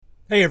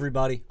Hey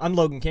everybody, I'm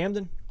Logan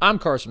Camden, I'm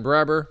Carson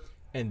Brabber,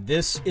 and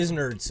this is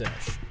Nerd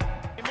Sesh.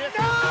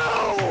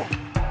 No!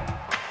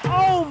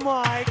 Oh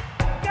my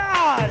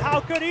God! How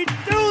could he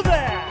do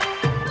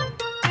that?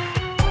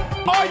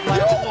 Are you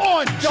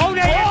on Don't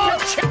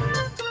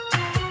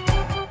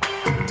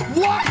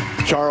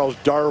What? Charles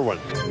Darwin.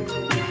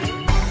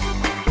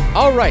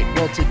 All right,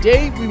 well,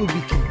 today we will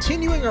be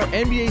continuing our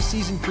NBA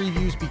season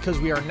previews because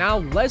we are now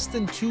less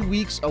than 2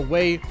 weeks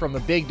away from the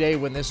big day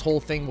when this whole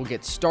thing will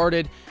get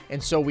started.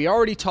 And so we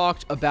already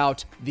talked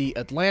about the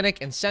Atlantic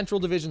and Central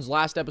divisions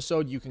last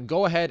episode. You can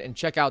go ahead and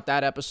check out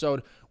that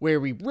episode where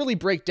we really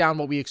break down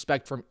what we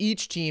expect from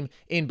each team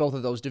in both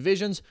of those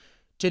divisions.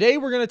 Today,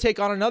 we're going to take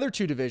on another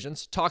two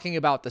divisions, talking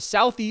about the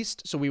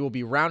Southeast, so we will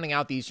be rounding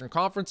out the Eastern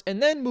Conference,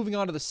 and then moving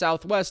on to the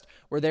Southwest,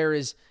 where there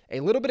is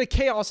a little bit of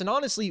chaos, and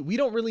honestly, we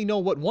don't really know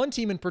what one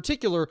team in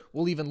particular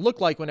will even look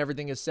like when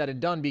everything is said and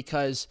done,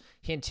 because,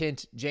 hint,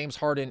 hint, James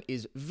Harden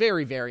is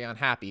very, very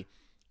unhappy.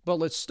 But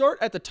let's start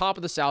at the top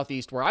of the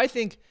Southeast, where I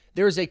think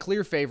there is a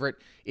clear favorite.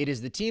 It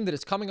is the team that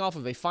is coming off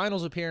of a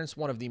finals appearance,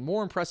 one of the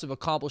more impressive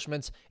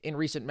accomplishments in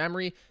recent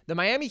memory. The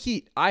Miami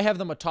Heat, I have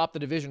them atop the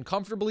division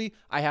comfortably.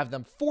 I have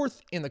them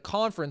fourth in the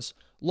conference.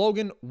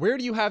 Logan, where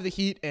do you have the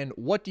Heat, and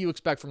what do you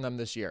expect from them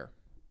this year?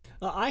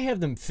 I have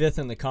them fifth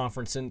in the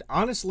conference, and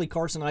honestly,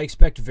 Carson, I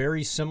expect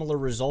very similar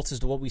results as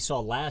to what we saw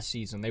last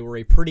season. They were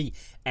a pretty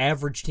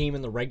average team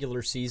in the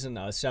regular season,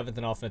 7th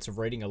in offensive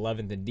rating,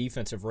 11th in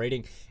defensive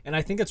rating, and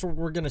I think that's what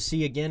we're going to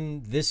see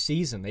again this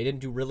season. They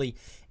didn't do really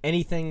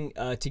anything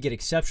to get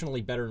exceptionally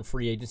better in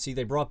free agency.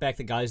 They brought back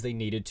the guys they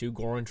needed to,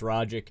 Goran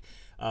Dragic.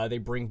 They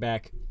bring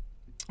back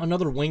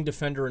another wing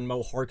defender in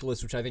Mo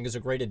Harkless, which I think is a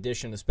great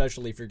addition,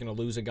 especially if you're going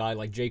to lose a guy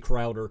like Jay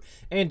Crowder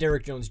and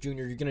Derrick Jones Jr.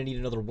 You're going to need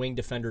another wing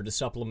defender to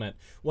supplement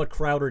what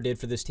Crowder did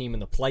for this team in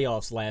the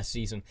playoffs last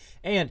season.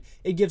 And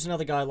it gives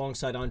another guy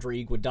alongside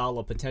Andre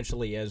Iguodala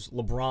potentially as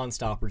LeBron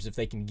stoppers if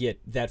they can get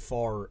that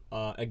far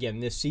again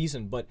this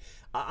season. But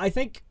I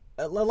think,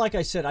 like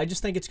I said, I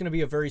just think it's going to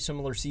be a very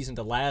similar season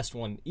to last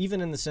one,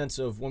 even in the sense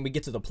of when we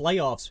get to the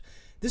playoffs.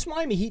 This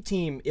Miami Heat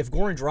team, if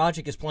Goran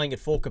Dragic is playing at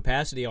full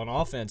capacity on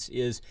offense,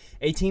 is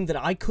a team that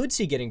I could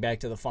see getting back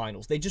to the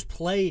finals. They just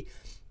play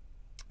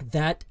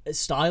that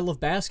style of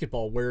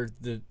basketball where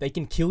they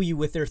can kill you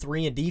with their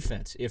three in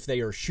defense. If they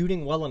are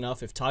shooting well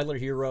enough, if Tyler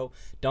Hero,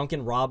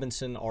 Duncan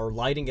Robinson are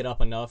lighting it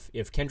up enough,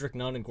 if Kendrick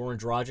Nunn and Goran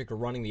Dragic are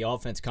running the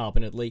offense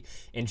competently,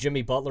 and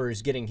Jimmy Butler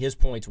is getting his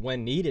points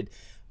when needed,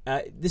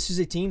 this is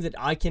a team that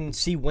I can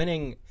see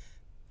winning.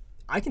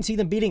 I can see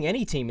them beating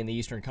any team in the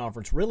Eastern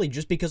Conference, really,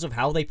 just because of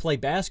how they play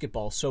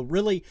basketball. So,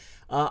 really,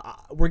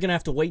 we're going to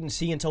have to wait and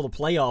see until the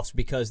playoffs,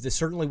 because this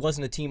certainly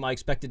wasn't a team I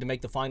expected to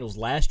make the finals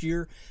last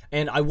year,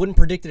 and I wouldn't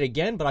predict it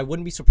again, but I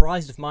wouldn't be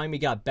surprised if Miami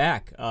got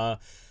back.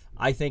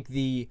 I think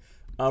the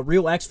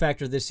real X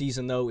factor this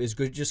season, though, is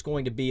just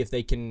going to be if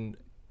they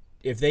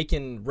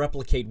can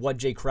replicate what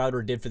Jay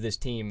Crowder did for this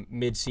team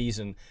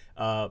mid-season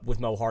with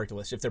Mo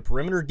Harkless. If their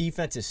perimeter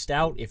defense is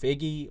stout, if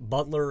Iggy,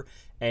 Butler,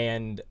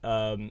 and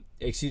Mo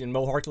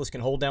Harkless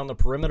can hold down the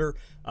perimeter,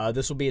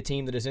 this will be a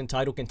team that is in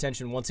title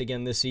contention once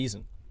again this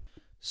season.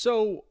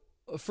 So,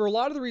 for a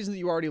lot of the reasons that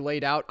you already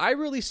laid out, I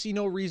really see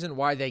no reason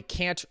why they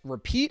can't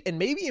repeat and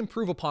maybe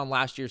improve upon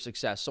last year's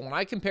success. So when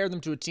I compare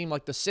them to a team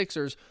like the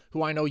Sixers,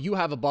 who I know you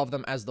have above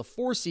them as the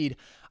 4 seed,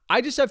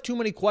 I just have too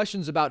many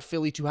questions about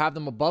Philly to have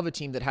them above a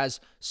team that has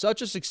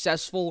such a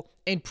successful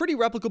and pretty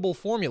replicable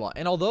formula.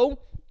 And although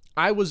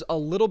I was a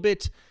little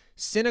bit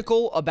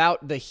cynical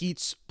about the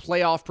Heat's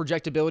playoff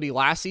projectability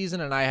last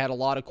season, and I had a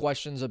lot of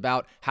questions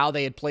about how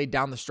they had played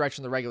down the stretch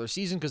in the regular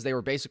season because they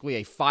were basically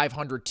a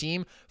 500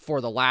 team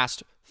for the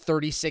last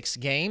 36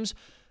 games.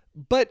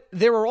 But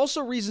there are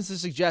also reasons to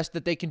suggest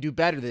that they can do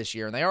better this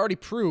year, and they already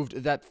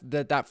proved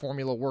that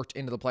formula worked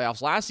into the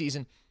playoffs last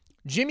season.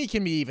 Jimmy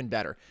can be even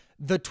better.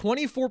 The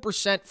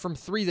 24% from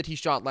 3 that he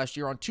shot last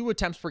year on 2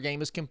 attempts per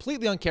game is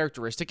completely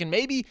uncharacteristic, and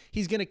maybe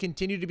he's going to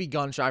continue to be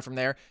gun-shy from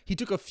there. He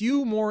took a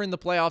few more in the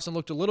playoffs and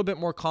looked a little bit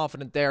more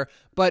confident there,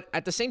 but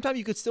at the same time,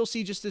 you could still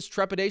see just this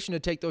trepidation to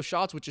take those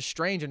shots, which is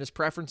strange, and his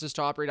preference is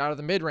to operate out of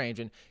the mid-range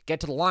and get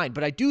to the line.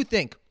 But I do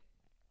think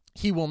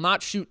he will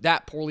not shoot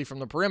that poorly from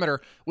the perimeter,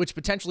 which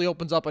potentially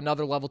opens up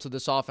another level to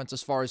this offense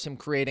as far as him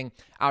creating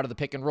out of the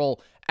pick and roll,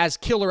 as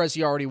killer as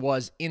he already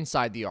was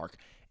inside the arc.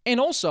 And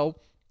also,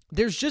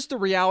 there's just the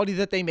reality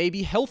that they may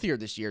be healthier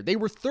this year. They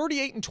were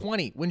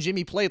 38-20 when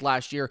Jimmy played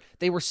last year.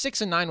 They were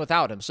 6-9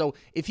 without him. So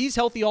if he's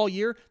healthy all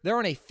year, they're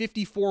on a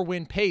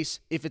 54-win pace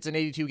if it's an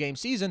 82-game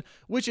season,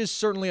 which is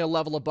certainly a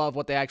level above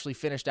what they actually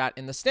finished at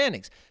in the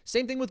standings.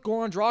 Same thing with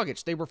Goran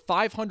Dragic. They were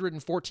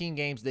 514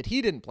 games that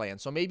he didn't play in,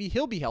 so maybe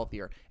he'll be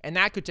healthier, and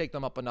that could take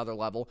them up another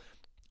level.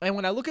 And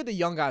when I look at the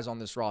young guys on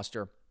this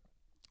roster,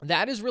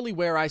 that is really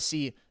where I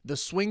see the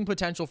swing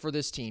potential for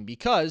this team,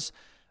 because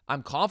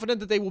I'm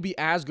confident that they will be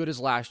as good as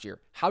last year.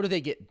 How do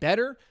they get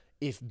better?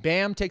 If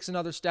Bam takes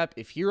another step,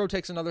 if Hero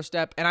takes another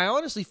step, and I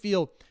honestly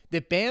feel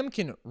that Bam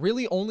can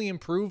really only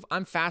improve.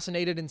 I'm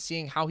fascinated in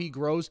seeing how he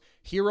grows.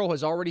 Hero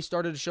has already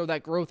started to show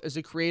that growth as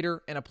a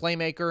creator and a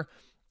playmaker.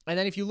 And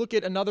then if you look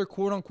at another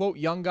quote-unquote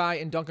young guy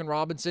in Duncan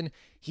Robinson,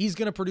 he's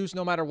going to produce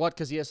no matter what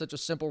because he has such a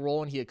simple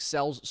role and he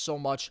excels so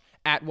much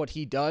at what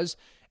he does.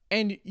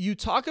 And you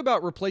talk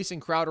about replacing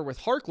Crowder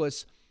with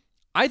Harkless.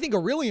 I think a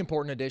really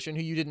important addition,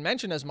 who you didn't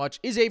mention as much,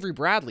 is Avery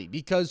Bradley,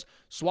 because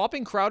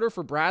swapping Crowder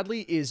for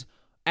Bradley is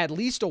at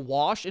least a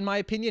wash, in my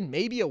opinion,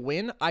 maybe a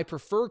win. I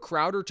prefer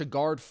Crowder to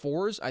guard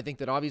fours. I think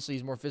that obviously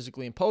he's more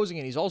physically imposing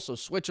and he's also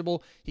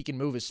switchable. He can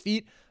move his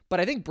feet. But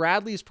I think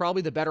Bradley is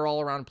probably the better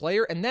all-around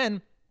player. And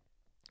then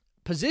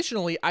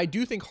positionally, I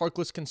do think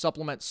Harkless can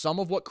supplement some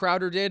of what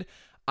Crowder did.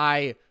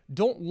 I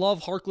don't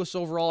love Harkless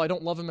overall. I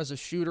don't love him as a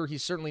shooter.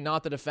 He's certainly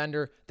not the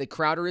defender that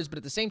Crowder is. But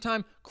at the same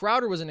time,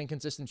 Crowder was an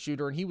inconsistent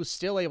shooter, and he was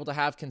still able to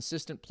have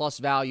consistent plus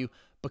value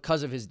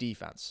because of his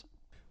defense.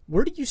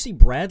 Where do you see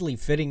Bradley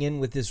fitting in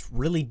with this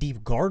really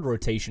deep guard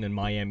rotation in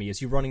Miami? Is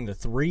he running the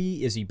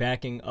three? Is he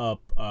backing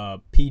up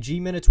PG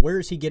minutes? Where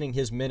is he getting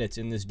his minutes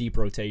in this deep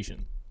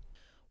rotation?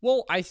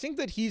 Well, I think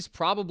that he's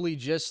probably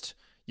just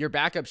your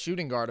backup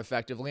shooting guard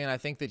effectively, and I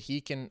think that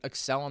he can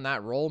excel in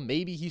that role.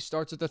 Maybe he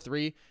starts at the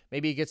three.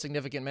 Maybe he gets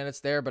significant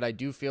minutes there, but I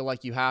do feel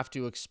like you have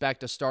to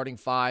expect a starting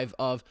five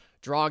of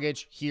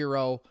Dragic,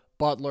 Hero,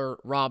 Butler,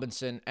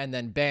 Robinson, and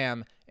then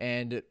Bam.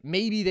 And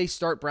maybe they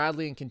start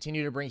Bradley and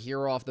continue to bring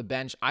Hero off the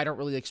bench. I don't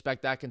really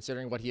expect that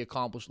considering what he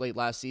accomplished late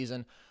last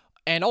season.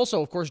 And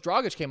also, of course,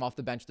 Dragic came off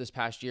the bench this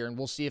past year, and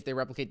we'll see if they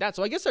replicate that.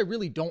 So I guess I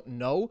really don't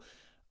know.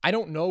 I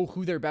don't know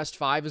who their best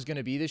five is going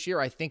to be this year.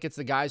 I think it's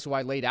the guys who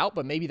I laid out,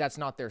 but maybe that's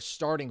not their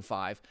starting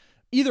five.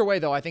 Either way,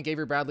 though, I think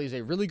Avery Bradley is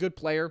a really good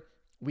player.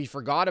 We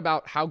forgot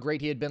about how great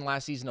he had been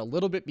last season a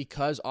little bit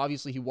because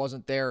obviously he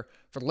wasn't there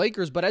for the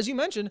Lakers. But as you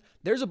mentioned,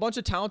 there's a bunch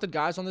of talented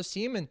guys on this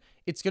team, and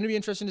it's going to be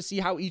interesting to see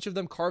how each of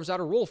them carves out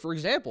a role. For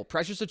example,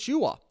 Precious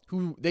Achiuwa,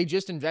 who they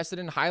just invested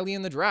in highly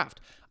in the draft.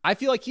 I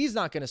feel like he's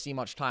not going to see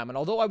much time. And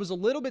although I was a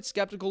little bit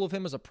skeptical of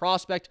him as a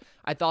prospect,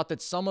 I thought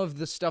that some of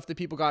the stuff that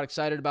people got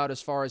excited about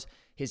as far as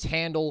his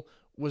handle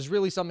was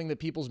really something that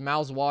people's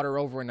mouths water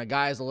over, and a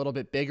guy is a little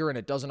bit bigger, and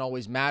it doesn't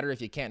always matter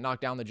if you can't knock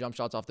down the jump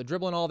shots off the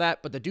dribble and all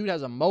that. But the dude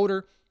has a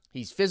motor.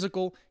 He's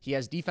physical. He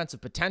has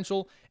defensive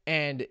potential.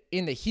 And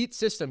in the Heat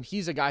system,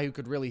 he's a guy who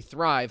could really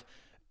thrive.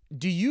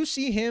 Do you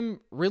see him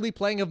really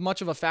playing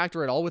much of a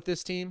factor at all with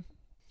this team?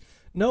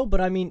 No,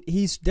 but I mean,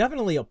 he's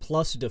definitely a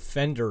plus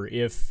defender.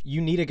 If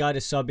you need a guy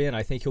to sub in,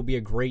 I think he'll be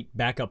a great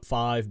backup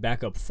 5,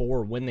 backup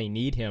 4 when they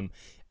need him.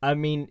 I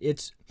mean,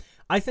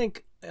 I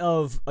think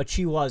of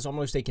Achiuwa as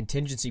almost a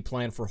contingency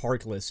plan for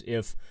Harkless.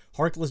 If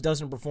Harkless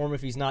doesn't perform,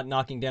 if he's not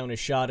knocking down his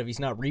shot, if he's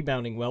not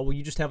rebounding well,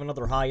 you just have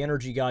another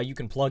high-energy guy you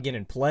can plug in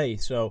and play.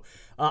 So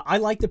I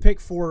like the pick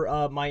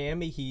for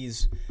Miami.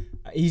 He's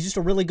just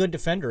a really good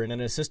defender, and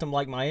in a system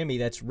like Miami,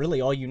 that's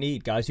really all you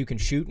need, guys who can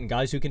shoot and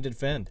guys who can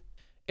defend.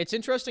 It's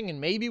interesting, and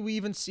maybe we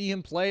even see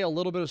him play a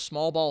little bit of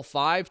small ball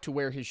 5 to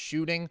where his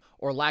shooting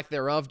or lack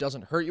thereof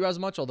doesn't hurt you as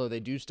much, although they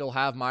do still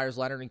have Myers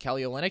Leonard and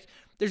Kelly Olynyk.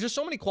 There's just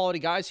so many quality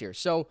guys here.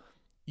 So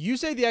you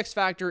say the X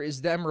factor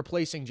is them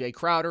replacing Jay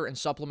Crowder and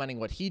supplementing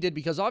what he did,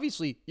 because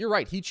obviously, you're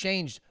right, he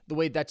changed the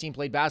way that team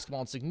played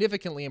basketball and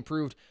significantly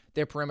improved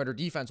their perimeter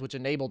defense, which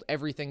enabled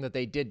everything that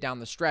they did down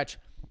the stretch.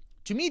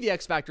 To me, the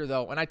X factor,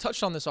 though, and I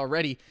touched on this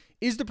already,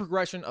 is the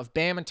progression of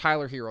Bam and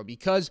Tyler Hero,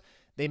 because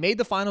they made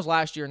the finals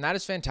last year, and that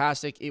is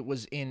fantastic. It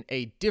was in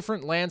a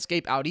different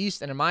landscape out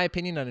east, and in my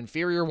opinion, an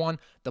inferior one.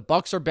 The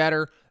Bucks are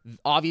better.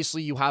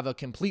 Obviously, you have a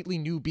completely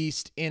new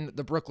beast in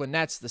the Brooklyn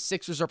Nets. The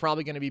Sixers are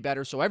probably going to be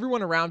better, so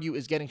everyone around you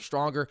is getting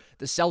stronger.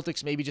 The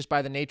Celtics, maybe just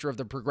by the nature of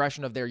the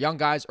progression of their young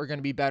guys, are going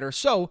to be better.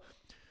 So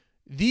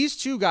these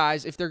two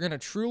guys, if they're going to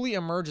truly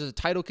emerge as a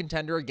title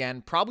contender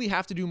again, probably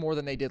have to do more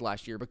than they did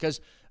last year,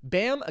 because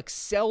Bam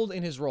excelled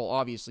in his role,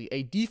 obviously.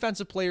 A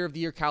defensive player of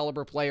the year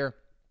caliber player,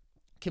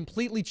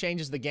 completely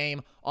changes the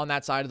game on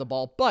that side of the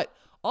ball. But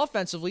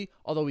offensively,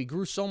 although he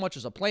grew so much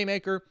as a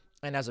playmaker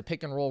and as a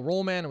pick-and-roll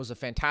roll man and was a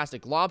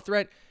fantastic lob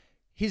threat,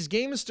 his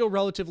game is still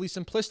relatively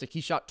simplistic.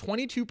 He shot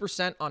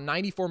 22% on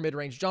 94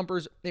 mid-range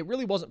jumpers. It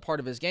really wasn't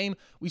part of his game.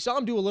 We saw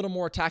him do a little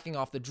more attacking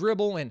off the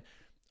dribble and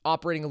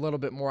operating a little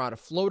bit more out of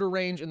floater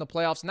range in the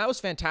playoffs, and that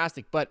was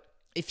fantastic. But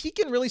if he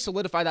can really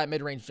solidify that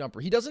mid-range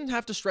jumper, he doesn't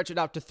have to stretch it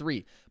out to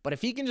 3, but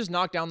if he can just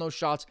knock down those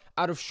shots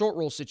out of short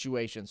roll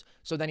situations,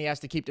 so then he has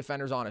to keep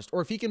defenders honest,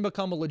 or if he can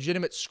become a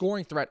legitimate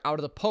scoring threat out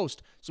of the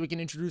post, so he can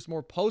introduce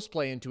more post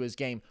play into his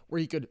game, where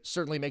he could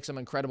certainly make some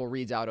incredible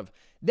reads out of,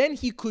 then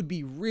he could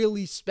be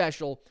really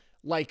special,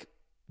 like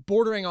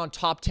bordering on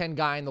top 10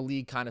 guy in the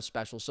league kind of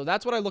special. So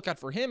that's what I look at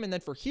for him. And then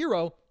for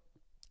Hero,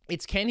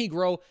 it's can he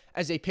grow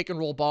as a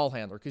pick-and-roll ball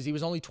handler, because he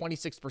was only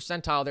 26th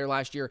percentile there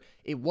last year.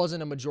 It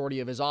wasn't a majority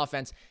of his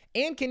offense.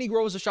 And can he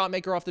grow as a shot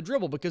maker off the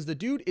dribble, because the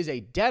dude is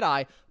a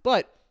deadeye,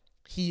 but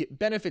he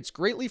benefits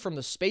greatly from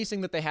the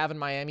spacing that they have in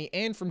Miami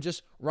and from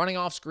just running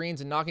off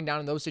screens and knocking down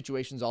in those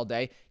situations all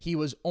day. He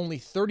was only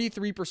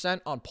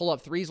 33% on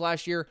pull-up threes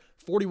last year,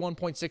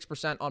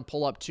 41.6% on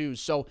pull-up twos.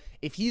 So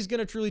if he's going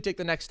to truly take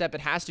the next step,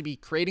 it has to be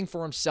creating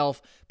for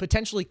himself,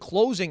 potentially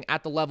closing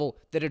at the level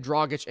that a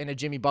Dragic and a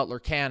Jimmy Butler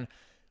can.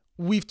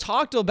 We've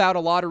talked about a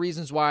lot of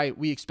reasons why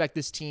we expect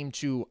this team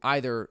to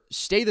either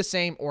stay the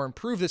same or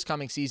improve this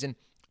coming season.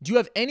 Do you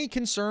have any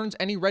concerns,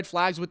 any red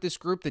flags with this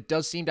group that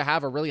does seem to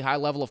have a really high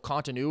level of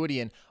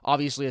continuity and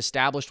obviously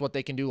established what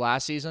they can do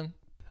last season?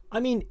 I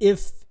mean,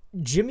 if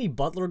Jimmy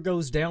Butler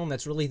goes down,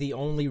 that's really the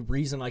only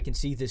reason I can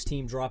see this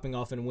team dropping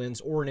off in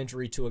wins, or an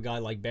injury to a guy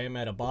like Bam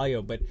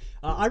Adebayo. But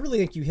I really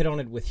think you hit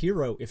on it with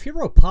Hero. If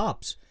Hero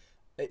pops,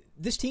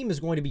 this team is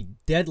going to be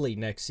deadly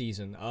next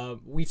season.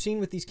 We've seen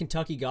with these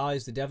Kentucky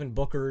guys, the Devin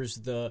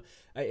Bookers,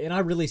 and I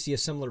really see a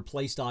similar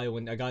play style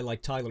in a guy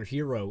like Tyler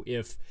Hero.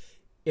 If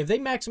they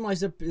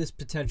maximize this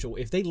potential,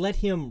 if they let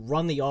him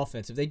run the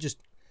offense,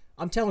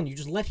 I'm telling you,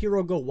 just let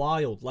Hero go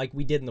wild like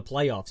we did in the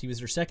playoffs. He was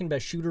their second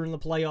best shooter in the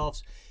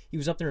playoffs. He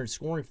was up there and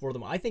scoring for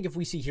them. I think if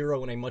we see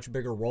Hero in a much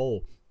bigger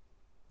role,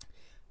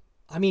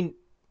 I mean,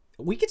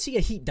 we could see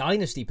a Heat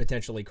dynasty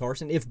potentially,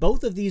 Carson. If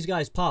both of these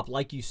guys pop,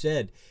 like you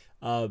said,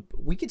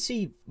 we could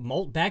see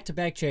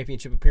back-to-back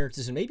championship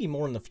appearances and maybe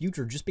more in the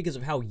future just because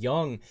of how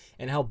young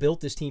and how built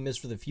this team is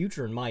for the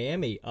future in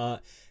Miami.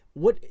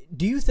 What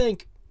do you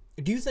think?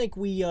 Do you think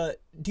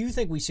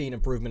we see an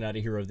improvement out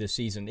of Hero this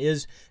season?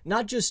 Is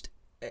not just,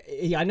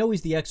 I know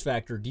he's the X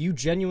factor. Do you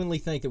genuinely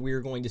think that we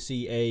are going to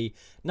see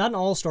not an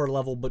all-star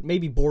level, but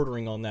maybe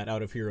bordering on that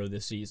out of Hero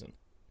this season?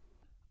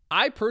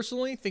 I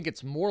personally think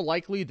it's more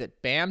likely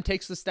that Bam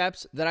takes the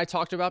steps that I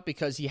talked about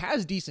because he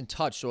has decent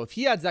touch. So if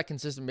he adds that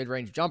consistent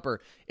mid-range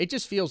jumper, it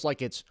just feels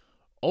like it's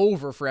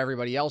over for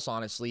everybody else,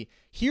 honestly.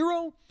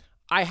 Hero,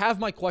 I have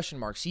my question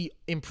marks. He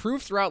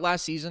improved throughout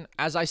last season,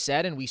 as I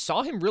said, and we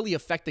saw him really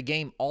affect the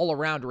game all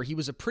around where he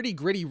was a pretty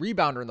gritty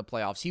rebounder in the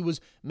playoffs. He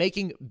was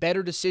making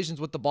better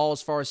decisions with the ball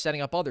as far as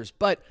setting up others.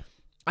 But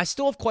I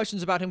still have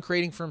questions about him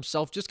creating for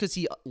himself just because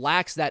he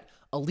lacks that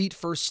elite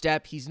first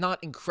step. He's not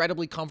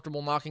incredibly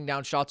comfortable knocking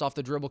down shots off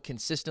the dribble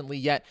consistently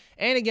yet.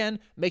 And again,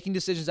 making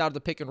decisions out of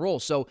the pick and roll.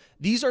 So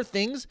these are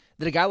things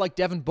that a guy like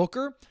Devin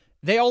Booker,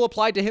 they all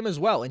applied to him as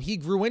well, and he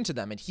grew into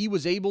them, and he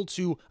was able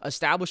to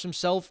establish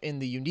himself in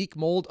the unique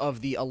mold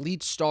of the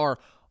elite star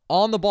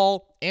on the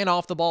ball and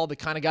off the ball, the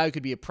kind of guy who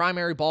could be a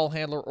primary ball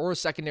handler or a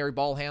secondary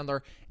ball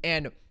handler,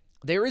 and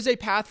there is a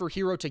path for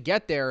Hero to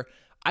get there.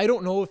 I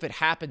don't know if it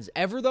happens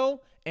ever, though,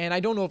 and I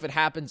don't know if it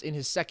happens in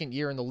his second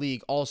year in the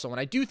league also,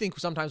 and I do think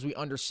sometimes we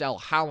undersell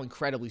how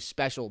incredibly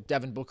special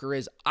Devin Booker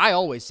is. I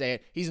always say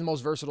it. He's the most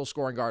versatile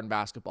scoring guard in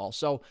basketball,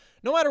 so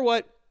no matter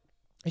what,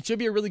 it should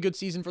be a really good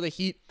season for the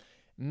Heat.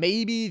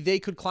 Maybe they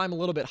could climb a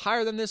little bit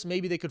higher than this.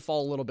 Maybe they could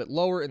fall a little bit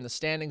lower in the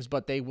standings,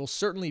 but they will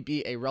certainly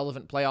be a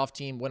relevant playoff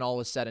team when all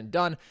is said and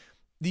done.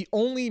 The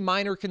only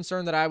minor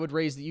concern that I would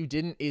raise that you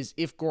didn't is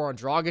if Goran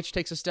Dragic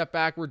takes a step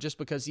backward just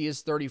because he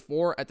is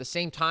 34. At the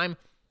same time,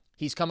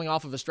 he's coming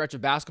off of a stretch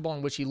of basketball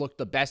in which he looked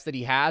the best that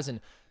he has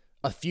in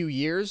a few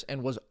years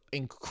and was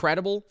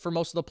incredible for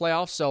most of the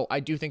playoffs, so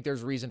I do think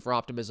there's reason for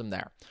optimism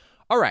there.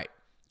 All right.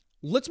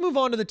 Let's move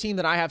on to the team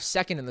that I have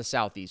second in the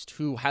Southeast,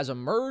 who has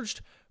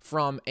emerged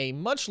from a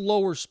much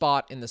lower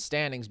spot in the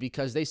standings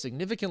because they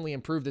significantly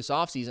improved this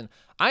offseason.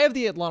 I have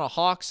the Atlanta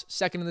Hawks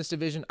second in this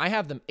division. I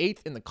have them 8th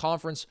in the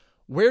conference.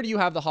 Where do you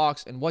have the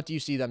Hawks, and what do you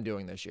see them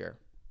doing this year?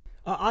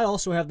 I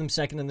also have them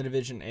second in the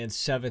division and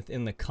 7th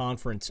in the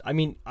conference. I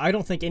mean, I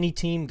don't think any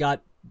team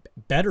got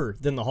better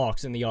than the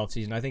Hawks in the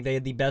offseason. I think they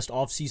had the best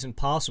offseason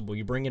possible.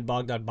 You bring in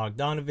Bogdan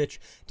Bogdanovic,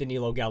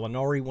 Danilo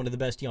Gallinari, one of the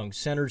best young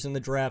centers in the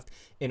draft,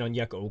 and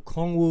Onyeka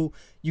Okongwu.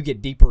 You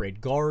get deeper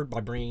at guard by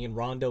bringing in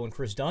Rondo and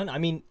Chris Dunn. I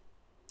mean,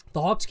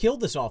 the Hawks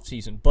killed this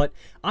offseason, but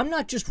I'm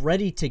not just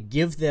ready to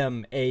give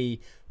them a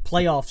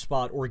playoff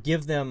spot or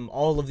give them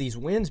all of these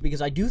wins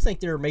because I do think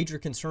there are major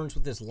concerns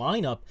with this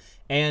lineup,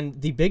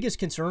 and the biggest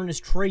concern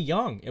is Trae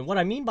Young. And what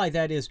I mean by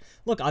that is,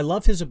 look, I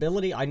love his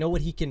ability. I know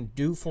what he can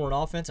do for an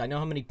offense. I know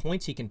how many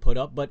points he can put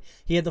up, but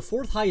he had the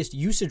 4th highest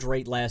usage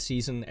rate last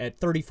season at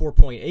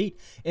 34.8,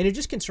 and it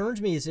just concerns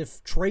me as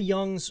if Trae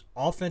Young's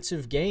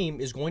offensive game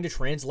is going to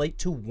translate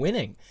to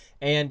winning.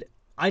 And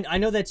I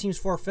know that seems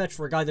far-fetched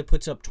for a guy that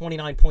puts up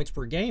 29 points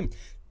per game.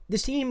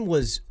 This team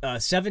was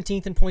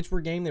 17th in points per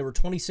game. They were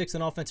 26th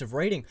in offensive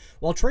rating.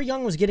 While Trae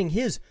Young was getting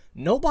his,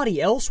 nobody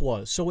else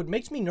was. So it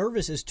makes me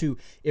nervous as to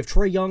if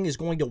Trae Young is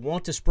going to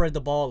want to spread the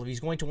ball, if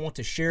he's going to want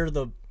to share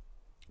the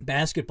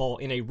basketball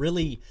in a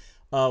really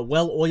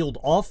well-oiled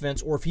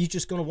offense, or if he's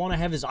just going to want to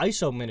have his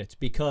ISO minutes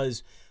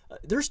because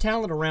there's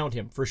talent around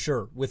him for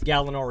sure with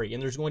Gallinari,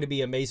 and there's going to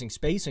be amazing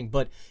spacing.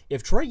 But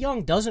if Trae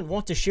Young doesn't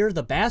want to share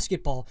the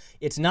basketball,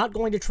 it's not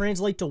going to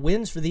translate to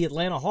wins for the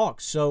Atlanta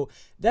Hawks. So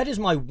that is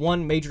my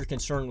one major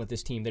concern with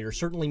this team. They are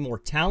certainly more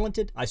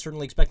talented. I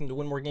certainly expect them to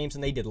win more games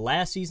than they did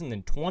last season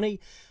than 20.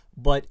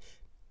 But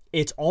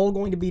it's all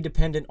going to be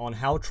dependent on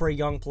how Trae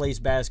Young plays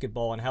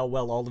basketball and how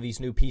well all of these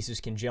new pieces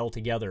can gel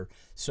together.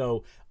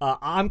 So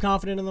I'm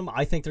confident in them.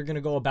 I think they're going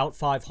to go about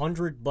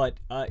 500, but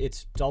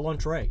it's all on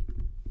Trae.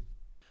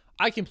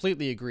 I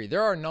completely agree.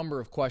 There are a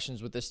number of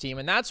questions with this team,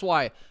 and that's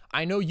why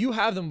I know you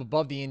have them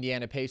above the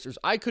Indiana Pacers.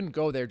 I couldn't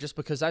go there just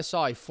because I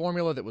saw a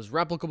formula that was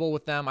replicable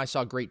with them. I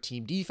saw great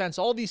team defense,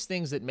 all these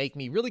things that make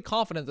me really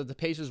confident that the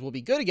Pacers will be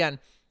good again.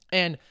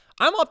 And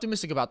I'm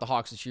optimistic about the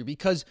Hawks this year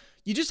because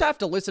you just have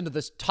to listen to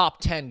this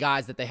top 10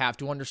 guys that they have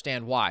to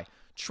understand why.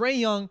 Trae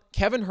Young,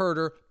 Kevin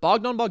Huerter,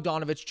 Bogdan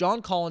Bogdanovic,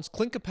 John Collins,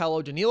 Clint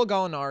Capella, Danilo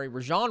Gallinari,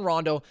 Rajon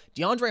Rondo,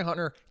 DeAndre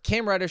Hunter,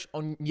 Cam Reddish,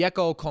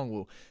 Onyeka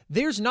Okongwu.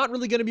 There's not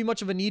really going to be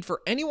much of a need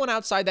for anyone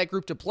outside that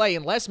group to play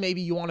unless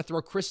maybe you want to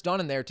throw Chris Dunn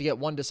in there to get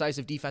one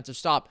decisive defensive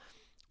stop.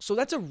 So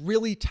that's a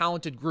really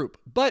talented group.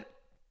 But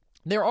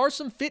there are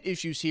some fit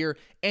issues here,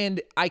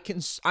 and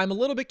I'm a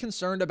little bit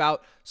concerned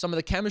about some of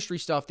the chemistry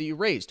stuff that you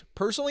raised.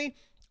 Personally,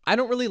 I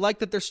don't really like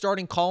that they're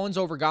starting Collins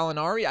over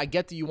Gallinari. I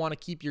get that you want to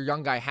keep your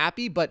young guy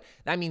happy, but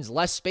that means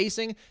less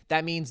spacing.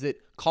 That means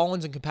that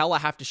Collins and Capella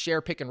have to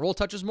share pick and roll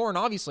touches more, and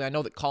obviously I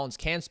know that Collins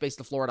can space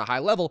the floor at a high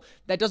level.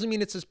 That doesn't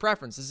mean it's his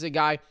preference. This is a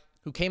guy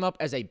who came up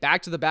as a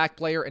back-to-the-back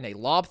player and a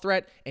lob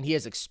threat, and he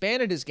has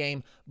expanded his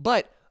game,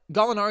 but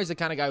Gallinari is the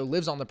kind of guy who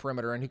lives on the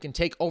perimeter and who can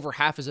take over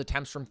half his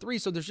attempts from three,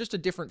 so there's just a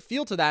different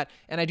feel to that,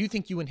 and I do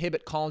think you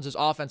inhibit Collins'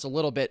 offense a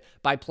little bit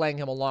by playing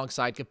him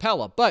alongside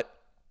Capella. But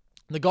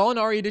the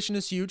Gallinari addition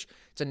is huge.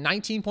 It's a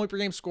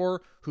 19-point-per-game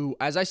scorer who,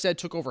 as I said,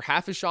 took over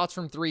half his shots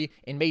from three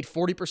and made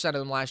 40% of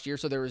them last year,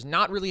 so there is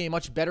not really a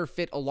much better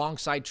fit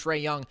alongside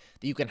Trae Young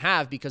that you can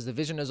have because the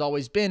vision has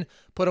always been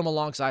put him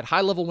alongside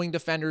high-level wing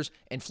defenders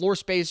and floor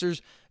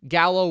spacers.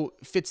 Gallo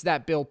fits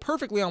that bill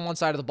perfectly on one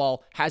side of the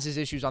ball, has his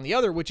issues on the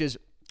other, which is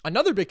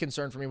another big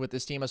concern for me with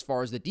this team as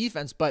far as the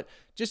defense. But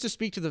just to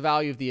speak to the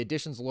value of the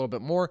additions a little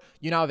bit more,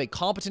 you now have a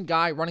competent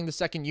guy running the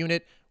second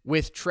unit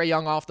with Trae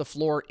Young off the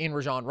floor in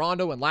Rajon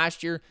Rondo. And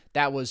last year,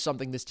 that was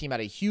something this team had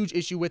a huge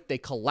issue with. They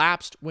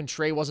collapsed when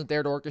Trae wasn't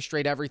there to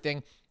orchestrate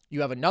everything. You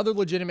have another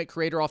legitimate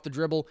creator off the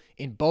dribble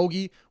in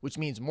Bogey, which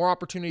means more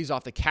opportunities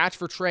off the catch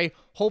for Trae,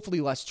 hopefully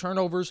less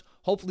turnovers,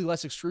 hopefully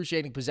less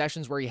excruciating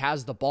possessions where he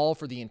has the ball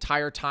for the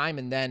entire time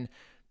and then,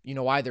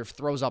 either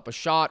throws up a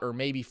shot or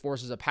maybe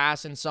forces a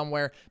pass in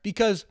somewhere.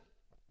 Because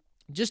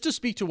just to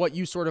speak to what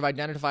you sort of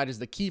identified as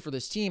the key for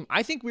this team,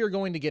 I think we are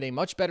going to get a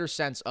much better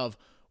sense of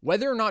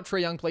whether or not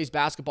Trae Young plays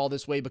basketball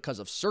this way because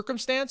of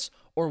circumstance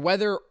or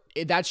whether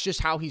that's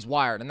just how he's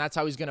wired and that's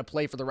how he's going to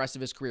play for the rest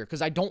of his career.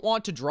 Because I don't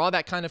want to draw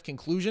that kind of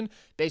conclusion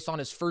based on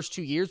his first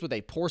 2 years with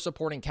a poor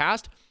supporting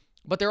cast,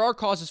 but there are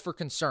causes for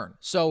concern.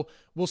 So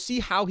we'll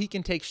see how he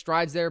can take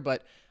strides there,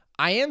 but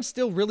I am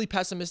still really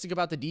pessimistic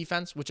about the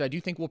defense, which I do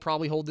think will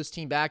probably hold this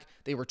team back.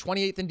 They were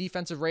 28th in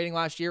defensive rating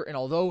last year, and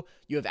although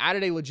you have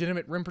added a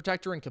legitimate rim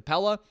protector in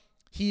Capella,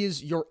 he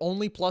is your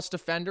only plus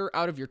defender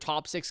out of your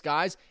top 6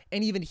 guys,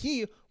 and even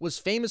he was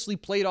famously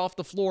played off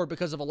the floor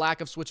because of a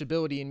lack of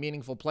switchability in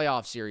meaningful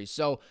playoff series.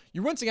 So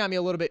you're wincing at me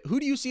a little bit. Who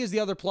do you see as the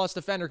other plus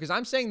defender? Because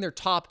I'm saying their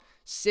top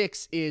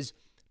 6 is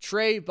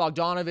Trae,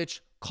 Bogdanovic,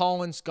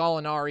 Collins,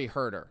 Gallinari,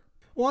 Huerter.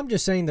 Well, I'm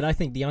just saying that I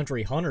think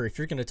DeAndre Hunter, if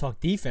you're going to talk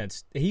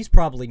defense, he's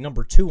probably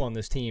number 2 on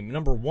this team.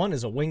 Number 1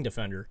 is a wing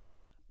defender.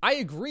 I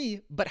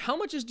agree, but how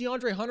much is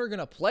DeAndre Hunter going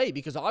to play?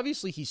 Because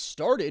obviously he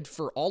started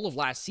for all of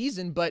last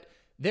season, but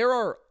there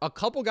are a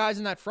couple guys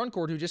in that front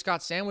court who just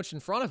got sandwiched in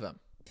front of him.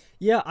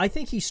 Yeah, I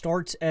think he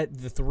starts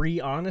at the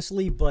 3,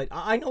 honestly, but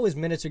I know his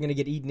minutes are going to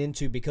get eaten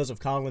into because of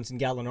Collins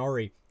and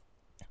Gallinari.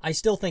 I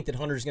still think that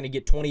Hunter's going to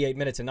get 28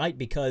 minutes a night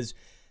because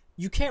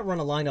you can't run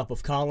a lineup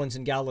of Collins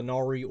and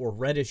Gallinari or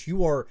Reddish.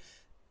 You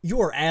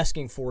are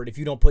asking for it if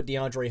you don't put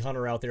DeAndre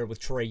Hunter out there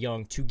with Trae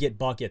Young to get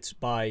buckets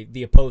by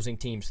the opposing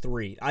team's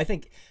 3. I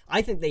think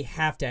they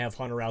have to have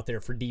Hunter out there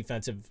for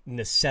defensive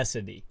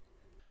necessity.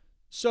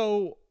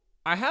 So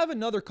I have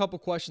another couple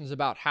questions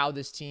about how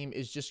this team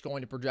is just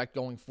going to project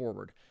going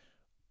forward.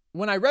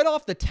 When I read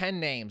off the 10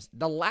 names,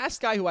 the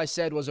last guy who I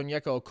said was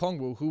Onyeka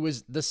Okongwu, who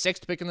was the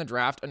 6th pick in the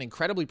draft, an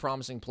incredibly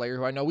promising player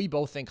who I know we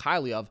both think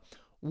highly of.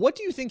 What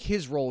do you think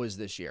his role is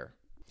this year?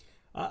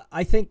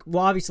 I think,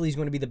 well, obviously he's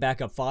going to be the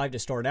backup 5 to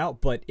start out,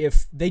 but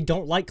if they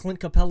don't like Clint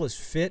Capella's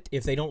fit,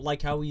 if they don't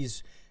like how he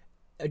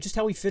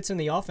fits in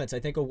the offense, I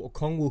think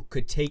Okongwu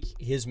could take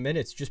his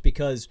minutes just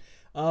because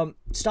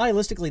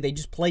stylistically they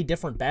just play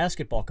different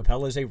basketball.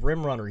 Capella is a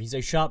rim runner. He's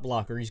a shot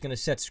blocker. He's going to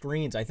set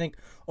screens. I think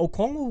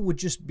Okongwu would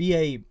just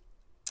be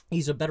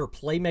he's a better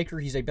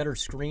playmaker. He's a better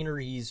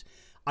screener.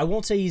 I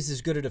won't say he's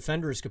as good a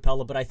defender as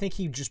Capella, but I think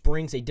he just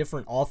brings a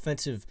different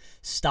offensive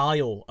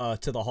style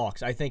to the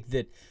Hawks. I think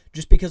that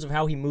just because of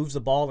how he moves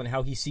the ball and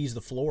how he sees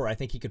the floor, I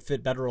think he could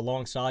fit better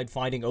alongside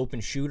finding open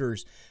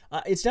shooters.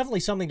 It's definitely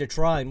something to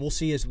try, and we'll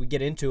see as we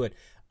get into it.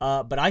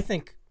 But I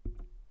think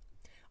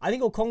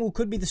Okongwu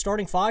could be the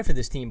starting 5 for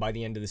this team by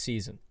the end of the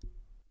season.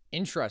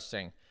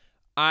 Interesting.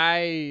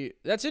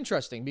 That's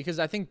interesting because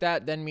I think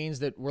that then means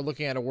that we're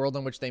looking at a world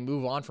in which they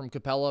move on from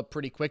Capella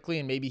pretty quickly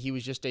and maybe he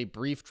was just a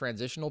brief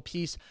transitional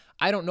piece.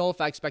 I don't know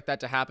if I expect that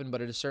to happen, but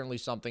it is certainly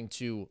something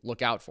to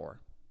look out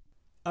for.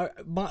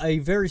 A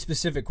very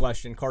specific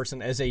question,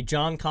 Carson. As a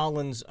John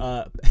Collins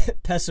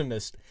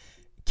pessimist,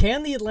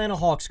 can the Atlanta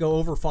Hawks go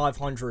over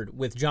 500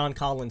 with John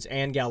Collins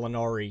and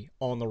Gallinari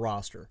on the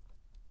roster?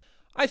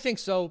 I think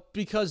so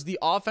because the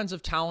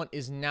offensive talent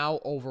is now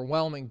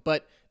overwhelming,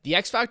 but the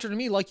X factor to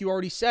me, like you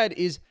already said,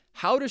 is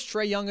how does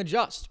Trae Young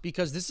adjust?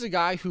 Because this is a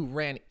guy who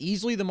ran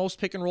easily the most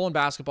pick and roll in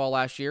basketball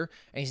last year,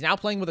 and he's now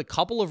playing with a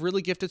couple of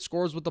really gifted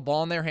scorers with the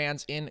ball in their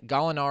hands in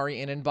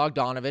Gallinari and in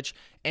Bogdanovic,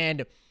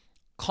 and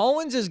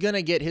Collins is going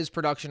to get his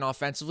production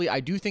offensively. I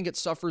do think it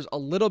suffers a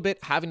little bit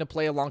having to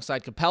play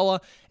alongside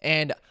Capella,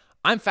 and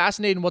I'm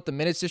fascinated in what the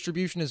minutes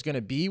distribution is going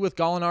to be with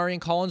Gallinari and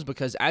Collins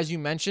because, as you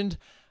mentioned,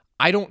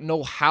 I don't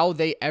know how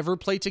they ever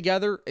play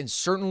together, and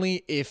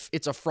certainly if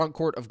it's a front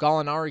court of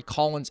Gallinari,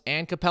 Collins,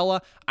 and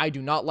Capella, I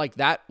do not like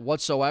that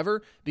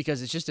whatsoever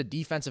because it's just a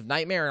defensive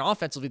nightmare, and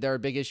offensively there are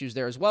big issues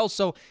there as well.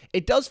 So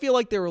it does feel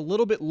like they're a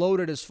little bit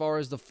loaded as far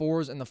as the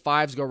 4s and the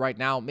 5s go right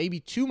now, maybe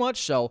too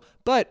much so,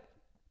 but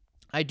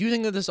I do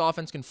think that this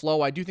offense can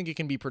flow. I do think it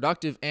can be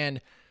productive, and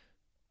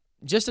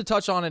just to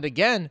touch on it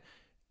again,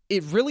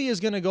 it really is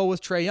going to go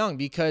with Trae Young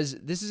because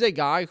this is a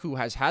guy who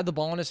has had the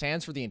ball in his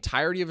hands for the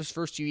entirety of his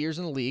first 2 years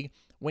in the league.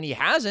 When he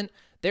hasn't,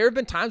 there have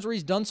been times where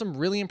he's done some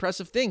really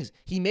impressive things.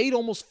 He made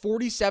almost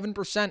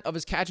 47% of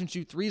his catch and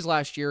shoot threes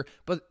last year,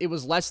 but it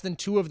was less than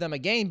 2 of them a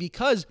game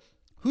because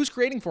who's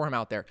creating for him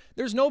out there?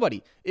 There's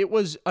nobody. It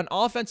was an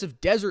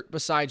offensive desert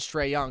besides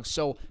Trae Young.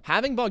 So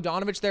having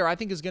Bogdanovic there, I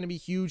think is going to be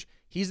huge.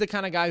 He's the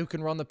kind of guy who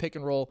can run the pick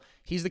and roll.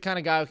 He's the kind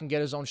of guy who can get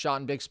his own shot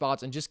in big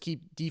spots and just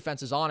keep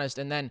defenses honest.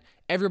 And then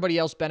everybody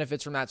else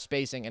benefits from that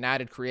spacing and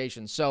added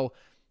creation. So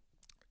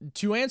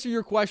to answer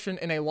your question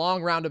in a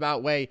long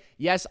roundabout way,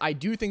 yes, I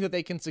do think that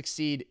they can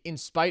succeed in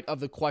spite of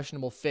the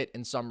questionable fit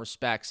in some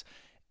respects.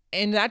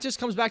 And that just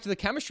comes back to the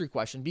chemistry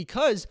question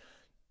because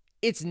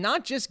it's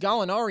not just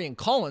Gallinari and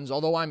Collins,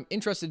 although I'm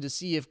interested to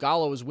see if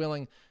Gallo is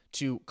willing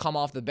to come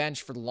off the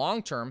bench for the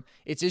long term.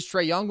 Is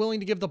Trae Young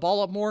willing to give the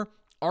ball up more?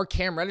 Are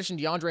Cam Reddish and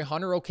DeAndre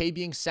Hunter okay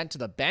being sent to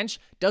the bench?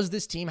 Does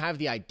this team have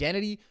the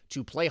identity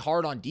to play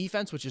hard on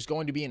defense, which is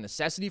going to be a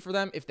necessity for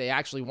them if they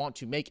actually want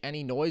to make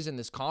any noise in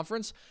this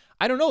conference?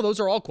 I don't know. Those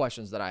are all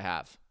questions that I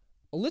have.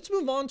 Let's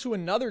move on to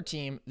another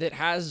team that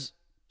has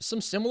some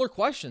similar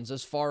questions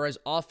as far as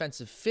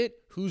offensive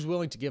fit, who's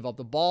willing to give up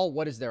the ball,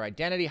 what is their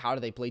identity, how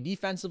do they play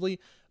defensively,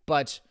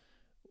 but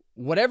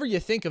whatever you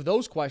think of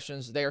those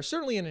questions, they are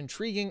certainly an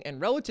intriguing and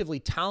relatively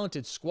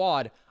talented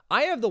squad.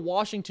 I have the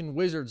Washington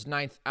Wizards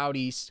 9th out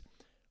east.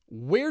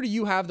 Where do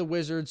you have the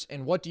Wizards,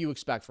 and what do you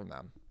expect from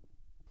them?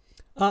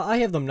 I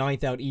have them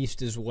 9th out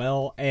east as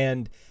well,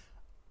 and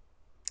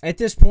at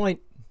this point,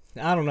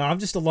 I don't know. I'm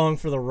just along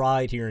for the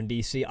ride here in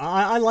D.C.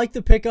 I like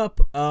the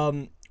pickup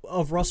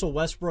of Russell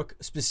Westbrook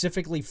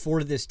specifically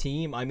for this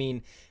team. I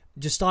mean,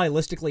 just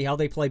stylistically how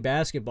they play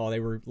basketball.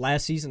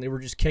 Last season, they were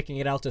just kicking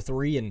it out to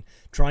 3 and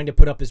trying to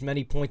put up as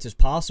many points as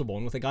possible.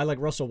 And with a guy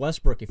like Russell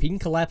Westbrook, if he can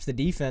collapse the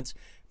defense,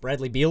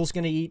 Bradley Beal's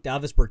going to eat,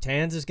 Davis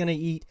Bertans is going to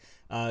eat,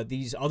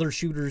 these other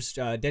shooters,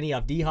 Denny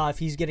Avdija, if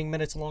he's getting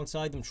minutes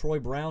alongside them, Troy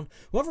Brown,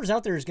 whoever's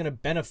out there is going to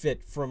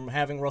benefit from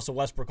having Russell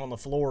Westbrook on the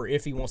floor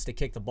if he wants to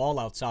kick the ball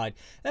outside.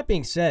 That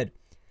being said,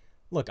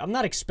 look, I'm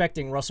not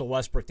expecting Russell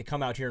Westbrook to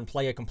come out here and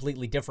play a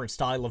completely different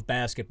style of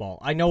basketball.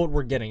 I know what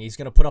we're getting. He's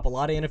going to put up a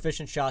lot of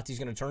inefficient shots. He's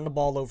going to turn the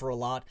ball over a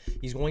lot.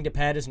 He's going to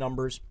pad his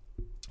numbers.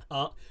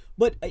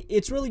 But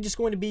it's really just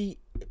going to be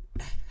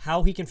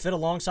how he can fit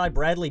alongside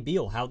Bradley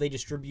Beal, how they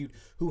distribute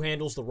who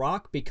handles the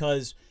rock,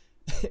 because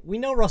we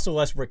know Russell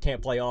Westbrook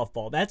can't play off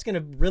ball. That's going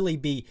to really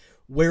be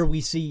where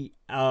we see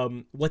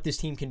what this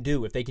team can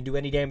do, if they can do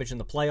any damage in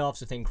the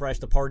playoffs, if they can crash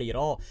the party at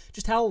all.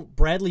 Just how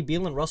Bradley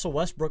Beal and Russell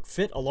Westbrook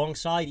fit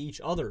alongside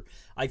each other.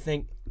 I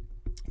think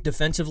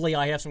defensively,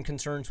 I have some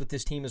concerns with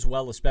this team as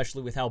well,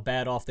 especially with how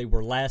bad off they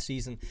were last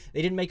season.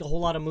 They didn't make a whole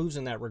lot of moves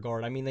in that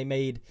regard. I mean,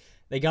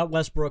 they got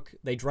Westbrook,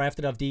 they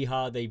drafted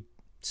Avdija, they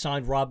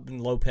signed Robin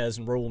Lopez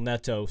and Raul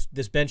Neto.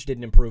 This bench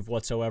didn't improve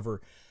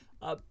whatsoever.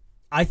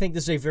 I think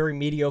this is a very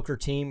mediocre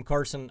team,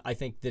 Carson. I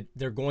think that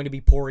they're going to be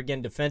poor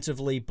again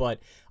defensively, but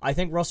I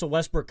think Russell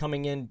Westbrook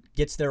coming in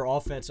gets their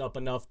offense up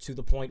enough to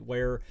the point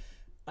where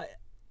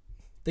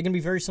they're going to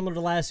be very similar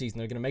to last season.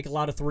 They're going to make a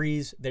lot of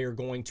threes. They are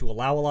going to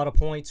allow a lot of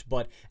points,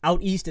 but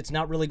out east, it's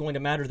not really going to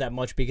matter that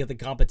much because the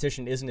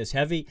competition isn't as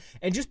heavy.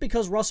 And just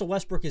because Russell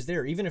Westbrook is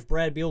there, even if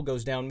Brad Beal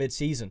goes down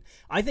midseason,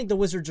 I think the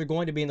Wizards are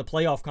going to be in the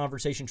playoff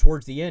conversation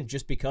towards the end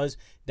just because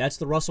that's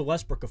the Russell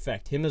Westbrook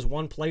effect. Him as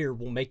one player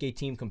will make a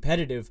team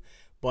competitive,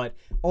 but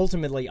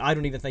ultimately, I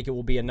don't even think it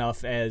will be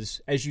enough.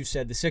 As you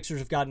said, the Sixers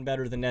have gotten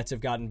better, the Nets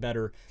have gotten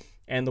better,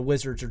 and the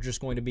Wizards are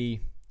just going to be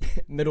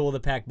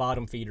middle-of-the-pack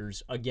bottom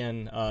feeders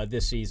again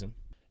this season.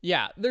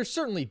 Yeah, they're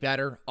certainly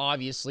better.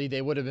 Obviously,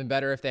 they would have been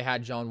better if they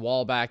had John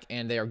Wall back,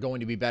 and they are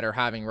going to be better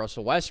having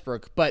Russell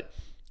Westbrook. But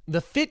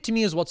the fit to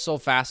me is what's so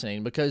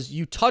fascinating because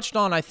you touched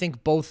on, I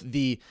think, both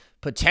the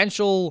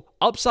potential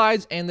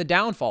upsides and the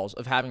downfalls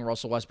of having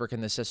Russell Westbrook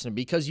in this system,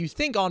 because you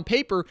think on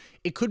paper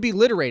it could be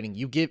liberating.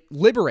 You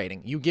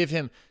give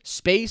him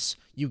space,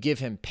 you give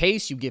him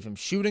pace, you give him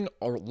shooting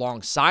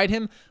alongside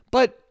him.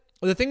 But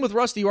the thing with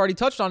Russ that you already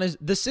touched on is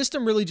the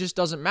system really just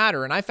doesn't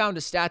matter. And I found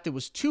a stat that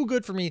was too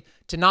good for me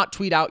to not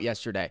tweet out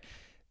yesterday.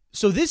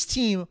 So this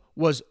team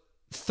was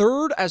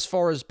third as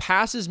far as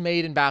passes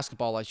made in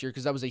basketball last year,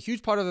 because that was a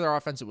huge part of their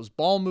offense. It was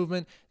ball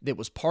movement that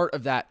was part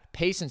of that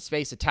pace and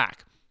space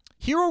attack.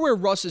 Here are where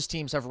Russ's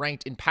teams have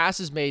ranked in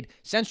passes made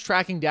since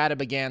tracking data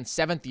began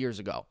 7 years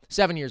ago.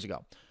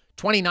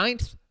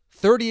 29th,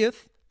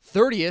 30th,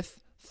 30th,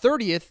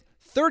 30th,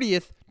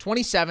 30th,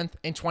 27th,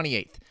 and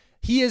 28th.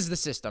 He is the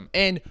system.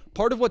 And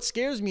part of what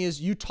scares me is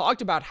you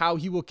talked about how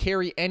he will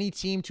carry any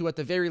team to, at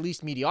the very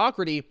least,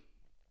 mediocrity.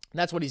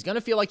 That's what he's going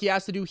to feel like he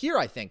has to do here,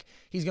 I think.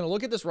 He's going to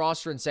look at this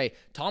roster and say,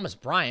 Thomas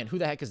Bryant, who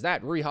the heck is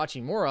that? Rui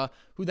Hachimura,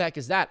 who the heck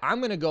is that? I'm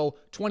going to go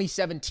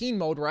 2017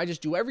 mode where I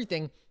just do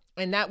everything.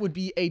 And that would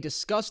be a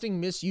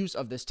disgusting misuse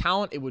of this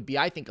talent. It would be,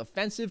 I think,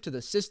 offensive to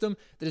the system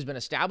that has been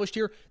established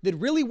here that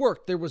really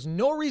worked. There was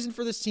no reason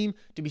for this team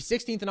to be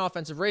 16th in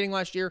offensive rating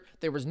last year.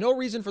 There was no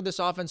reason for this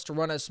offense to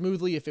run as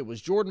smoothly if it was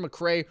Jordan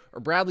McRae or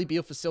Bradley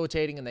Beal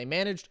facilitating, and they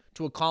managed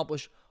to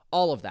accomplish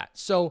all of that.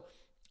 So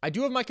I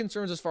do have my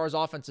concerns as far as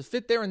offensive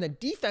fit there, and then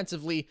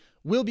defensively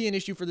will be an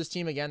issue for this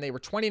team again. They were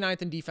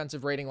 29th in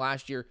defensive rating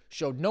last year,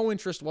 showed no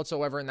interest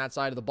whatsoever in that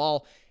side of the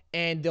ball,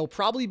 and they'll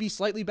probably be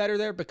slightly better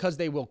there because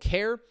they will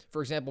care.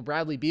 For example,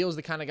 Bradley Beal is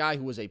the kind of guy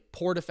who was a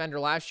poor defender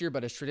last year,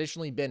 but has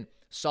traditionally been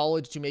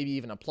solid to maybe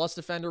even a plus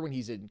defender when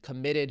he's in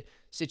committed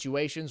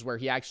situations where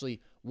he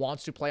actually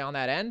wants to play on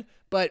that end.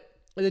 But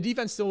the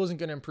defense still isn't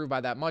going to improve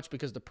by that much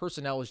because the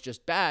personnel is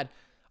just bad.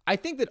 I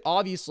think that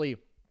obviously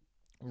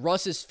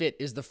Russ's fit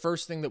is the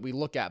first thing that we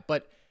look at,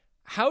 but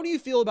how do you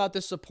feel about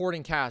this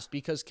supporting cast?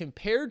 Because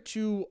compared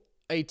to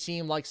a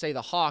team like, say,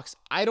 the Hawks,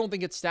 I don't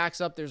think it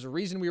stacks up. There's a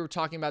reason we were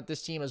talking about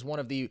this team as one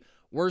of the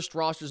worst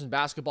rosters in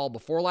basketball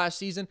before last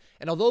season.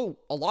 And although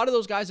a lot of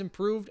those guys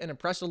improved and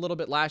impressed a little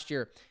bit last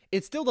year,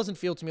 it still doesn't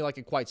feel to me like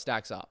it quite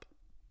stacks up.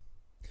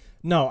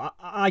 No,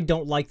 I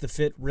don't like the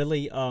fit,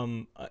 really.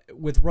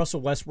 With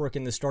Russell Westbrook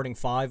in the starting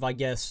five, I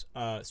guess,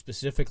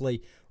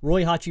 specifically,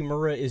 Rui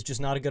Hachimura is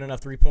just not a good enough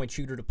three-point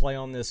shooter to play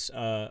on this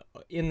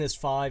in this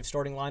five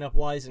starting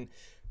lineup-wise. And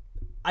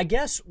I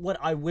guess what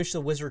I wish the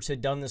Wizards had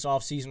done this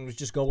offseason was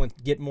just go and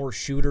get more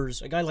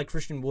shooters. A guy like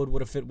Christian Wood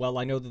would have fit well.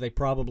 I know that they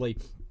probably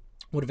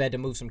would have had to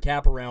move some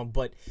cap around,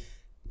 but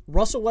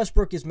Russell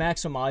Westbrook is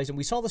maximized, and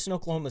we saw this in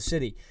Oklahoma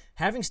City.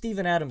 Having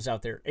Steven Adams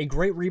out there, a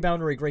great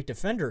rebounder, a great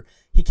defender,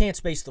 he can't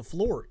space the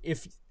floor.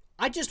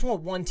 I just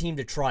want one team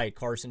to try it,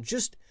 Carson.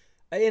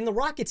 And the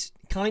Rockets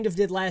kind of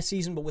did last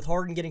season, but with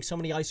Harden getting so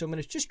many ISO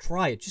minutes, just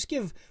try it. Just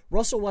give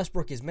Russell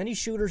Westbrook as many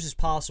shooters as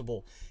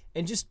possible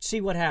and just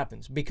see what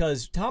happens.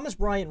 Because Thomas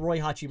Bryant and Rui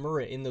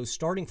Hachimura in those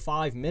starting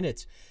 5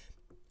 minutes,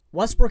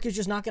 Westbrook is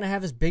just not going to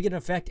have as big an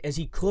effect as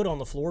he could on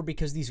the floor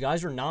because these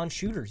guys are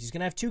non-shooters. He's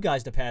going to have two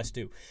guys to pass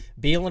to,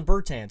 Beal and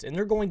Bertans, and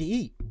they're going to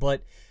eat.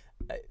 But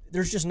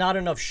there's just not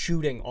enough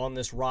shooting on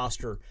this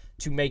roster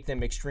to make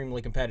them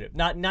extremely competitive.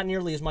 Not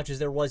nearly as much as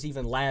there was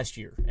even last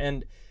year.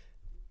 And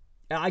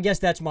I guess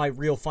that's my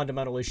real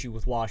fundamental issue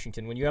with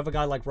Washington. When you have a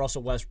guy like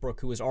Russell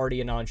Westbrook who is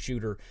already a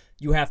non-shooter,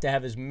 you have to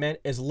have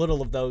as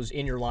little of those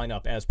in your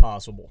lineup as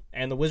possible.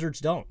 And the Wizards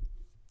don't.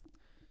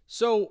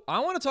 So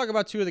I want to talk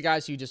about two of the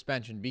guys you just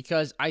mentioned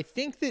because I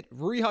think that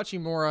Rui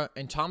Hachimura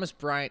and Thomas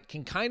Bryant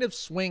can kind of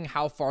swing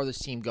how far this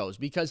team goes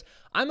because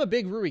I'm a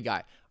big Rui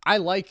guy. I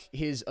like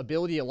his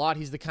ability a lot.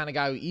 He's the kind of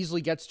guy who easily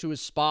gets to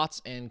his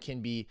spots and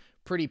can be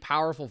pretty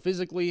powerful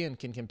physically and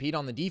can compete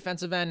on the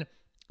defensive end.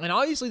 And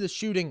obviously the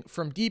shooting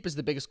from deep is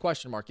the biggest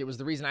question mark. It was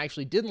the reason I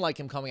actually didn't like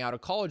him coming out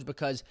of college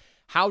because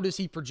how does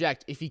he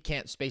project if he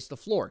can't space the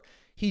floor?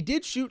 He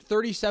did shoot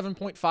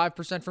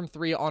 37.5% from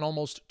three on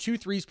almost 2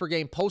 threes per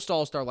game post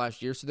All-Star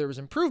last year, so there was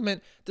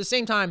improvement. At the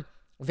same time,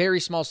 very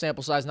small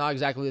sample size, not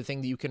exactly the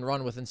thing that you can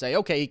run with and say,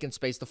 okay, he can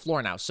space the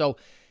floor now. So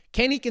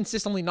can he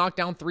consistently knock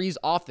down threes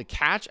off the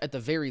catch at the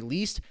very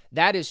least?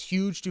 That is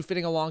huge to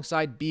fitting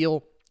alongside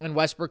Beal and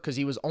Westbrook because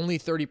he was only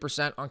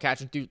 30% on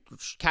catch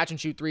and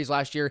shoot threes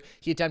last year.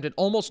 He attempted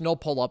almost no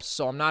pull-ups,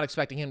 so I'm not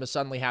expecting him to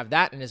suddenly have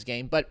that in his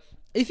game. But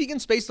if he can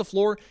space the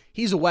floor,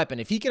 he's a weapon.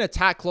 If he can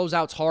attack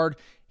closeouts hard,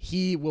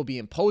 he will be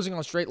imposing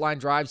on straight line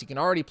drives. He can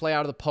already play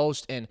out of the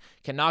post and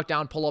can knock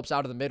down pull-ups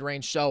out of the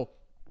mid-range. So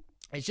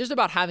it's just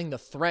about having the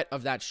threat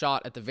of that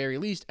shot at the very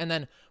least. And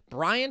then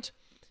Bryant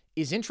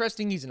is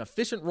interesting. He's an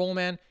efficient roll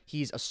man.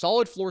 He's a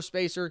solid floor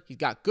spacer. He's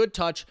got good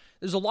touch.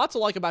 There's a lot to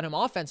like about him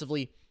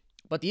offensively.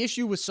 But the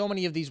issue with so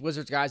many of these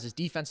Wizards guys is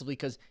defensively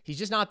because he's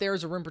just not there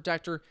as a rim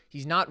protector.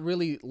 He's not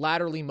really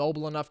laterally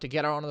mobile enough to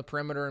get out on the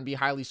perimeter and be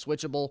highly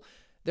switchable.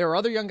 There are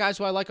other young guys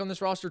who I like on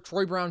this roster.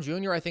 Troy Brown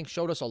Jr., I think,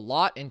 showed us a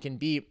lot and can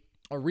be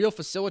a real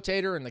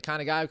facilitator and the kind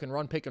of guy who can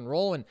run pick and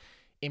roll and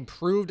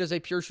improved as a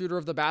pure shooter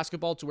of the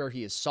basketball to where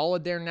he is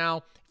solid there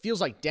now. Feels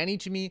like Denny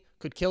to me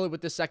could kill it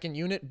with this second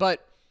unit,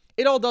 but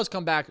it all does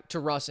come back to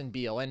Russ and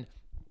Beal. And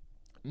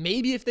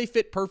maybe if they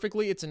fit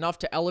perfectly, it's enough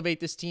to elevate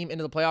this team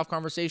into the playoff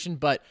conversation,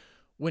 but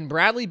when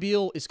Bradley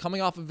Beal is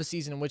coming off of a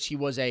season in which he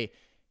was a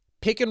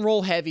pick and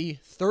roll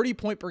heavy,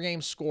 30-point per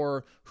game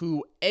scorer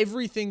who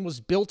everything was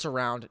built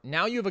around,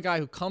 now you have a guy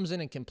who comes in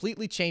and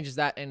completely changes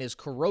that and is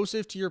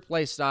corrosive to your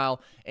play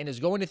style and is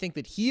going to think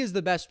that he is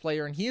the best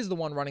player and he is the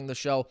one running the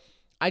show.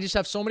 I just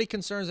have so many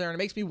concerns there, and it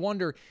makes me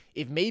wonder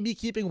if maybe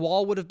keeping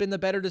Wall would have been the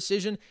better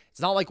decision.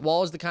 It's not like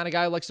Wall is the kind of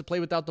guy who likes to play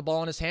without the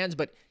ball in his hands,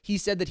 but he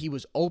said that he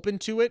was open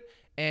to it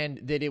and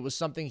that it was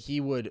something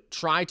he would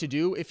try to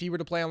do if he were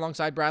to play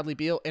alongside Bradley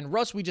Beal. And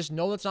Russ, we just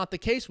know that's not the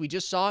case. We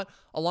just saw it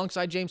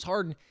alongside James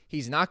Harden.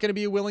 He's not going to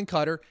be a willing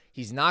cutter.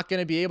 He's not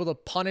going to be able to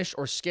punish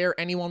or scare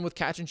anyone with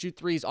catch and shoot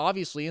threes,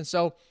 obviously. And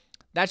so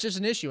that's just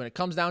an issue. And it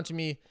comes down to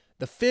me,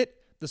 the fit,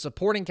 the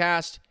supporting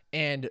cast,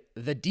 and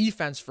the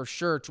defense for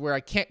sure, to where I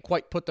can't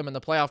quite put them in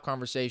the playoff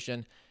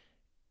conversation.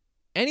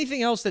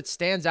 Anything else that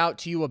stands out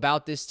to you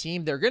about this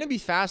team? They're going to be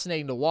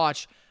fascinating to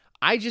watch.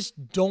 I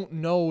just don't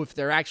know if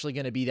they're actually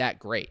going to be that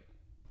great.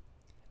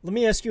 Let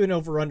me ask you an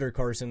over-under,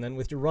 Carson, then,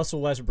 with your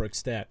Russell Westbrook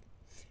stat.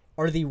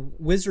 Are the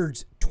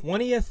Wizards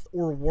 20th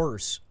or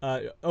worse,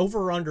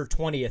 over or under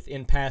 20th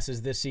in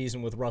passes this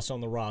season with Russ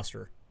on the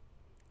roster?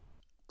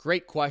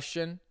 Great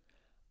question.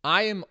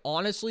 I am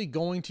honestly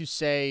going to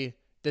say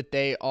that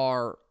they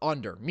are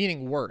under,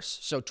 meaning worse,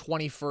 so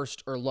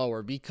 21st or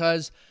lower,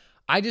 because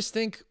I just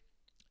think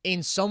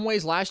in some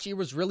ways last year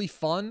was really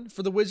fun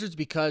for the Wizards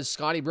because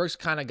Scotty Brooks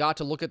kind of got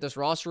to look at this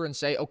roster and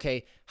say,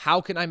 okay,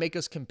 how can I make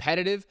us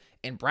competitive?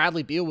 And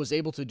Bradley Beal was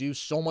able to do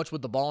so much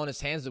with the ball in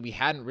his hands that we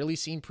hadn't really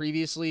seen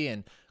previously,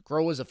 and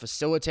grow as a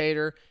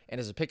facilitator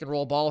and as a pick and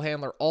roll ball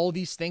handler, all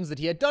these things that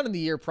he had done in the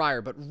year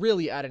prior, but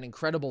really at an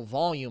incredible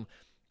volume.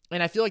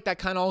 And I feel like that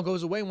kind of all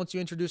goes away once you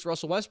introduce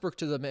Russell Westbrook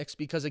to the mix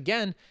because,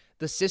 again,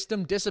 the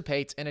system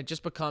dissipates and it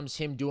just becomes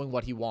him doing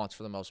what he wants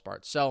for the most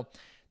part. So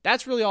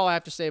that's really all I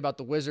have to say about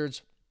the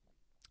Wizards.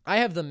 I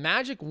have the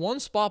Magic one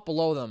spot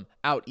below them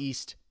out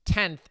east,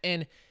 10th,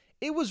 and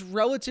it was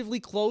relatively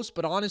close,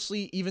 but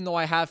honestly, even though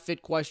I have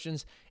fit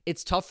questions,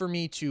 it's tough for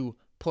me to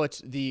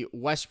put the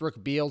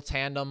Westbrook-Beal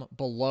tandem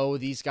below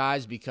these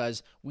guys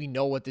because we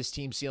know what this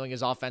team's ceiling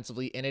is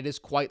offensively, and it is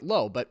quite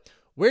low. But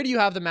where do you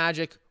have the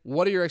Magic?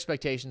 What are your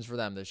expectations for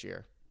them this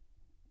year?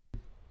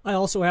 I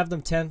also have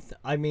them 10th.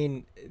 I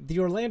mean, the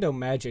Orlando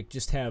Magic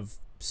just have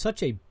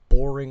such a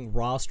boring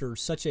roster,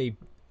 such a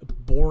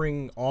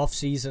boring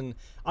offseason.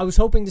 I was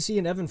hoping to see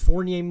an Evan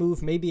Fournier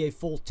move, maybe a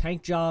full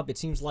tank job. It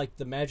seems like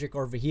the Magic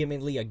are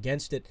vehemently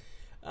against it.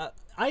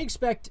 I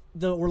expect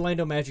the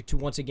Orlando Magic to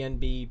once again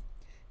be,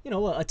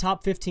 a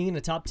top 15,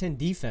 a top 10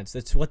 defense.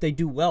 That's what they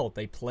do well.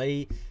 They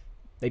play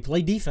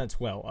defense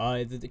well.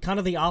 Kind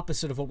of the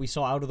opposite of what we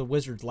saw out of the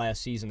Wizards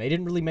last season. They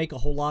didn't really make a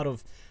whole lot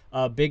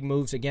of big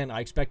moves. Again,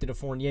 I expected a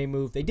Fournier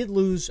move. They did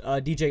lose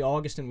DJ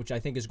Augustin, which I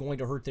think is going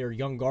to hurt their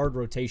young guard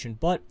rotation.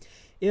 But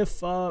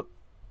if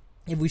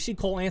we see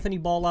Cole Anthony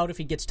ball out, if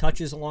he gets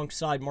touches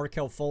alongside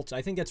Markelle Fultz,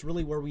 I think that's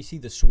really where we see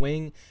the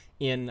swing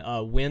in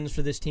wins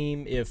for this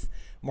team. If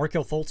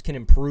Markelle Fultz can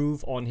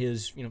improve on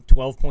his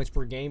 12 points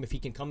per game, if he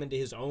can come into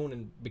his own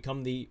and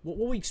become what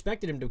we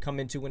expected him to come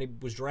into when he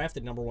was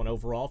drafted number 1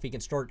 overall, if he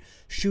can start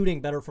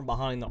shooting better from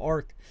behind the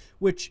arc,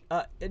 which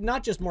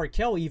not just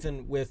Markelle,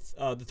 even with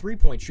the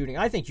three-point shooting,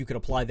 I think you could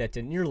apply that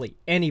to nearly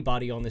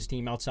anybody on this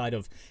team outside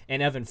of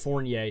an Evan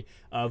Fournier.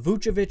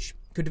 Vucevic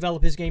could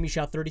develop his game. He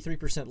shot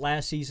 33%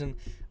 last season.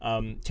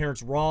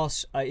 Terrence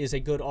Ross is a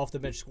good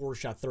off-the-bench scorer,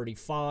 shot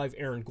 35.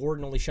 Aaron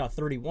Gordon only shot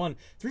 31.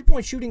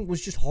 Three-point shooting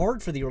was just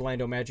hard for the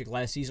Orlando Magic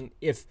last season.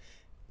 If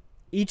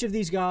each of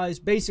these guys,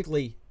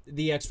 basically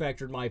the X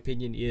factor in my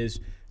opinion is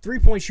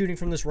three-point shooting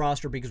from this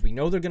roster, because we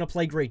know they're going to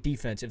play great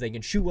defense. If they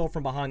can shoot well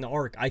from behind the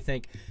arc, I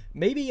think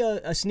maybe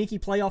a sneaky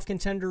playoff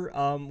contender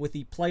with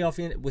the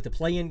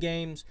play-in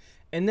games.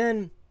 And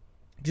then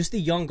just the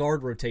young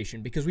guard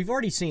rotation, because we've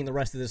already seen the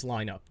rest of this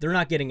lineup. They're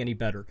not getting any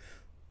better.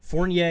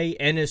 Fournier,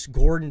 Ennis,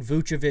 Gordon,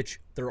 Vucevic,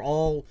 they're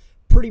all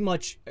pretty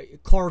much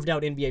carved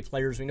out NBA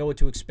players. We know what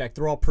to expect.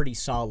 They're all pretty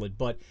solid,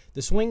 but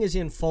the swing is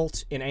in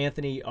Fultz and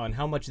Anthony on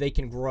how much they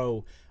can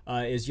grow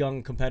as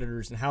young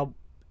competitors and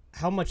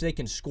how much they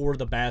can score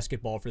the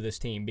basketball for this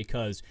team,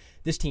 because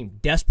this team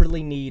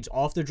desperately needs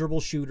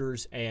off-the-dribble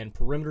shooters and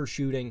perimeter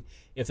shooting.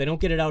 If they don't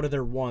get it out of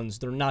their ones,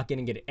 they're not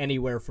going to get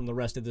anywhere from the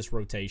rest of this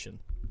rotation.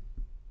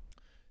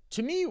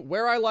 To me,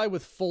 where I lie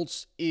with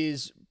Fultz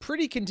is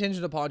pretty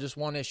contingent upon just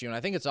one issue, and I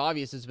think it's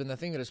obvious. It's been the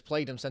thing that has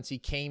plagued him since he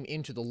came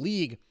into the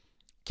league.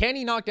 Can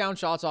he knock down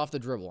shots off the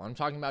dribble? I'm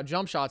talking about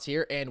jump shots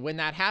here, and when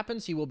that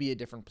happens, he will be a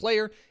different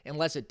player.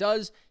 Unless it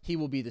does, he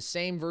will be the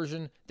same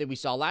version that we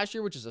saw last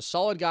year, which is a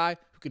solid guy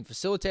who can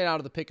facilitate out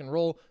of the pick and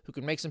roll, who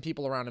can make some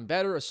people around him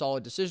better, a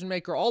solid decision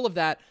maker, all of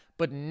that,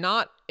 but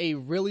not a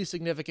really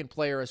significant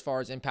player as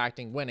far as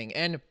impacting winning.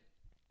 And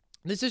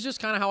this is just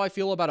kind of how I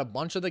feel about a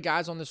bunch of the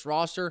guys on this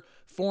roster: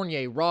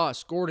 Fournier,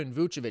 Ross, Gordon,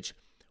 Vucevic.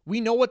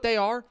 We know what they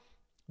are.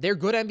 They're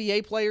good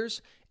NBA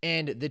players,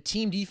 and the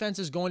team defense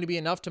is going to be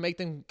enough to make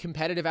them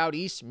competitive out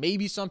east.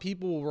 Maybe some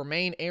people will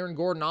remain Aaron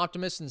Gordon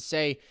optimists and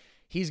say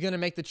he's going to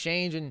make the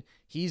change and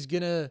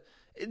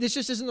this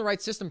just isn't the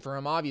right system for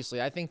him,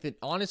 obviously. I think that,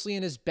 honestly,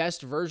 in his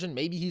best version,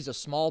 maybe he's a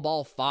small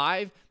ball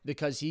 5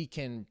 because he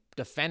can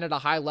defend at a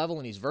high level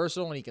and he's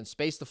versatile and he can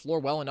space the floor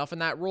well enough in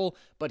that role,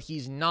 but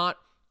he's not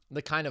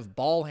the kind of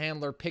ball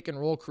handler, pick and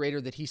roll creator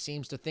that he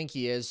seems to think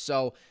he is.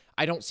 So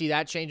I don't see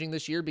that changing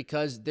this year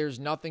because there's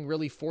nothing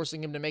really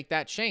forcing him to make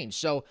that change.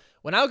 So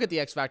when I look at the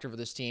X factor for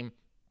this team,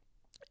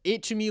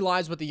 it to me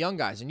lies with the young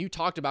guys. And you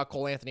talked about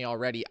Cole Anthony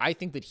already. I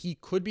think that he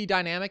could be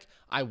dynamic.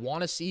 I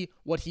want to see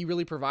what he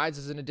really provides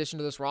as an addition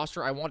to this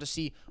roster. I want to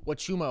see what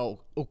Chuma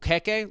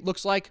Okeke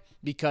looks like,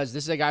 because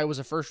this is a guy who was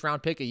a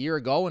first-round pick a year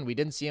ago, and we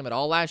didn't see him at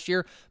all last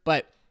year.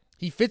 But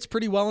he fits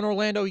pretty well in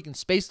Orlando. He can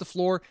space the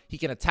floor. He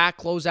can attack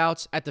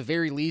closeouts at the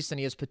very least, and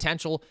he has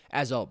potential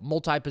as a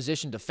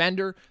multi-position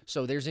defender.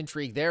 So there's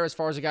intrigue there as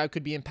far as a guy who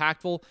could be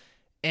impactful.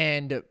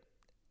 And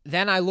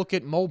then I look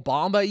at Mo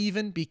Bamba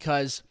even,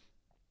 because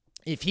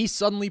if he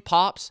suddenly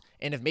pops,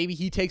 and if maybe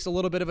he takes a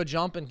little bit of a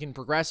jump and can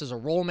progress as a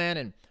role man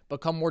and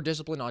become more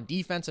disciplined on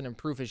defense and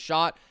improve his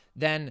shot,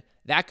 then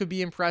that could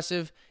be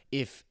impressive.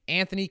 If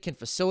Anthony can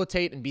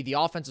facilitate and be the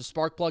offensive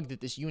spark plug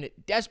that this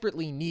unit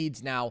desperately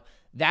needs now,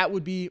 that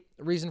would be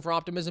a reason for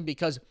optimism,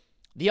 because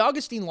the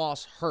Augustine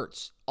loss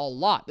hurts a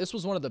lot. This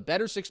was one of the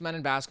better six men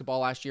in basketball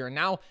last year, and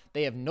now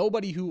they have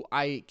nobody who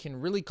I can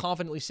really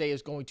confidently say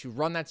is going to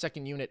run that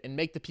second unit and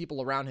make the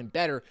people around him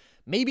better.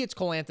 Maybe it's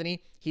Cole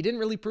Anthony. He didn't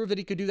really prove that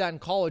he could do that in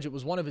college. It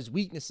was one of his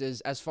weaknesses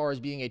as far as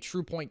being a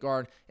true point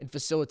guard and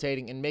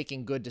facilitating and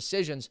making good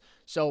decisions.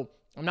 So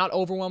I'm not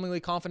overwhelmingly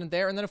confident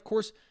there. And then, of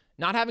course,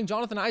 not having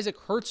Jonathan Isaac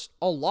hurts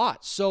a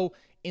lot. So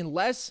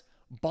unless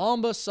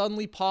Bamba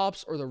suddenly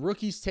pops or the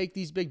rookies take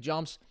these big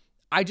jumps,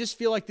 I just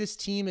feel like this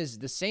team is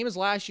the same as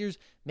last year's,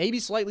 maybe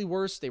slightly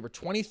worse. They were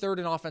 23rd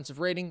in offensive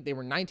rating. They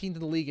were 19th in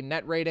the league in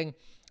net rating.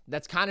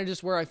 That's kind of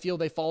just where I feel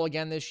they fall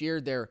again this year.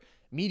 They're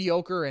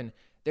mediocre, and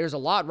there's a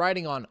lot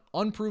riding on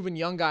unproven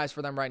young guys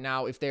for them right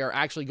now if they are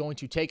actually going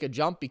to take a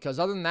jump, because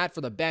other than that,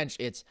 for the bench,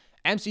 it's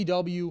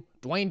MCW,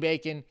 Dwayne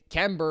Bacon,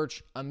 Kem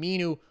Birch,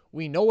 Aminu.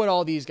 We know what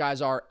all these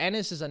guys are.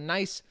 Ennis is a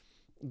nice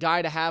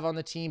guy to have on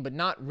the team, but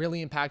not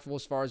really impactful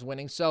as far as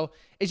winning. So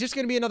it's just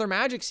going to be another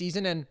Magic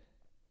season, and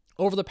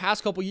over the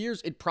past couple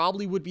years, it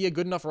probably would be a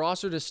good enough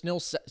roster to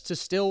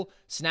still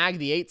snag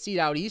the 8th seed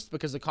out east,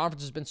 because the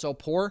conference has been so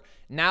poor.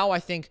 Now I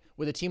think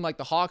with a team like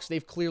the Hawks,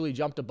 they've clearly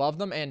jumped above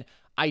them, and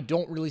I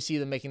don't really see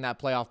them making that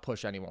playoff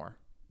push anymore.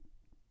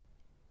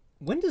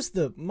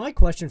 My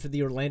question for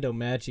the Orlando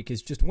Magic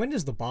is just, when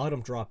does the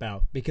bottom drop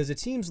out? Because it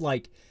seems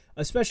like,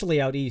 especially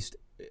out east,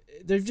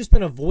 they've just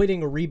been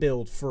avoiding a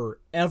rebuild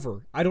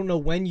forever. I don't know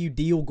when you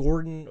deal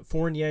Gordon,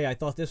 Fournier. I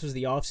thought this was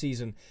the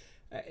offseason.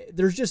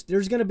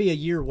 There's going to be a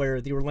year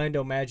where the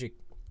Orlando Magic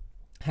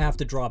have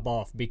to drop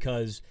off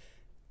because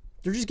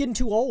they're just getting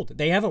too old.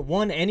 They haven't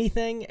won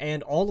anything,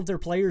 and all of their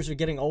players are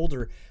getting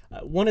older.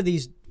 One of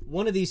these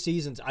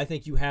seasons, I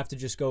think you have to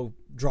just go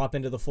drop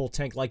into the full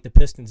tank like the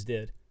Pistons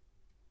did.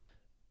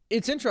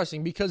 It's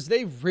interesting because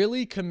they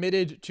really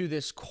committed to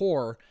this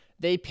core.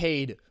 They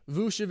paid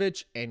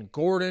Vucevic and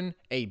Gordon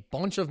a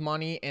bunch of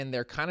money, and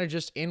they're kind of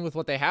just in with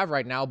what they have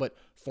right now. But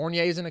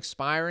Fournier isn't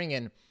expiring,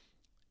 and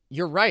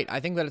you're right. I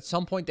think that at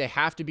some point they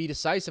have to be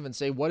decisive and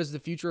say, what is the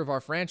future of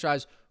our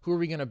franchise? Who are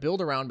we going to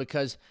build around?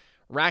 Because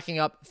racking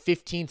up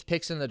 15th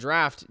picks in the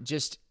draft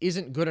just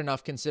isn't good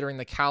enough considering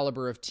the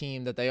caliber of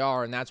team that they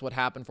are, and that's what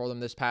happened for them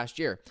this past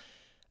year.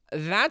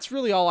 That's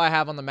really all I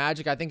have on the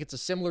Magic. I think it's a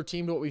similar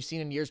team to what we've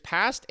seen in years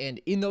past, and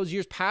in those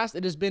years past,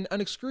 it has been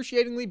an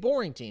excruciatingly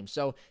boring team,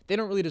 so they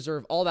don't really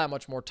deserve all that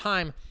much more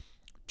time.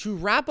 To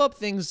wrap up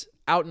things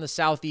out in the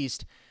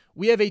Southeast,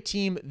 we have a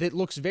team that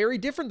looks very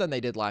different than they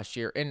did last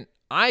year, and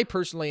I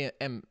personally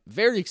am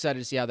very excited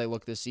to see how they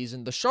look this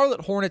season. The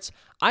Charlotte Hornets,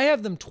 I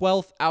have them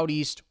 12th out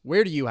east.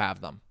 Where do you have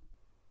them?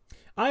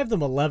 I have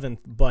them 11th,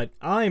 but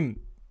I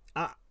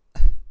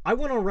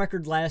went on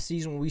record last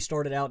season when we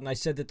started out, and I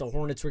said that the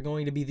Hornets were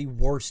going to be the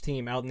worst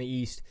team out in the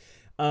East.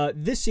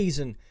 This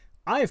season,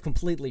 I have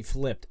completely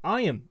flipped.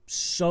 I am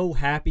so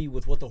happy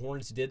with what the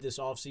Hornets did this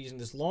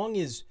offseason, as long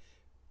as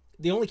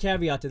the only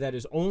caveat to that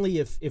is only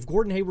if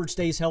Gordon Hayward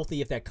stays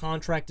healthy, if that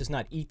contract does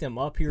not eat them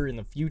up here in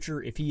the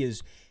future, if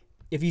he's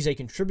a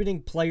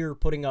contributing player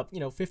putting up,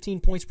 15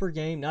 points per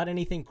game, not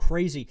anything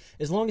crazy,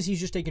 as long as he's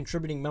just a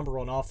contributing member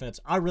on offense,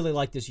 I really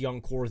like this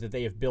young core that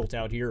they have built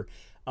out here.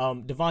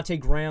 Devontae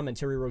Graham and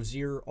Terry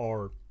Rozier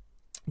are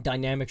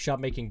dynamic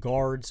shot-making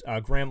guards,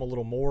 Graham a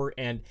little more,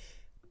 and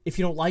if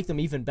you don't like them,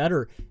 even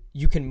better,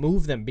 you can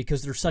move them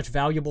because they're such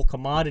valuable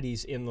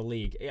commodities in the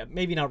league.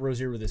 Maybe not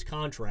Rozier with his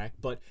contract,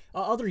 but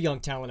other young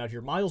talent out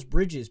here. Miles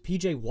Bridges,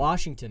 P.J.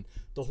 Washington.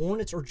 The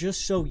Hornets are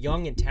just so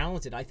young and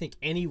talented. I think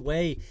any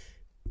way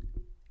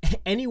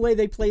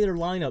they play their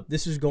lineup,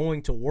 this is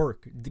going to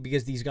work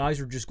because these guys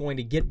are just going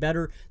to get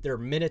better. There are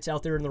minutes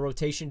out there in the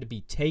rotation to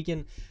be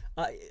taken.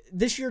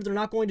 This year, they're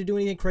not going to do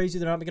anything crazy.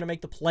 They're not going to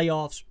make the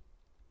playoffs.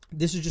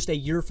 This is just a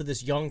year for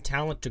this young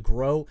talent to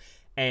grow,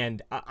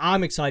 and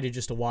I'm excited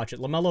just to watch it.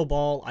 LaMelo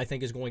Ball, I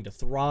think, is going to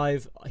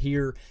thrive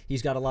here.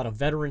 He's got a lot of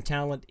veteran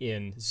talent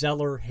in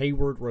Zeller,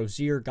 Hayward,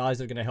 Rozier, guys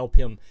that are going to help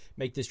him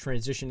make this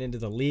transition into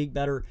the league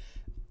better.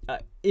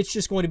 it's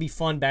just going to be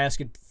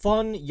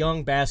fun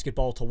young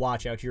basketball to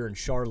watch out here in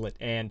Charlotte.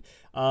 And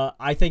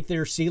I think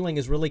their ceiling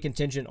is really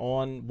contingent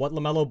on what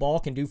LaMelo Ball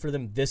can do for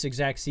them this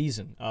exact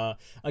season.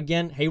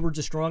 Again, Hayward's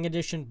a strong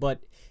addition,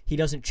 but he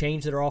doesn't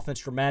change their offense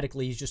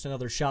dramatically. He's just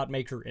another shot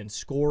maker and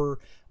scorer.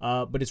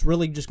 But it's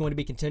really just going to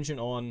be contingent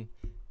on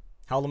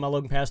how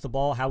LaMelo can pass the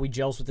ball, how he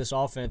gels with this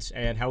offense,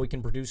 and how he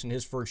can produce in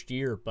his first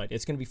year. But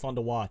it's going to be fun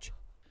to watch.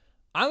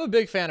 I'm a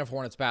big fan of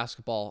Hornets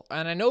basketball,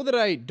 and I know that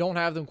I don't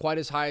have them quite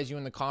as high as you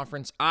in the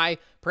conference. I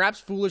perhaps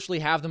foolishly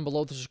have them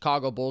below the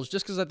Chicago Bulls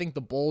just because I think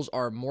the Bulls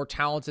are more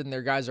talented and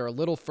their guys are a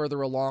little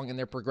further along in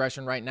their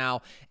progression right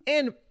now.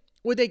 And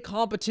with a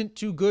competent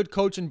to good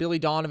coach in Billy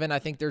Donovan, I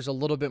think there's a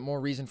little bit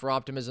more reason for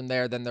optimism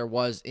there than there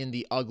was in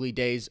the ugly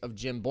days of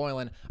Jim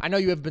Boylan. I know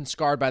you have been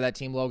scarred by that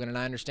team, Logan, and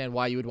I understand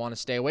why you would want to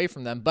stay away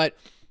from them, but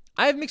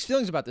I have mixed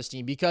feelings about this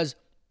team because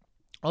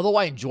although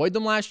I enjoyed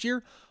them last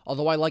year,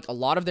 although I like a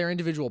lot of their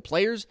individual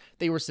players,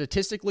 they were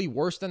statistically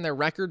worse than their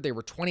record. They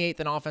were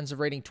 28th in offensive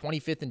rating,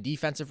 25th in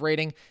defensive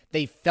rating.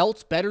 They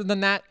felt better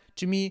than that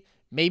to me,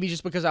 maybe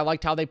just because I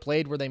liked how they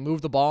played, where they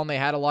moved the ball and they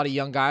had a lot of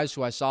young guys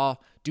who I saw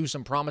do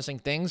some promising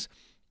things.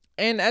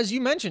 And as you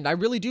mentioned, I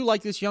really do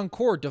like this young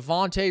core.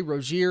 Devontae,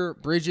 Rozier,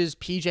 Bridges,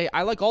 PJ.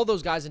 I like all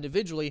those guys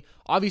individually.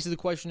 Obviously, the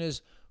question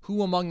is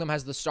who among them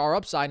has the star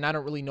upside, and I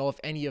don't really know if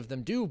any of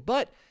them do,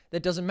 but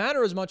that doesn't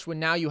matter as much when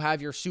now you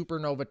have your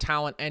supernova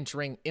talent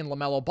entering in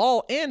LaMelo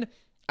Ball. And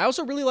I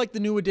also really like the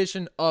new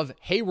addition of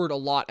Hayward a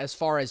lot as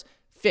far as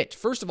fit.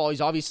 First of all,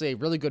 he's obviously a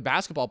really good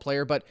basketball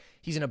player, but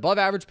he's an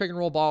above-average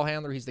pick-and-roll ball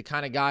handler. He's the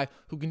kind of guy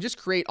who can just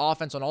create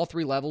offense on all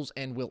three levels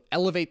and will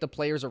elevate the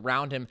players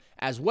around him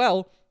as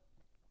well.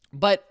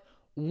 But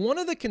one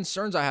of the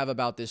concerns I have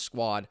about this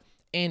squad,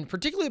 and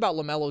particularly about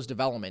LaMelo's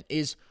development,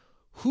 is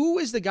who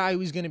is the guy who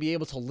he's going to be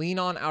able to lean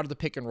on out of the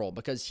pick and roll?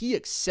 Because he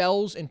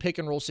excels in pick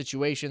and roll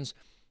situations.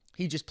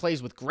 He just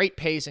plays with great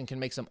pace and can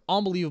make some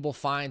unbelievable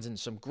finds and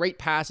some great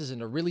passes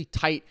into really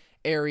tight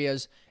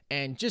areas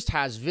and just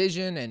has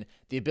vision and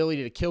the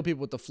ability to kill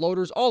people with the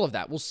floaters, all of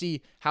that. We'll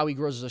see how he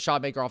grows as a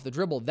shot maker off the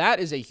dribble. That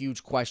is a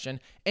huge question.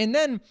 And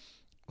then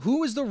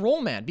who is the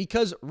roll man?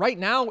 Because right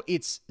now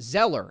it's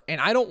Zeller,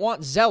 and I don't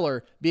want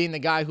Zeller being the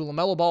guy who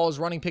LaMelo Ball is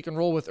running pick and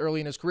roll with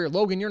early in his career.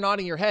 Logan, you're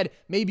nodding your head.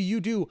 Maybe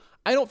you do.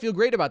 I don't feel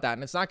great about that,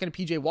 and it's not going to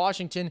PJ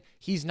Washington.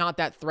 He's not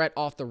that threat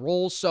off the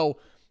roll, so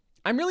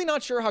I'm really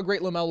not sure how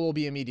great LaMelo will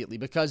be immediately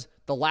because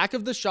the lack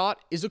of the shot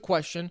is a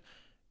question.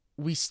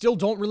 We still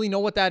don't really know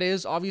what that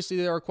is. Obviously,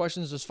 there are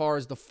questions as far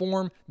as the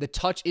form. The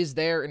touch is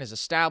there and is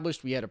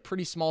established. We had a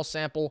pretty small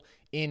sample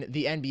in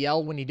the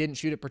NBL when he didn't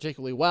shoot it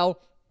particularly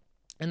well.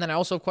 And then I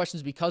also have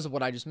questions because of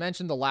what I just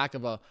mentioned, the lack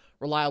of a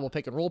reliable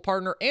pick and roll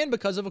partner, and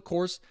because of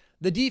course,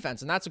 the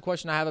defense. And that's a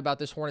question I have about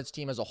this Hornets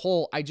team as a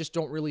whole. I just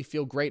don't really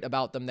feel great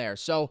about them there.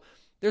 So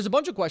there's a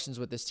bunch of questions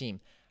with this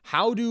team.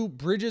 How do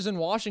Bridges and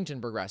Washington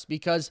progress?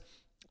 Because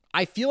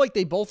I feel like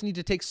they both need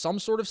to take some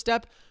sort of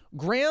step.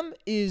 Graham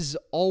is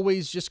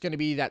always just going to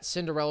be that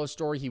Cinderella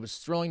story. He was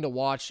thrilling to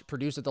watch,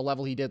 produce at the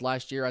level he did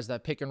last year as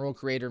that pick and roll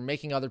creator,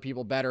 making other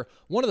people better.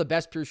 One of the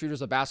best pure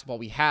shooters of basketball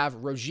we have.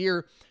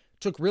 Rozier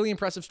took really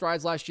impressive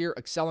strides last year,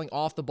 excelling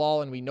off the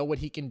ball, and we know what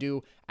he can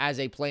do as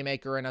a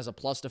playmaker and as a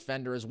plus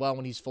defender as well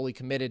when he's fully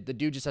committed. The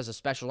dude just has a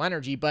special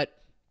energy,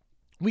 but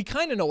we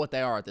kind of know what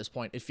they are at this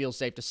point, it feels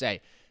safe to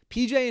say.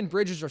 PJ and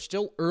Bridges are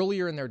still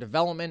earlier in their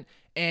development,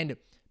 and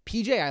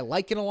PJ I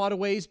like in a lot of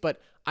ways, but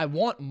I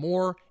want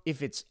more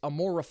if it's a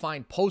more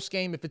refined post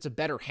game, if it's a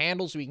better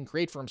handle so he can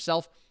create for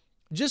himself.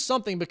 Just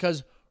something,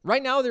 because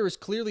right now there is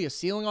clearly a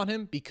ceiling on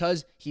him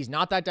because he's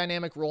not that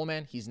dynamic roll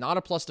man. He's not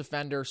a plus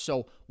defender.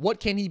 So what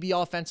can he be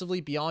offensively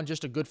beyond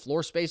just a good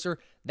floor spacer?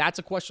 That's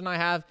a question I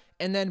have.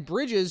 And then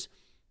Bridges,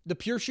 the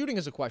pure shooting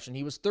is a question.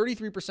 He was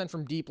 33%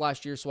 from deep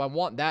last year, so I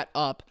want that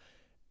up.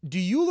 Do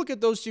you look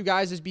at those two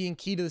guys as being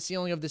key to the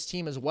ceiling of this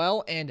team as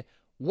well? And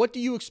what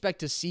do you expect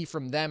to see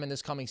from them in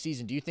this coming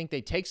season? Do you think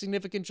they take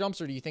significant jumps,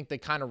 or do you think they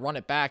kind of run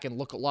it back and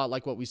look a lot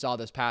like what we saw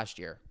this past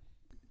year?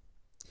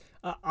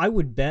 I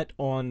would bet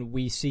on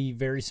we see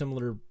very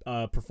similar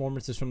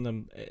performances from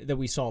them that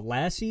we saw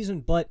last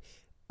season, but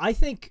I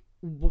think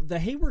the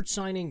Hayward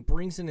signing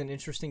brings in an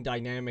interesting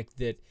dynamic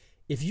that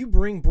if you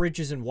bring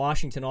Bridges and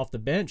Washington off the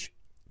bench,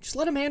 just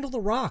let them handle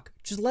the rock.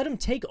 Just let them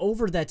take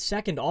over that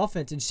second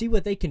offense and see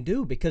what they can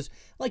do, because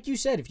like you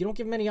said, if you don't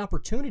give them any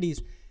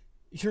opportunities,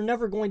 you're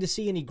never going to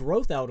see any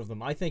growth out of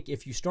them. I think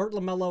if you start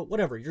LaMelo,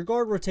 whatever, your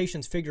guard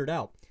rotation's figured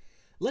out.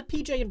 Let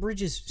PJ and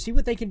Bridges see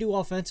what they can do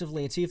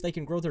offensively and see if they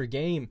can grow their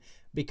game,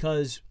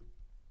 because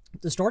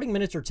the starting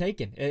minutes are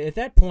taken. At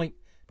that point,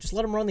 just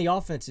let them run the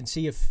offense and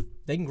see if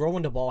they can grow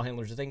into ball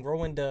handlers, if they can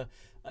grow into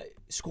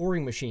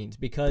scoring machines,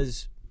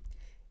 because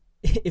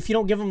if you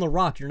don't give them the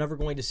rock, you're never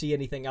going to see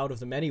anything out of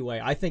them anyway.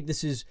 I think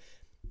this is,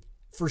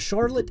 for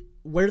Charlotte,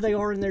 where they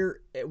are in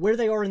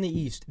the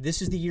East,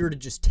 this is the year to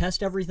just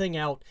test everything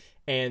out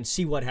and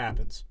see what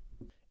happens.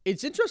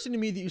 It's interesting to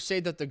me that you say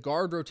that the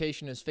guard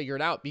rotation is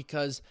figured out,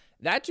 because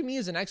that to me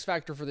is an X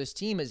factor for this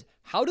team, is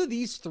how do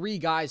these three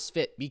guys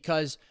fit?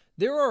 Because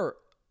there are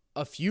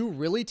a few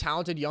really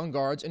talented young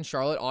guards in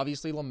Charlotte,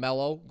 obviously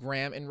LaMelo,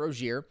 Graham, and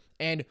Rozier.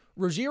 And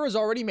Rozier has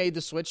already made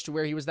the switch to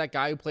where he was that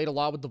guy who played a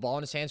lot with the ball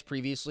in his hands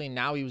previously, and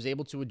now he was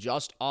able to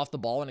adjust off the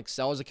ball and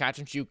excel as a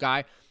catch-and-shoot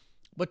guy.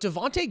 But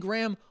Devontae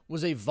Graham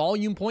was a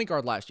volume point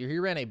guard last year. He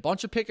ran a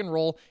bunch of pick and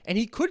roll, and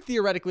he could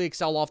theoretically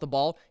excel off the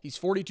ball. He's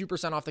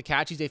 42% off the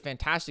catch. He's a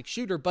fantastic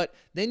shooter, but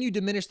then you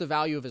diminish the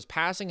value of his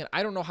passing, and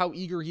I don't know how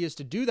eager he is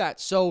to do that.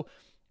 So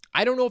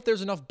I don't know if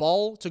there's enough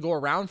ball to go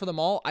around for them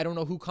all. I don't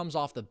know who comes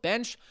off the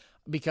bench,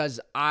 because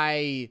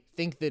I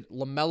think that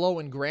LaMelo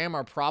and Graham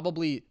are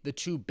probably the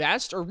two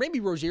best, or maybe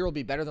Rozier will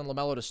be better than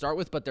LaMelo to start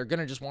with, but they're going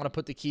to just want to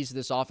put the keys to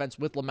this offense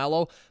with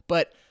LaMelo.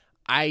 But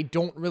I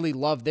don't really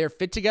love their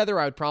fit together.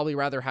 I would probably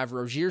rather have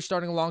Rozier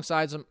starting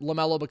alongside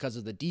LaMelo because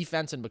of the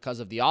defense and because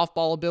of the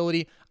off-ball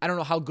ability. I don't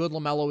know how good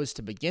LaMelo is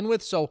to begin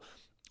with. So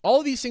all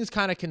of these things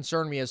kind of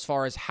concern me as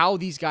far as how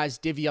these guys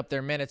divvy up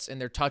their minutes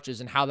and their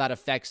touches and how that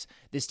affects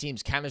this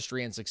team's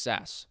chemistry and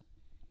success.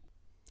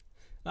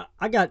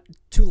 I got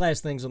two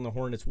last things on the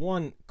Hornets.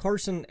 One,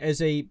 Carson,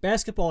 as a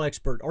basketball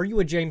expert, are you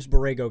a James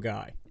Borrego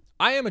guy?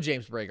 I am a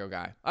James Borrego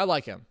guy. I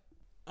like him.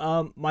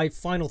 My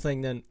final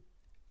thing then,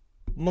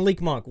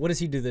 Malik Monk, what does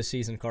he do this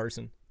season,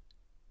 Carson?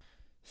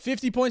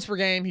 50 points per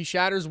game. He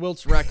shatters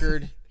Wilt's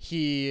record.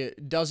 He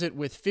does it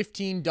with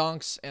 15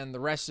 dunks, and the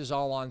rest is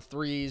all on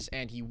threes,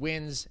 and he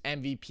wins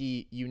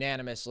MVP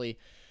unanimously.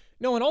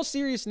 No, in all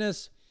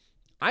seriousness,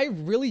 I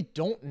really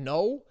don't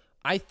know.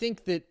 I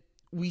think that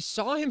we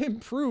saw him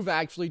improve,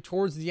 actually,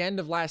 towards the end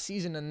of last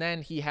season, and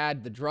then he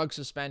had the drug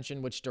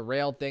suspension, which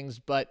derailed things,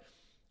 but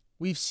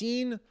we've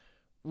seen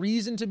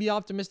reason to be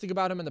optimistic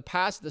about him in the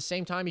past. At the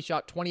same time, he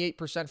shot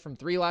 28% from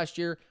three last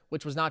year,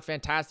 which was not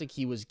fantastic.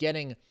 He was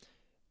getting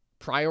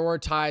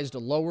prioritized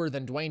lower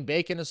than Dwayne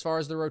Bacon as far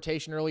as the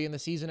rotation early in the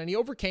season, and he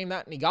overcame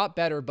that and he got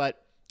better,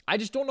 but I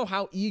just don't know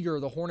how eager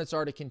the Hornets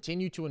are to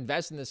continue to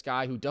invest in this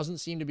guy who doesn't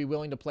seem to be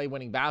willing to play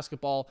winning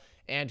basketball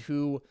and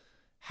who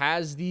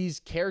has these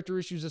character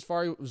issues as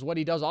far as what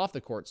he does off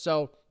the court.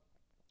 So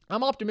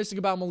I'm optimistic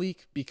about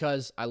Malik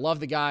because I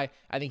love the guy.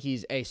 I think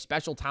he's a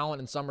special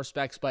talent in some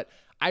respects, but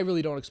I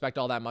really don't expect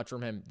all that much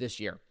from him this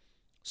year.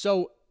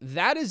 So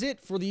that is it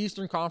for the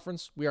Eastern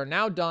Conference. We are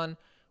now done.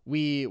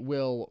 We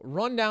will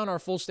run down our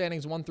full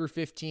standings 1 through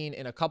 15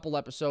 in a couple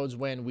episodes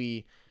when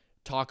we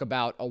talk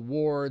about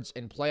awards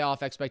and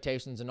playoff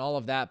expectations and all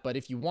of that. But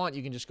if you want,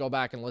 you can just go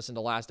back and listen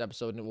to last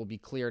episode and it will be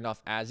clear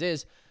enough as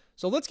is.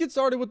 So let's get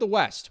started with the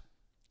West.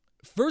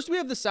 First, we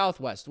have the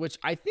Southwest, which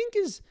I think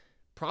is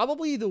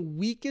probably the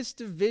weakest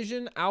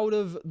division out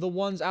of the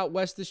ones out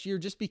west this year,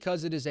 just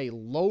because it is a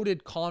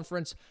loaded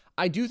conference.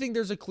 I do think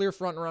there's a clear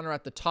front runner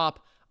at the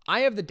top.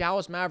 I have the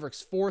Dallas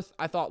Mavericks fourth.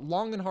 I thought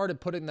long and hard of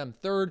putting them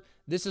third.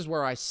 This is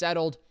where I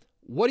settled.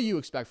 What do you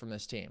expect from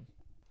this team?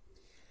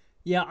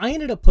 Yeah, I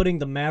ended up putting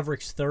the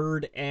Mavericks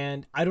third,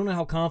 and I don't know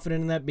how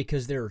confident in that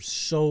because there are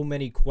so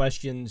many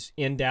questions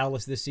in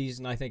Dallas this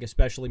season, I think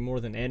especially more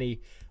than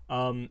any.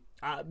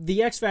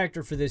 The X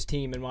factor for this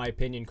team, in my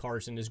opinion,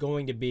 Carson, is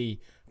going to be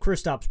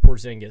Kristaps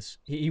Porzingis.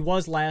 He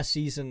was last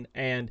season,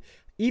 and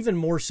even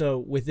more so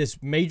with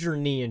this major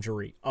knee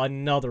injury,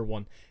 another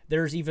one.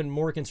 There's even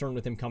more concern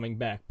with him coming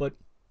back. But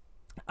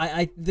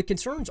the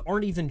concerns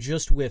aren't even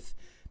just with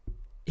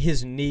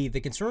his knee.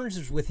 The concerns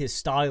is with his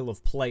style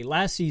of play.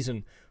 Last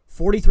season,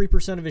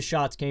 43% of his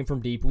shots came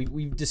from deep.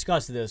 We've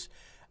discussed this.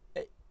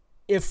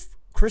 If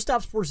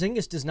Kristaps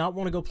Porzingis does not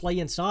want to go play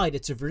inside,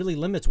 it severely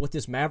limits what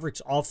this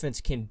Mavericks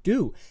offense can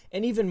do.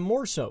 And even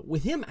more so,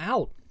 with him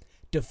out,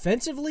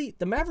 defensively,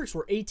 the Mavericks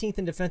were 18th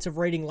in defensive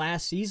rating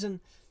last season.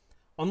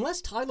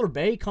 Unless Tyler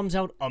Bey comes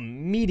out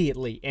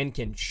immediately and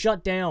can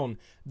shut down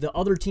the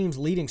other team's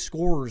leading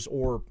scorers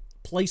or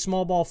play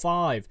small ball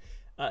five,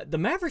 the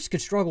Mavericks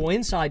could struggle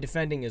inside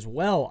defending as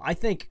well. I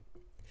think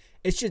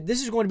this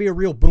is going to be a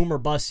real boom or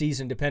bust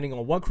season depending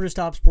on what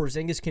Kristaps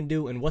Porzingis can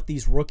do and what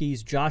these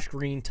rookies, Josh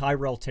Green,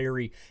 Tyrell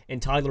Terry,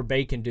 and Tyler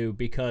Bey can do,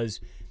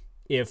 because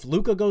if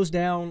Luka goes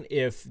down,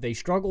 if they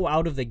struggle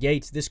out of the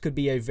gates, this could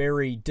be a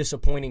very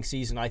disappointing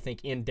season, I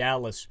think, in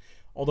Dallas.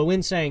 Although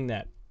in saying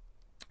that,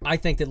 I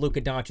think that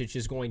Luka Doncic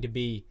is going to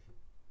be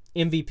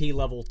MVP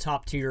level,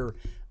 top tier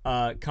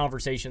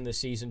conversation this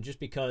season, just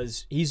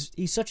because he's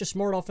such a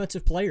smart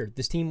offensive player.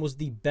 This team was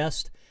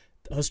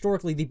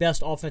historically the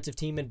best offensive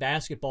team in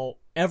basketball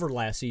ever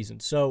last season.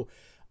 So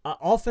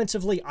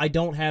offensively, I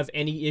don't have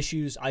any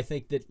issues. I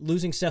think that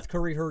losing Seth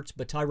Curry hurts,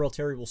 but Tyrell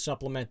Terry will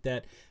supplement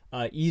that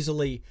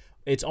easily.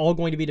 It's all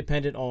going to be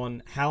dependent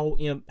on how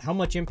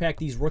much impact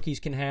these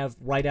rookies can have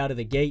right out of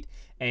the gate,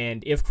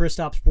 and if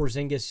Kristaps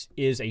Porzingis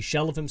is a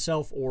shell of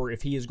himself or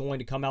if he is going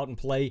to come out and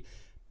play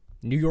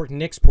New York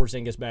Knicks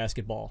Porzingis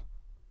basketball.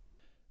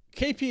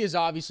 KP is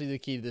obviously the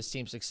key to this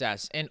team's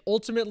success, and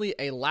ultimately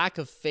a lack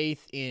of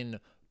faith in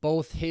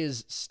both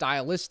his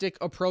stylistic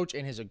approach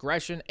and his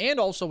aggression, and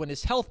also in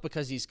his health,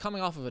 because he's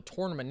coming off of a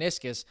torn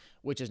meniscus,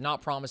 which is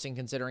not promising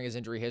considering his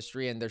injury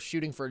history, and they're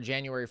shooting for a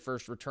January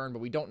 1st return, but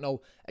we don't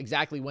know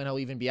exactly when he'll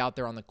even be out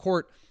there on the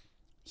court.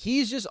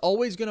 he's just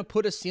always going to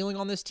put a ceiling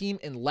on this team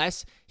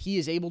unless he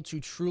is able to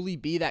truly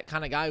be that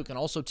kind of guy who can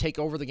also take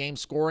over the game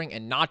scoring,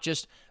 and not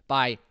just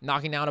by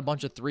knocking down a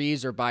bunch of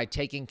threes or by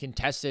taking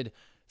contested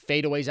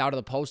fadeaways out of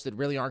the post that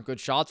really aren't good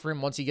shots for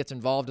him. Once he gets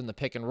involved in the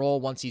pick and roll,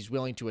 once he's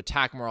willing to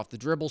attack more off the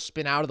dribble,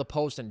 spin out of the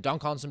post and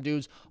dunk on some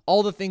dudes,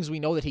 all the things we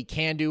know that he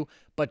can do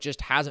but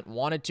just hasn't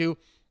wanted to.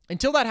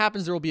 Until that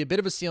happens, there will be a bit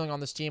of a ceiling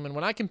on this team. And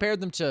when I compared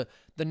them to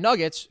the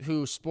Nuggets,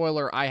 who,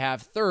 spoiler, I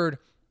have third,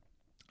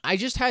 I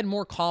just had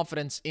more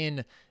confidence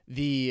in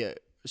the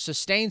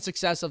sustained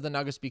success of the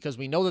Nuggets because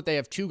we know that they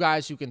have two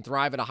guys who can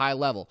thrive at a high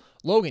level.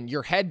 Logan,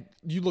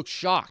 you look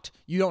shocked.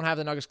 You don't have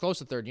the Nuggets close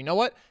to third. You know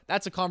what?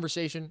 That's a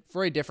conversation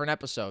for a different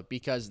episode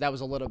because that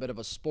was a little bit of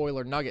a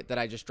spoiler nugget that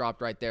I just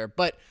dropped right there.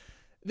 But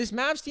this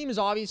Mavs team is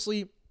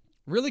obviously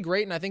really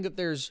great, and I think that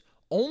there's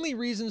only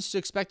reasons to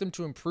expect them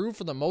to improve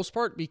for the most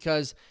part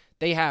because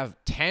they have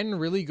 10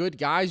 really good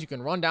guys. You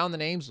can run down the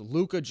names: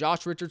 Luka,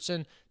 Josh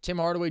Richardson, Tim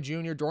Hardaway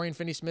Jr., Dorian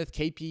Finney-Smith,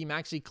 KP,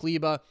 Maxi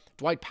Kleba,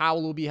 Dwight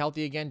Powell will be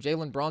healthy again,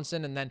 Jalen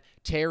Brunson, and then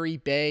Terry,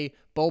 Bay,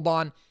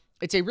 Boban.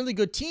 It's a really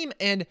good team,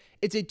 and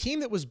it's a team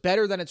that was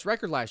better than its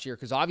record last year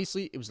because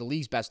obviously it was the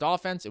league's best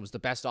offense. It was the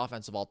best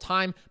offense of all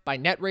time. By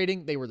net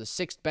rating, they were the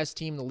sixth best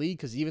team in the league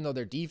because even though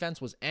their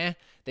defense was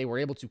they were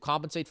able to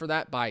compensate for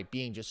that by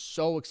being just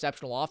so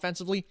exceptional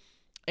offensively.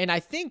 And I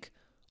think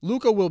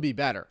Luka will be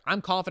better.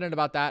 I'm confident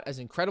about that. As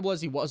incredible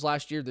as he was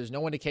last year, there's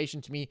no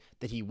indication to me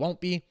that he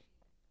won't be.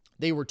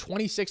 They were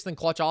 26th in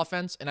clutch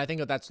offense, and I think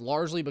that that's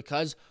largely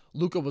because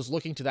Luka was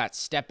looking to that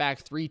step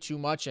back three too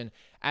much, and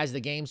as the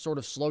game sort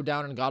of slowed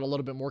down and got a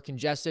little bit more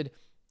congested,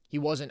 he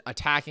wasn't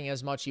attacking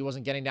as much. He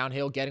wasn't getting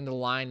downhill, getting to the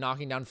line,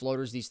 knocking down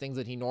floaters, these things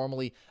that he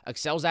normally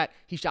excels at.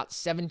 He shot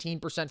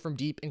 17% from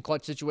deep in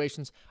clutch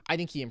situations. I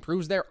think he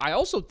improves there. I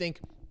also think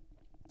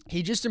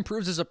he just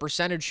improves as a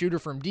percentage shooter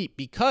from deep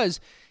because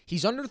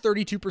he's under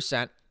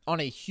 32% on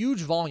a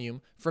huge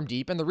volume from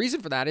deep. And the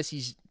reason for that is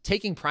he's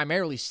taking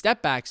primarily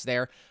step backs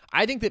there.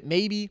 I think that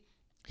maybe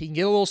he can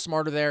get a little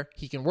smarter there.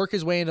 He can work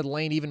his way into the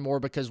lane even more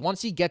because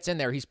once he gets in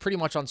there, he's pretty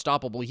much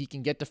unstoppable. He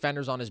can get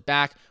defenders on his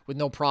back with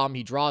no problem.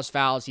 He draws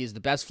fouls. He is the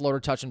best floater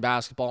touch in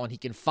basketball, and he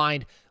can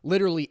find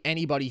literally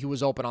anybody who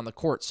is open on the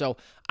court. So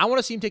I want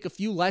to see him take a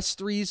few less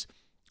threes,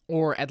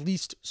 or at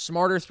least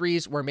smarter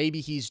threes where maybe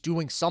he's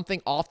doing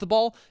something off the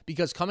ball,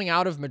 because coming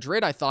out of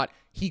Madrid, I thought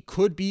he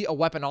could be a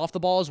weapon off the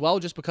ball as well,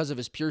 just because of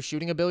his pure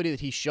shooting ability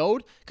that he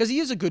showed, because he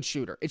is a good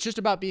shooter. It's just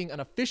about being an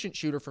efficient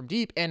shooter from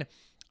deep, and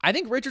I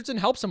think Richardson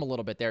helps him a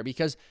little bit there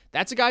because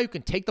that's a guy who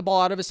can take the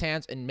ball out of his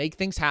hands and make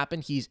things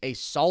happen. He's a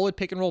solid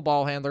pick and roll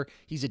ball handler.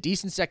 He's a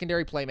decent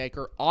secondary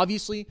playmaker.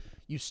 Obviously,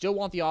 you still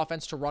want the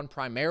offense to run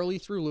primarily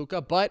through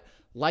Luka, but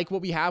like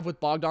what we have with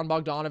Bogdan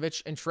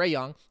Bogdanovic and Trae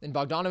Young, and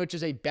Bogdanovic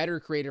is a better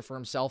creator for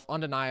himself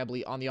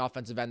undeniably on the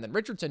offensive end than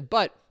Richardson,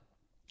 but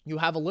you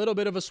have a little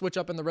bit of a switch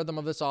up in the rhythm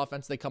of this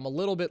offense. They come a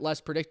little bit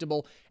less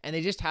predictable, and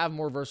they just have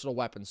more versatile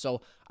weapons. So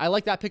I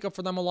like that pickup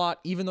for them a lot.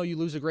 Even though you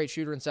lose a great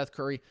shooter in Seth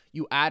Curry,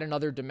 you add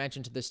another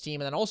dimension to this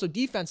team. And then also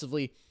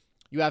defensively,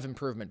 you have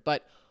improvement.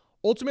 But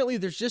ultimately,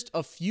 there's just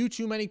a few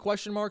too many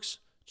question marks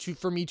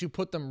for me to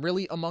put them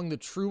really among the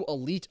true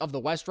elite of the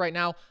West right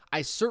now.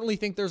 I certainly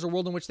think there's a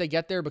world in which they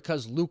get there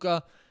because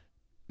Luka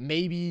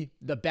may be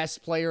the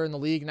best player in the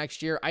league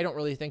next year. I don't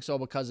really think so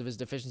because of his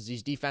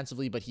deficiencies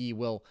defensively, but he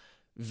will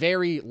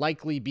very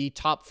likely be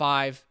top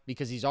 5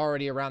 because he's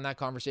already around that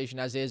conversation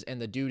as is,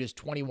 and the dude is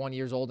 21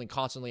 years old and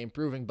constantly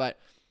improving. But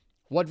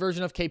what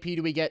version of KP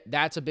do we get?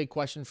 That's a big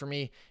question for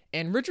me.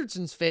 And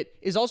Richardson's fit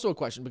is also a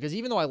question because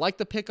even though I like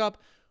the pickup,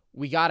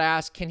 we got to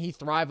ask, can he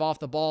thrive off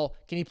the ball?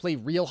 Can he play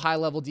real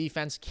high-level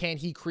defense? Can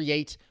he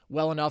create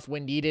well enough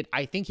when needed?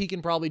 I think he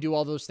can probably do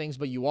all those things,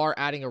 but you are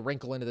adding a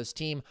wrinkle into this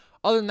team.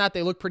 Other than that,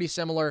 they look pretty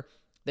similar.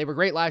 They were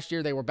great last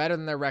year. They were better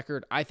than their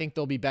record. I think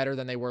they'll be better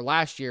than they were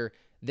last year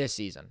this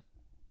season.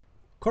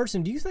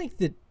 Carson, do you think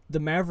that the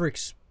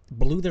Mavericks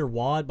blew their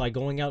wad by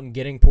going out and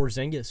getting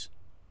Porzingis?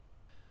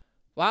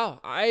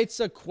 Wow, it's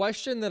a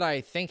question that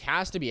I think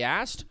has to be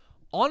asked.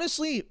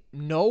 Honestly,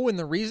 no, and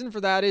the reason for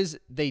that is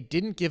they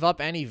didn't give up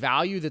any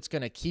value that's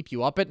going to keep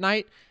you up at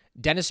night.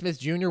 Dennis Smith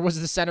Jr. was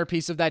the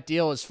centerpiece of that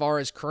deal as far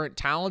as current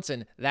talents,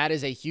 and that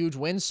is a huge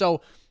win.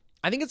 So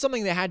I think it's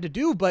something they had to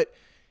do, but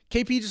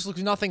KP just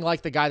looks nothing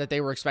like the guy that they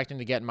were expecting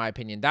to get, in my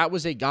opinion. That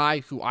was a guy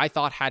who I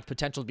thought had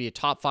potential to be a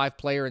top 5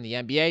 player in the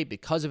NBA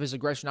because of his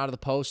aggression out of the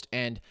post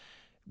and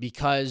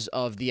because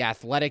of the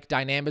athletic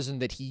dynamism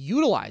that he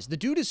utilized. The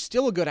dude is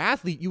still a good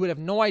athlete. You would have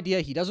no idea.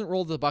 He doesn't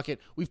roll to the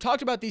bucket. We've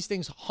talked about these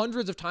things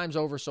hundreds of times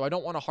over, so I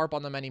don't want to harp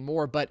on them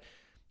anymore. But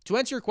to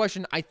answer your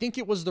question, I think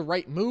it was the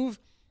right move.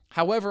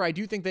 However, I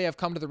do think they have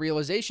come to the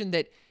realization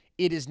that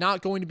it is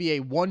not going to be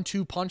a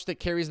 1-2 punch that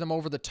carries them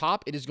over the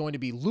top. It is going to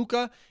be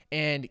Luka,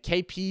 and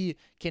KP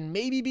can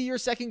maybe be your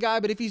second guy,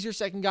 but if he's your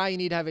second guy, you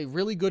need to have a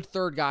really good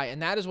third guy,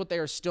 and that is what they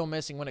are still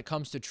missing when it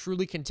comes to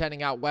truly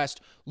contending out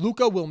West.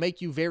 Luka will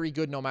make you very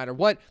good no matter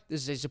what.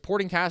 This is a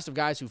supporting cast of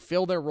guys who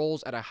fill their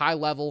roles at a high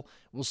level.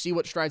 We'll see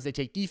what strides they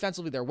take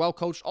defensively. They're well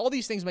coached. All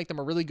these things make them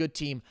a really good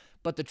team,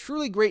 but the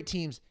truly great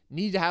teams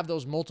need to have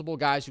those multiple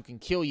guys who can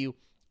kill you.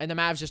 And the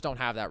Mavs just don't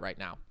have that right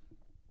now.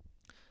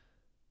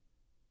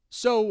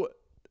 So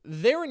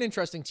they're an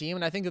interesting team,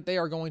 and I think that they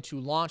are going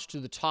to launch to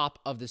the top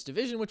of this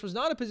division, which was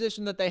not a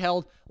position that they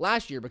held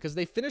last year because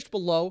they finished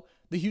below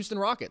the Houston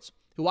Rockets,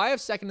 who I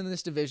have second in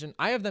this division.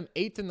 I have them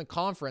 8th in the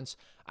conference.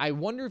 I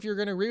wonder if you're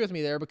going to agree with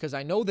me there because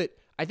I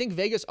think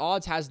Vegas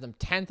odds has them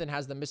 10th and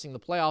has them missing the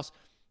playoffs.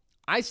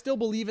 I still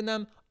believe in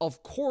them.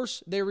 Of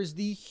course, there is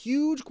the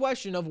huge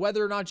question of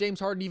whether or not James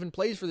Harden even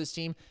plays for this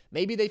team.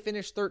 Maybe they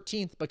finish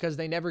 13th because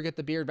they never get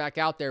the beard back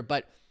out there,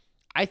 but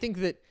I think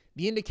that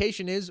the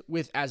indication is,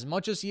 with as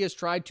much as he has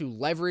tried to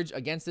leverage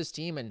against this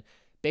team and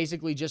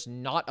basically just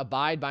not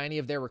abide by any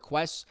of their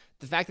requests,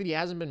 the fact that he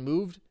hasn't been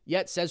moved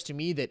yet says to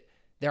me that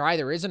there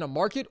either isn't a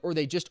market or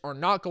they just are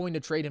not going to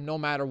trade him no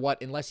matter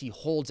what unless he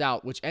holds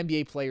out, which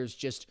NBA players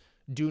just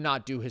do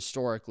not do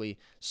historically.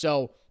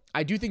 So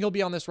I do think he'll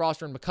be on this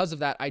roster, and because of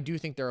that, I do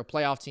think they're a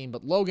playoff team.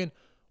 But Logan,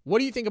 what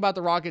do you think about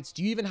the Rockets?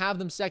 Do you even have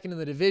them second in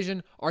the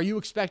division? Are you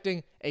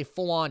expecting a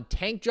full-on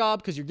tank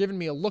job? Because you're giving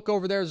me a look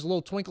over there. There's a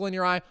little twinkle in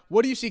your eye.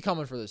 What do you see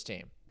coming for this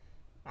team?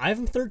 I have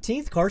them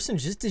 13th, Carson,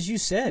 just as you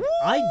said.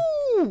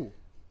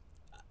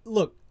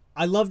 Look,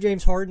 I love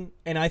James Harden,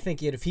 and I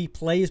think if he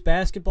plays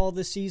basketball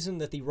this season,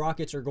 that the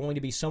Rockets are going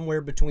to be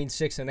somewhere between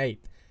 6th and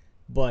 8th.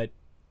 But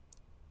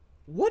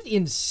what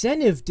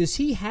incentive does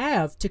he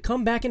have to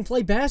come back and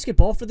play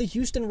basketball for the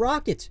Houston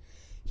Rockets?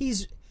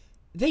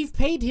 They've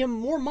paid him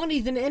more money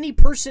than any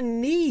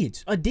person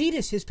needs.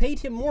 Adidas has paid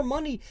him more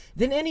money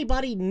than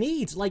anybody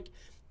needs. Like,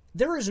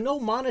 there is no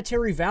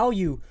monetary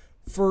value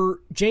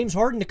for James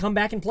Harden to come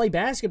back and play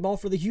basketball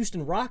for the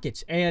Houston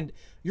Rockets. And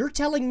you're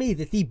telling me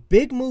that the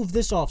big move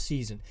this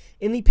offseason,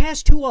 in the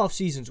past 2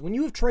 offseasons, when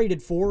you have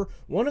traded for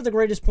one of the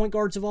greatest point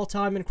guards of all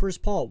time in Chris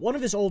Paul, one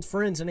of his old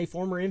friends and a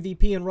former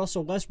MVP in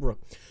Russell Westbrook,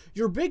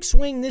 your big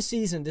swing this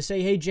season to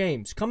say, hey,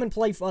 James, come and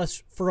play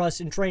for us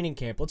in training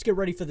camp. Let's get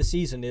ready for the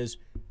season is,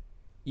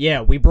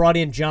 yeah, we brought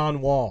in John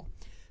Wall.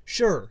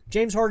 Sure,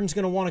 James Harden's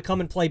going to want to come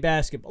and play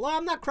basketball. Well,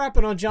 I'm not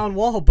crapping on John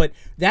Wall, but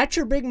that's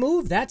your big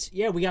move?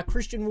 We got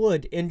Christian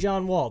Wood and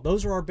John Wall.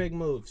 Those are our big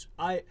moves.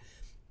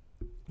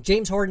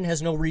 James Harden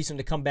has no reason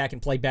to come back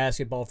and play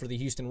basketball for the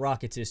Houston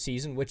Rockets this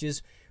season, which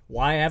is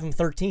why I have him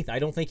 13th. I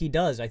don't think he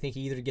does. I think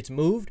he either gets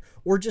moved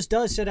or just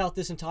does sit out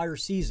this entire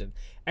season.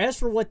 As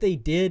for what they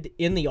did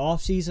in the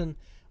offseason,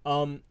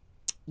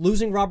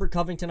 losing Robert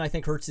Covington, I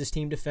think, hurts this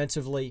team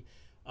defensively.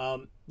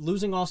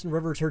 Losing Austin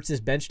Rivers hurts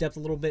his bench depth a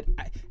little bit.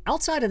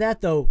 Outside of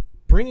that, though,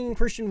 bringing in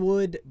Christian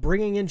Wood,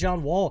 bringing in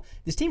John Wall,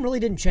 this team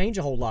really didn't change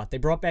a whole lot. They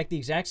brought back the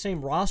exact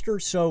same roster,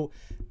 so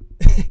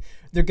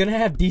they're going to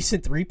have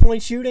decent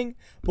three-point shooting.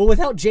 But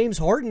without James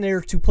Harden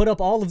there to put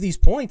up all of these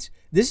points,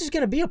 this is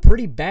going to be a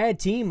pretty bad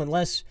team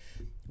unless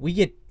we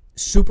get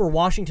Super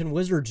Washington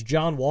Wizards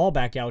John Wall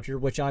back out here,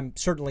 which I'm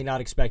certainly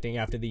not expecting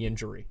after the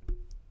injury.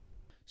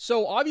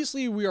 So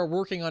obviously we are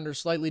working under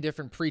slightly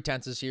different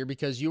pretenses here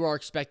because you are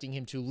expecting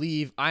him to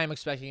leave. I am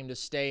expecting him to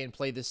stay and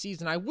play this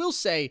season. I will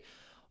say,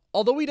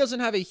 although he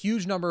doesn't have a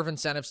huge number of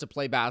incentives to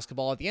play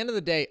basketball, at the end of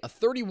the day, a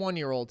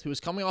 31-year-old who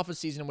is coming off a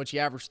season in which he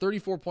averaged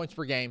 34 points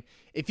per game,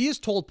 if he is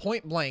told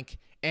point blank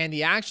and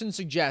the action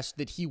suggests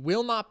that he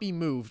will not be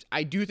moved,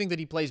 I do think that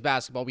he plays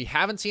basketball. We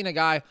haven't seen a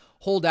guy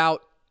hold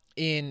out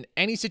in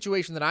any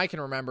situation that I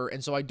can remember,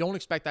 and so I don't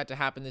expect that to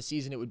happen this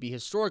season. It would be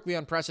historically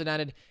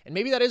unprecedented, and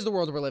maybe that is the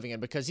world we're living in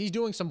because he's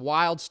doing some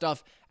wild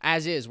stuff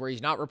as is, where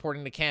he's not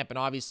reporting to camp, and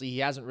obviously he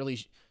hasn't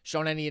really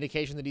shown any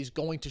indication that he's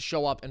going to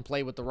show up and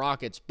play with the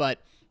Rockets, but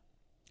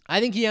I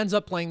think he ends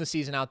up playing the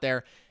season out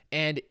there,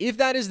 and if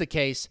that is the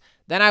case,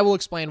 then I will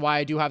explain why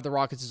I do have the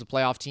Rockets as a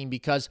playoff team,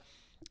 because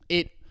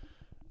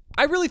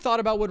I really thought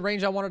about what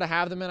range I wanted to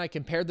have them in. I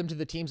compared them to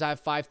the teams I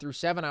have 5 through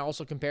 7. I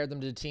also compared them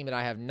to the team that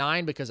I have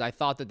 9 because I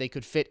thought that they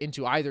could fit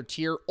into either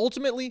tier.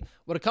 Ultimately,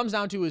 what it comes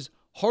down to is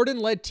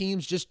Harden-led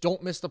teams just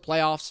don't miss the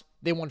playoffs.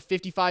 They won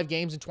 55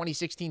 games in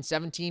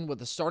 2016-17 with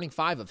a starting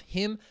 5 of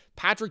him,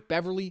 Patrick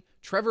Beverley,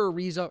 Trevor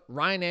Ariza,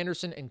 Ryan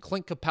Anderson, and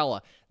Clint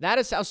Capella. That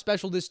is how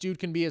special this dude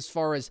can be as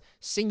far as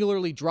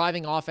singularly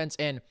driving offense,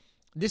 and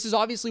this is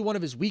obviously one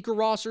of his weaker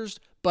rosters,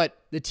 but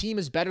the team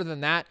is better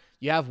than that.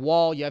 You have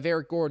Wall, you have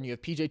Eric Gordon, you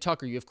have PJ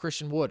Tucker, you have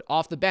Christian Wood.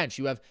 Off the bench,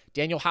 you have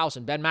Daniel House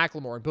and Ben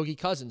McLemore and Boogie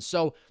Cousins.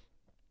 So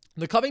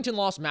the Covington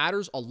loss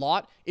matters a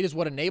lot. It is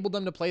what enabled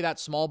them to play that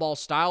small ball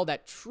style,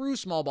 that true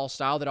small ball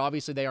style that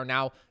obviously they are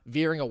now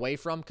veering away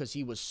from because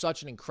he was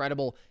such an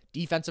incredible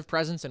defensive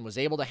presence and was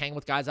able to hang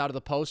with guys out of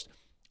the post.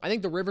 I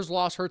think the Rivers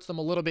loss hurts them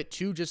a little bit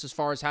too, just as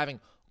far as having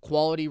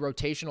quality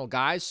rotational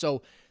guys.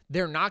 So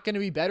they're not going to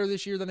be better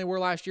this year than they were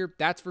last year.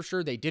 That's for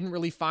sure. They didn't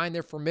really find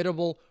their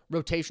formidable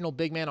rotational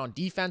big man on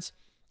defense.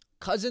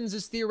 Cousins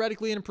is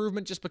theoretically an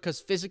improvement just because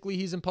physically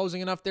he's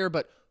imposing enough there,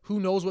 but who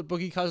knows what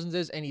Boogie Cousins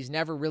is, and he's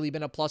never really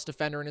been a plus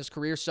defender in his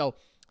career, so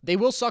they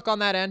will suck on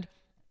that end.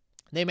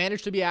 They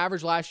managed to be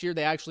average last year.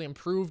 They actually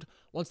improved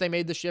once they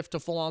made the shift to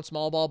full-on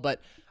small ball,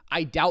 but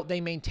I doubt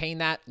they maintain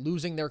that,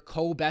 losing their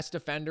co-best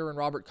defender in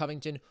Robert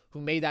Covington,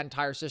 who made that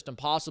entire system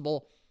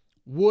possible.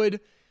 Wood,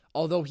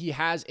 although he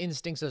has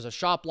instincts as a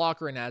shot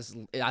blocker and as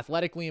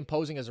athletically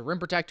imposing as a rim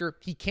protector,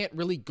 he can't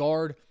really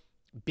guard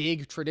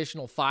big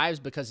traditional fives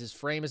because his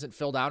frame isn't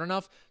filled out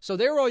enough. So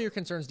there are all your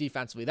concerns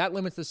defensively. That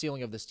limits the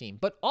ceiling of this team.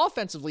 But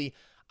offensively,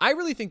 I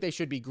really think they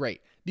should be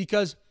great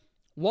because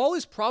Wall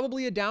is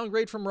probably a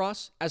downgrade from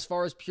Russ as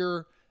far as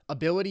pure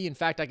ability. In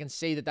fact, I can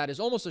say that is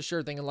almost a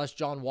sure thing unless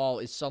John Wall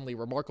is suddenly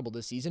remarkable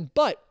this season.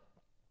 But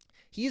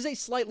he is a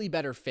slightly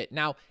better fit.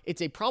 Now,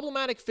 it's a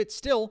problematic fit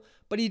still,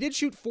 but he did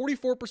shoot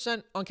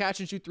 44% on catch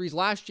and shoot threes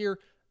last year,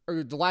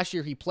 or the last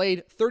year he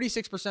played,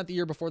 36% the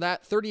year before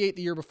that, 38%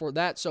 the year before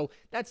that. So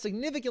that's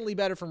significantly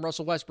better from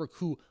Russell Westbrook,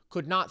 who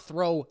could not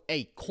throw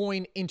a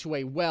coin into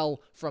a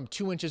well from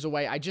 2 inches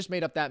away. I just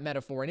made up that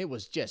metaphor, and it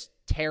was just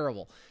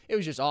terrible. It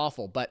was just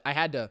awful, but I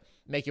had to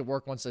make it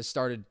work once I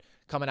started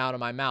coming out of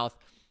my mouth.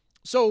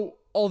 So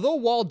although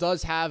Wall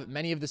does have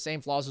many of the same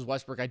flaws as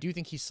Westbrook, I do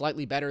think he's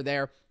slightly better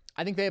there.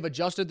 I think they have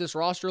adjusted this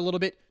roster a little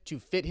bit to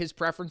fit his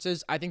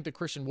preferences. I think the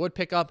Christian Wood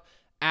pickup,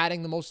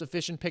 adding the most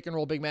efficient pick and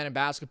roll big man in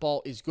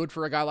basketball, is good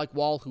for a guy like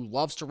Wall who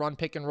loves to run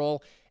pick and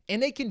roll.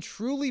 And they can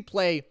truly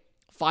play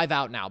 5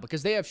 out now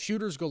because they have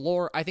shooters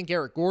galore. I think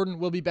Eric Gordon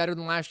will be better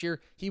than last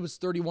year. He was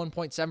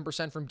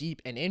 31.7% from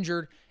deep and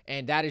injured,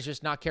 and that is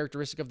just not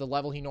characteristic of the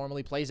level he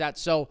normally plays at.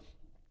 So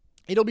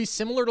it'll be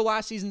similar to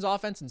last season's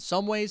offense in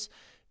some ways,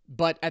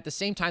 but at the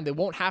same time, they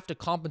won't have to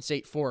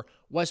compensate for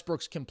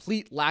Westbrook's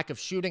complete lack of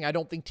shooting. I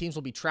don't think teams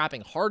will be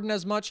trapping Harden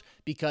as much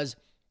because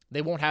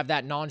they won't have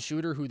that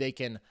non-shooter who they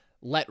can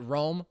let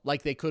roam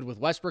like they could with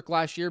Westbrook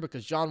last year,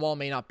 because John Wall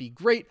may not be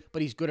great,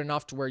 but he's good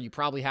enough to where you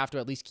probably have to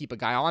at least keep a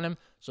guy on him.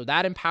 So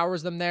that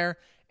empowers them there,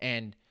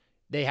 and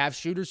they have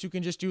shooters who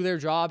can just do their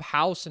job,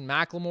 House and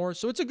McLemore.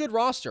 So it's a good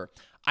roster.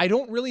 I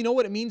don't really know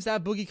what it means to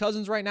have Boogie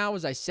Cousins right now,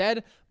 as I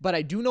said, but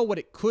I do know what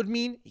it could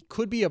mean. It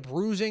could be a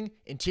bruising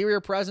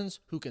interior presence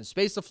who can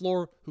space the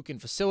floor, who can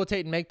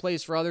facilitate and make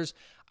plays for others.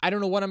 I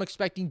don't know what I'm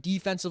expecting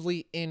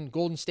defensively in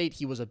Golden State.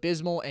 He was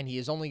abysmal, and he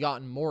has only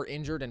gotten more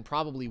injured and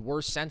probably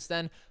worse since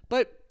then.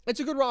 But it's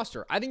a good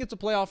roster. I think it's a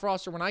playoff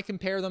roster. When I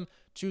compare them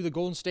to the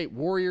Golden State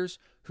Warriors,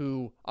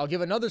 who I'll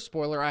give another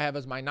spoiler I have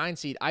as my 9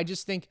 seed, I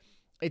just think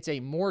it's a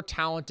more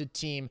talented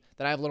team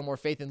that I have a little more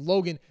faith in.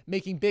 Logan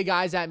making big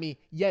eyes at me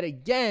yet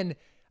again.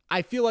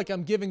 I feel like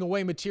I'm giving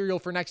away material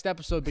for next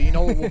episode, but you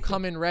know what? We'll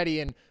come in ready,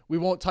 and we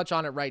won't touch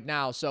on it right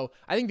now. So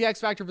I think the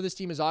X factor for this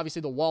team is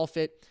obviously the Wall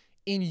fit.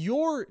 In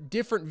your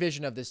different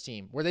vision of this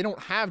team, where they don't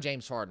have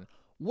James Harden,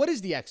 what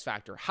is the X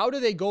factor? How do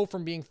they go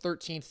from being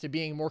 13th to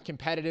being more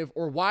competitive,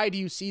 or why do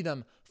you see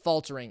them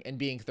faltering and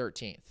being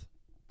 13th?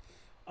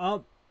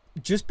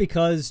 Just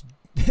because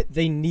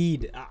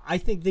I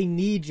think they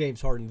need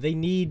James Harden. They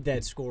need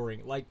that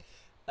scoring. Like,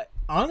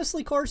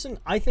 honestly, Carson,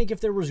 I think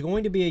if there was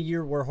going to be a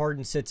year where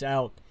Harden sits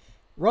out,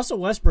 Russell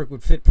Westbrook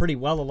would fit pretty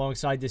well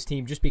alongside this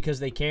team just because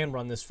they can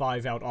run this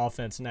 5-out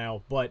offense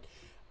now. But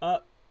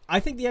I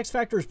think the X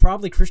factor is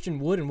probably Christian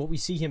Wood and what we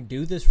see him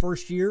do this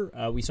first year.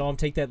 We saw him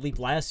take that leap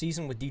last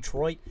season with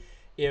Detroit.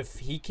 If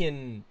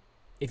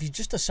he's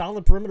just a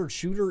solid perimeter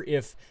shooter,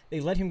 if they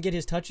let him get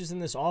his touches in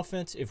this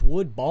offense, if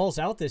Wood balls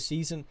out this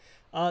season,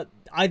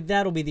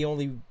 that'll be the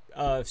only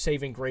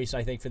saving grace,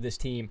 I think, for this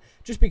team,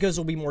 just because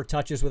there'll be more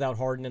touches without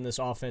Harden in this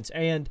offense.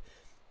 And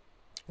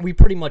we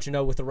pretty much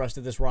know with the rest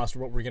of this roster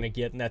what we're going to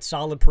get, and that's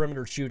solid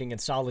perimeter shooting and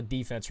solid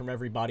defense from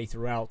everybody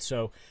throughout.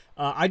 So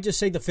I'd just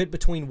say the fit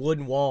between Wood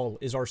and Wall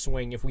is our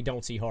swing if we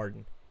don't see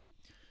Harden.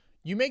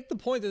 You make the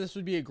point that this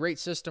would be a great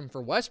system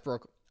for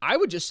Westbrook. I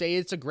would just say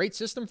it's a great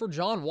system for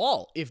John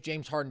Wall if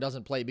James Harden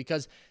doesn't play,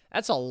 because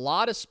that's a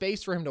lot of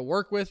space for him to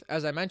work with.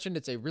 As I mentioned,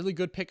 it's a really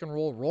good pick and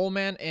roll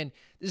man, and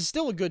this is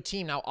still a good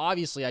team. Now,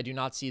 obviously, I do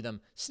not see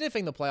them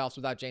sniffing the playoffs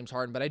without James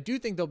Harden, but I do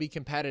think they'll be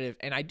competitive,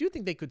 and I do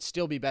think they could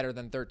still be better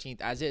than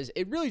 13th as is.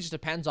 It really just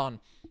depends on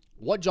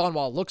what John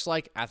Wall looks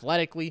like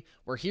athletically.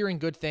 We're hearing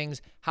good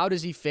things. How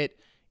does he fit?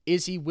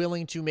 Is he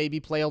willing to maybe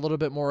play a little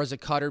bit more as a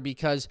cutter?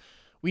 Because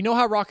we know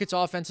how Rockets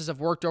offenses have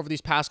worked over these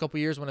past couple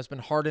years when it's been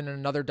Harden and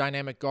another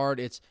dynamic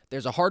guard.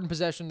 There's a Harden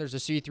possession, there's a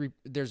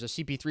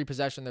CP3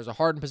 possession, there's a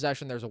Harden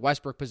possession, there's a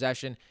Westbrook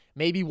possession.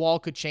 Maybe Wall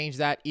could change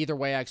that. Either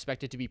way, I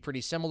expect it to be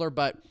pretty similar,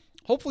 but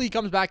hopefully he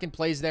comes back and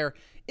plays there.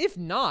 If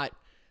not,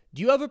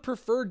 do you have a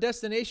preferred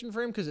destination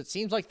for him? Because it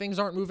seems like things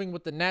aren't moving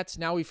with the Nets.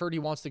 Now we've heard he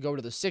wants to go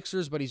to the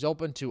Sixers, but he's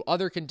open to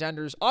other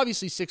contenders.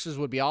 Obviously, Sixers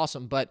would be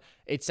awesome, but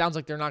it sounds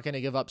like they're not going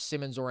to give up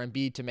Simmons or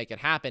Embiid to make it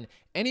happen.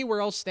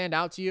 Anywhere else stand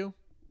out to you?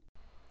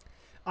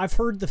 I've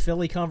heard the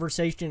Philly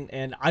conversation,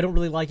 and I don't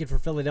really like it for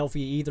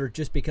Philadelphia either,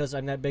 just because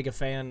I'm that big a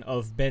fan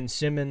of Ben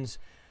Simmons.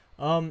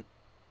 I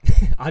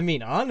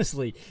mean,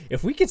 honestly,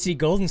 if we could see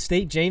Golden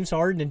State, James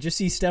Harden, and just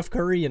see Steph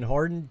Curry and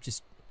Harden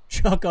just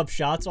chuck up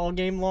shots all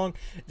game long,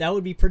 that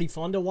would be pretty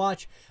fun to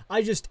watch.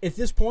 At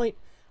this point,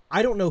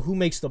 I don't know who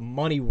makes the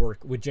money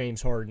work with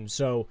James Harden,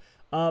 so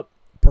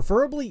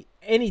preferably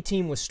any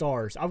team with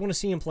stars. I want to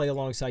see him play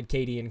alongside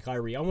KD and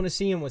Kyrie. I want to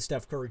see him with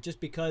Steph Curry just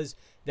because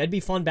that'd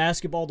be fun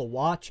basketball to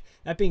watch.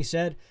 That being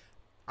said,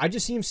 I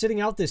just see him sitting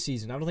out this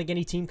season. I don't think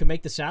any team can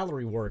make the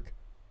salary work.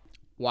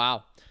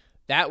 Wow.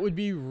 That would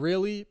be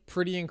really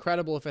pretty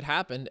incredible if it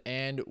happened,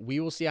 and we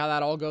will see how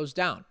that all goes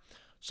down.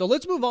 So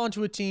let's move on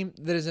to a team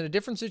that is in a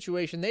different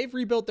situation. They've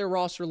rebuilt their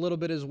roster a little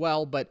bit as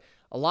well, but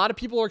a lot of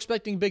people are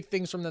expecting big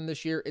things from them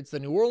this year. It's the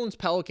New Orleans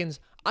Pelicans.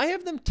 I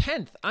have them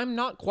 10th. I'm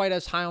not quite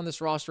as high on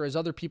this roster as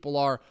other people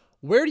are.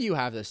 Where do you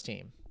have this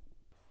team?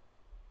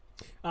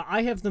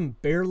 I have them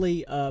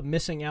barely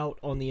missing out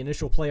on the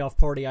initial playoff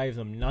party. I have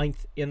them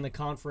 9th in the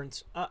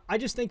conference. I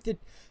just think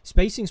that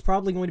spacing is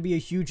probably going to be a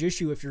huge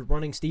issue if you're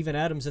running Steven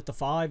Adams at the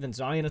 5 and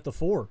Zion at the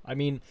 4. I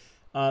mean,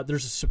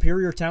 there's a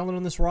superior talent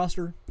on this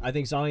roster. I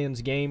think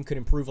Zion's game could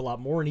improve a lot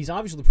more, and he's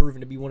obviously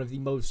proven to be one of the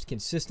most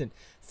consistent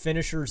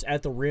finishers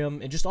at the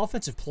rim and just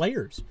offensive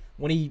players.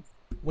 When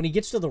he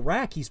gets to the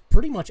rack, he's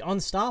pretty much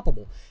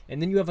unstoppable.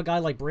 And then you have a guy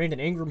like Brandon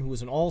Ingram, who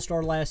was an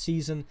all-star last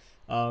season.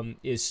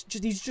 He's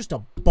just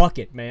a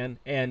bucket, man.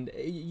 And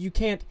you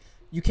can't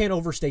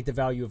overstate the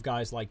value of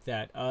guys like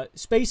that.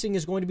 Spacing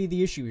is going to be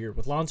the issue here.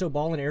 With Lonzo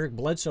Ball and Eric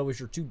Bledsoe as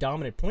your two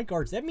dominant point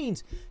guards, that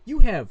means you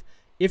have,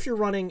 if you're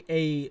running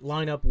a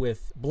lineup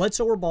with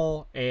Bledsoe or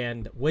Ball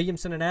and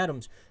Williamson and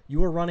Adams,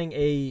 you are running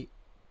a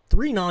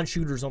 3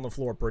 non-shooters on the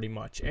floor pretty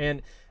much.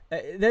 And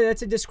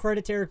that's a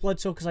discredit to Eric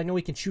Bledsoe because I know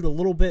he can shoot a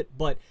little bit,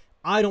 but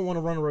I don't want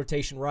to run a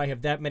rotation where I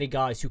have that many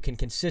guys who can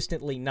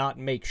consistently not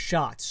make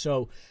shots.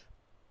 So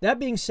that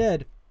being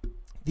said,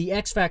 the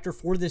X factor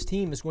for this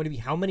team is going to be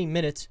how many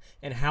minutes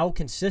and how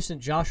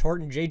consistent Josh Hart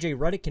and J.J.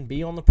 Redick can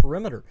be on the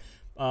perimeter.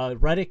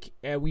 Redick,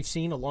 we've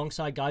seen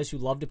alongside guys who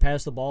love to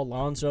pass the ball,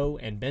 Lonzo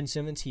and Ben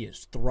Simmons, he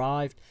has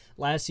thrived.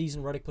 Last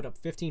season, Redick put up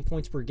 15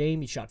 points per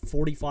game. He shot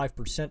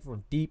 45%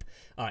 from deep.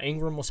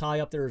 Ingram was high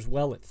up there as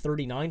well at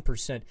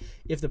 39%.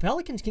 If the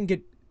Pelicans can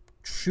get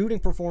shooting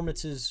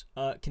performances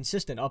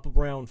consistent, up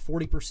around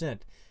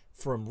 40%,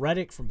 from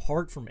Redick, from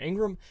Hart, from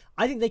Ingram,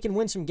 I think they can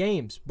win some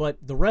games. But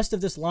the rest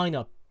of this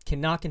lineup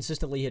cannot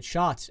consistently hit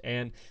shots,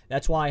 and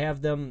that's why I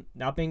have them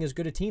not being as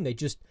good a team.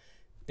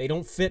 They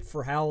don't fit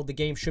for how the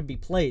game should be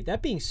played.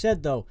 That being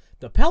said, though,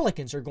 the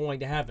Pelicans are going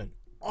to have an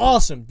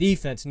awesome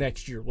defense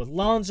next year with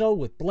Lonzo,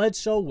 with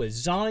Bledsoe, with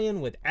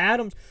Zion, with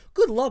Adams.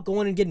 Good luck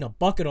going and getting a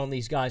bucket on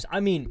these guys. I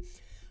mean,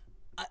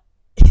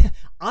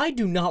 I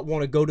do not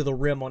want to go to the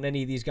rim on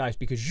any of these guys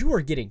because you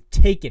are getting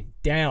taken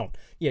down.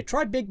 Yeah,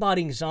 try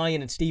big-bodying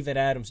Zion and Steven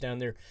Adams down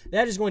there.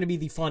 That is going to be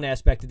the fun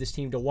aspect of this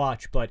team to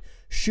watch, but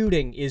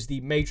shooting is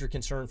the major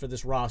concern for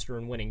this roster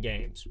in winning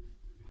games.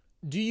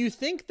 Do you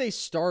think they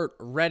start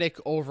Redick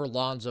over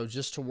Lonzo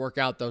just to work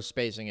out those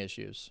spacing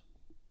issues?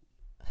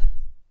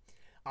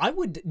 I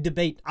would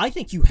debate. I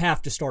think you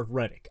have to start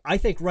Redick. I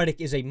think Redick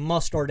is a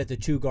must-start at the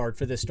 2 guard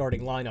for this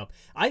starting lineup.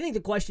 I think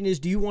the question is,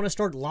 do you want to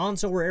start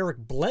Lonzo or Eric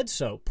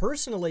Bledsoe?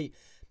 Personally,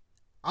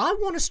 I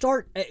want to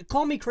start,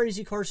 call me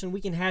crazy, Carson,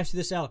 we can hash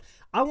this out.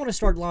 I want to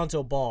start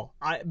Lonzo Ball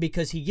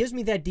because he gives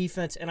me that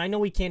defense, and I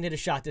know he can't hit a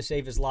shot to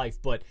save his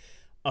life, but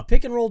a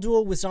pick-and-roll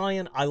duo with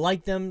Zion, I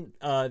like them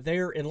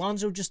there, and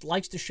Lonzo just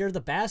likes to share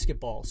the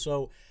basketball.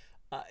 So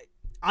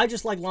I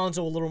just like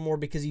Lonzo a little more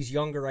because he's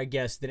younger, I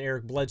guess, than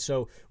Eric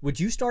Bledsoe. Would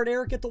you start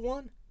Eric at the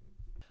 1?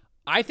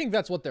 I think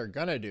that's what they're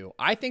going to do.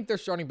 I think their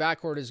starting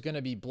backcourt is going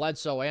to be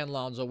Bledsoe and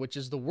Lonzo, which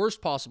is the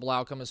worst possible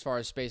outcome as far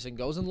as spacing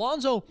goes. And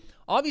Lonzo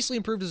obviously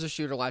improved as a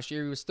shooter last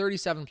year. He was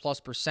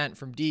 37+%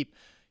 from deep.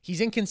 He's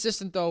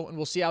inconsistent, though, and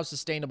we'll see how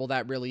sustainable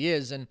that really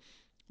is. And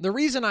the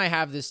reason I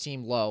have this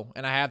team low,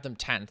 and I have them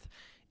 10th,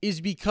 is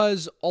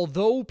because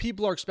although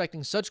people are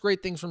expecting such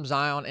great things from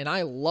Zion, and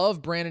I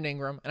love Brandon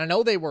Ingram, and I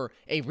know they were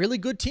a really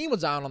good team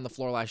with Zion on the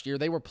floor last year.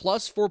 They were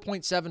plus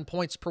 4.7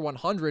 points per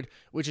 100,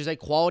 which is a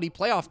quality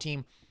playoff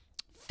team.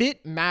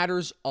 Fit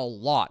matters a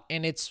lot,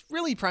 and it's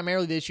really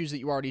primarily the issues that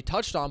you already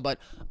touched on, but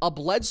a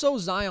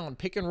Bledsoe-Zion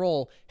pick and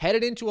roll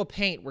headed into a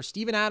paint where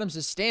Steven Adams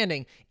is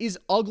standing is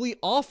ugly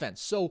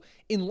offense. So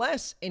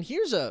unless, and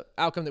here's a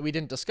outcome that we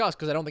didn't discuss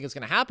because I don't think it's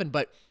going to happen,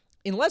 but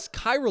unless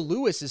Kyra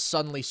Lewis is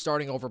suddenly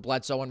starting over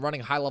Bledsoe and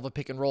running high-level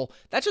pick and roll,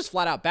 that's just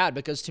flat out bad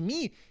because to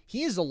me,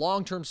 he is the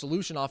long-term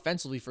solution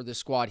offensively for this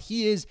squad.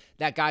 He is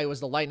that guy who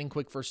has the lightning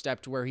quick first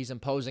step to where he's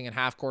imposing in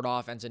half-court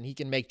offense and he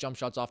can make jump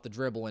shots off the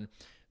dribble and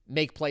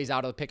make plays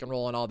out of the pick and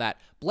roll and all that.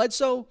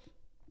 Bledsoe,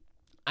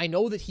 I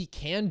know that he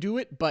can do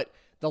it, but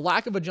the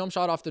lack of a jump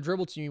shot off the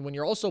dribble to me when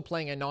you're also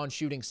playing a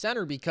non-shooting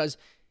center because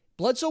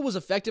Bledsoe was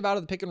effective out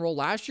of the pick and roll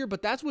last year,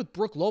 but that's with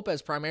Brook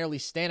Lopez primarily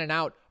standing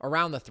out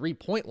around the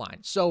three-point line.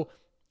 So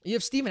you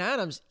have Steven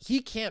Adams,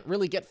 he can't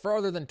really get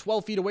further than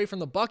 12 feet away from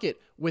the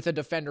bucket with a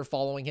defender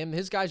following him.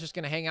 His guy's just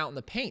going to hang out in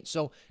the paint.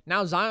 So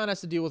now Zion has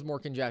to deal with more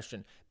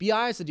congestion.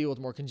 B.I. has to deal with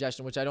more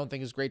congestion, which I don't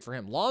think is great for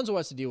him. Lonzo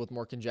has to deal with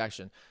more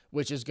congestion,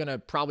 which is going to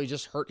probably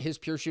just hurt his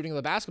pure shooting of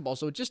the basketball.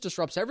 So it just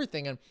disrupts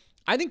everything. And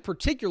I think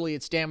particularly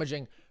it's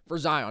damaging for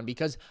Zion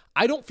because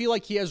I don't feel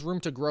like he has room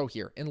to grow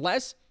here.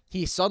 Unless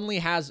he suddenly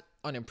has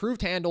an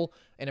improved handle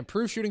and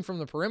improved shooting from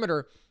the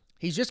perimeter,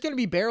 he's just going to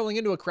be barreling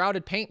into a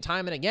crowded paint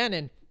time and again,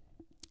 and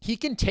he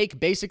can take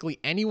basically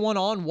anyone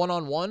on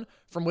one-on-one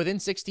from within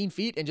 16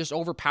 feet and just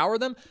overpower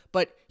them,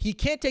 but he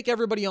can't take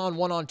everybody on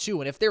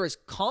one-on-two. And if there is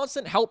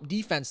constant help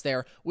defense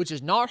there, which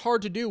is not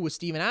hard to do with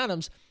Steven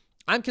Adams,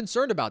 I'm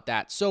concerned about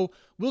that. So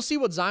we'll see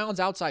what Zion's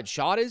outside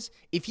shot is.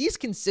 If he's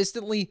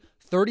consistently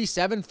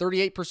 37,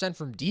 38%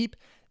 from deep,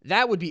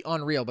 that would be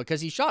unreal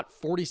because he shot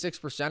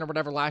 46% or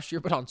whatever last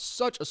year, but on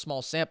such a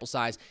small sample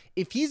size.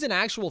 If he's an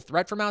actual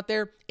threat from out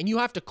there and you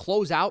have to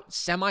close out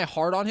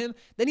semi-hard on him,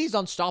 then he's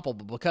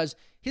unstoppable because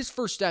his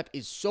first step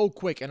is so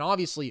quick. And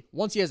obviously,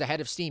 once he has a head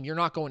of steam, you're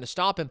not going to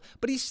stop him,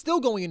 but he's still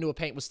going into a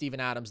paint with Steven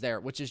Adams there,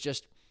 which is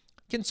just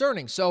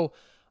concerning. So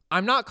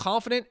I'm not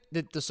confident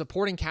that the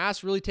supporting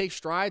cast really takes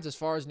strides as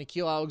far as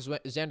Nickeil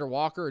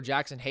Alexander-Walker or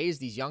Jackson Hayes,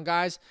 these young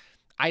guys.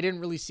 I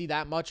didn't really see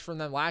that much from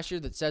them last year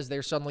that says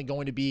they're suddenly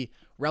going to be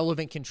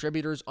relevant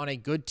contributors on a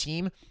good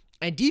team.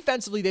 And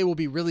defensively, they will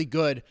be really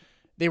good.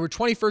 They were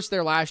 21st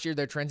there last year.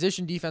 Their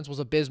transition defense was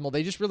abysmal.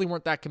 They just really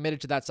weren't that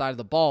committed to that side of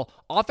the ball.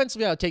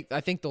 Offensively,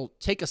 I think they'll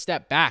take a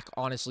step back,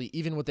 honestly,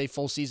 even with a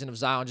full season of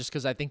Zion, just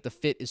because I think the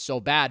fit is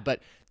so bad.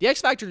 But the X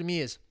factor to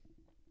me is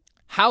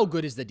how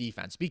good is the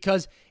defense?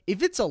 Because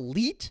if it's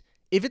elite,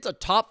 if it's a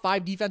top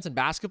 5 defense in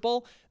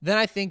basketball, then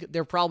I think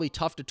they're probably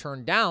tough to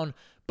turn down.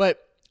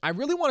 But I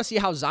really want to see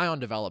how Zion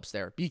develops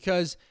there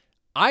because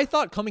I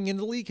thought coming into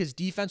the league, his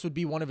defense would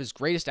be one of his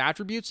greatest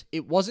attributes.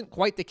 It wasn't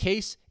quite the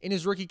case in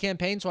his rookie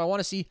campaign, so I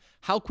want to see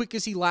how quick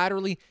is he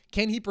laterally.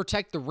 Can he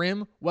protect the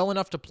rim well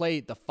enough to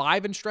play the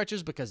 5 in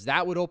stretches? Because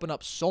that would open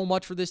up so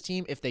much for this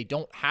team if they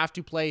don't have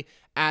to play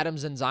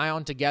Adams and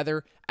Zion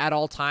together at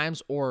all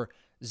times or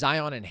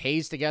Zion and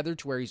Hayes together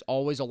to where he's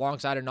always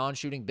alongside a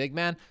non-shooting big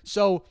man.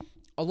 So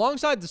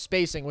alongside the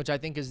spacing, which I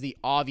think is the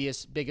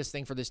obvious biggest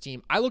thing for this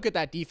team, I look at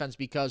that defense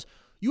because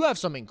you have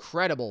some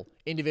incredible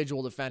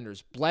individual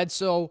defenders.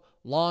 Bledsoe,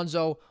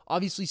 Lonzo,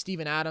 obviously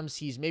Steven Adams.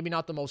 He's maybe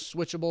not the most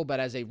switchable, but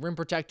as a rim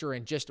protector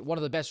and just one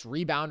of the best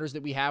rebounders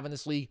that we have in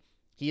this league,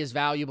 he is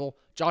valuable.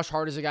 Josh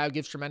Hart is a guy who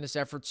gives tremendous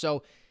effort.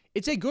 So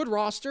it's a good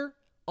roster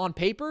on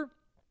paper,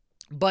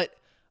 but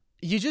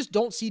you just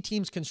don't see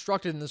teams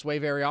constructed in this way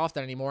very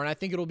often anymore. And I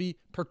think it'll be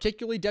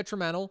particularly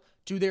detrimental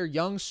to their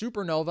young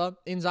supernova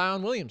in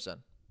Zion Williamson.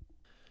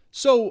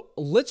 So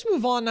let's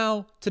move on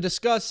now to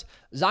discuss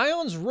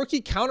Zion's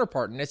rookie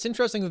counterpart. And it's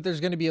interesting that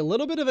there's going to be a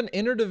little bit of an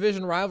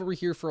interdivision rivalry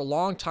here for a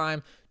long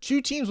time.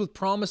 Two teams with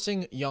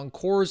promising young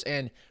cores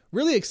and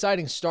really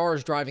exciting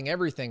stars driving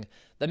everything.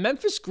 The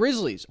Memphis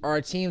Grizzlies are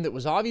a team that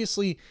was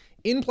obviously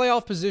in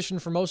playoff position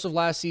for most of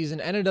last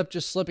season, ended up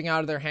just slipping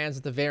out of their hands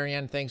at the very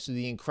end thanks to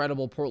the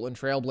incredible Portland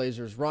Trail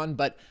Blazers run.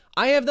 But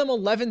I have them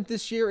 11th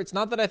this year. It's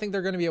not that I think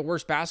they're going to be a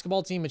worse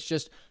basketball team. It's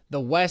just the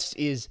West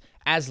is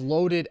as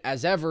loaded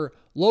as ever.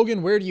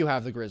 Logan, where do you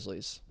have the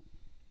Grizzlies?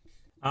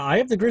 I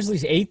have the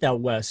Grizzlies 8th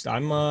out west.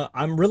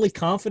 I'm really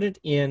confident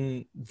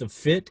in the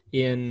fit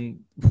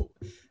in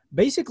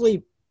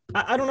basically.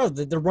 I don't know.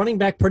 They're running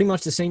back pretty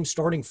much the same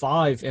starting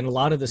 5 and a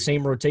lot of the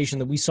same rotation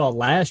that we saw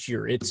last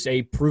year. It's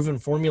a proven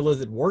formula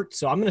that worked,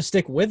 so I'm going to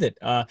stick with it.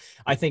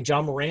 I think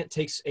John Morant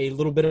takes a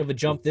little bit of a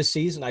jump this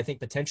season. I think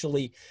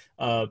potentially,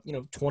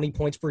 20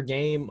 points per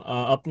game,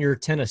 up near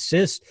 10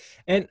 assists.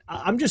 And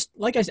I'm just,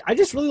 like I said, I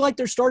just really like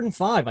their starting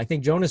 5. I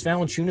think Jonas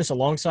Valanciunas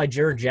alongside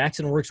Jaren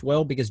Jackson works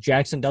well because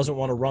Jackson doesn't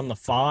want to run the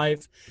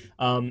 5.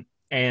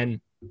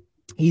 And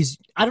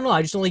I don't know.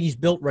 I just don't think he's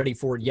built ready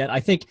for it yet. I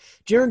think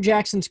Jaren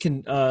Jackson's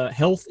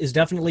health is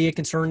definitely a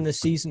concern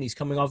this season. He's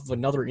coming off of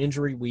another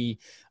injury. We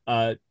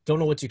don't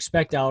know what to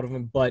expect out of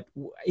him, but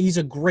he's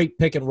a great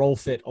pick and roll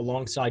fit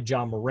alongside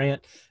John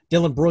Morant.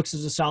 Dylan Brooks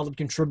is a solid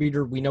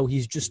contributor. We know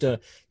he's a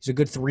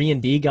good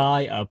 3-and-D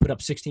guy, put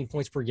up 16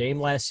 points per game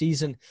last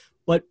season.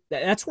 But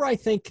that's where I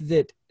think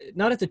that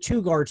not at the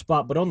 2-guard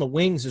spot, but on the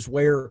wings is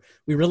where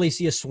we really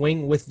see a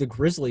swing with the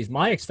Grizzlies.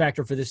 My X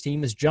factor for this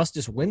team is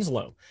Justice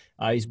Winslow.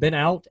 He's been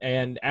out,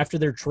 and after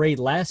their trade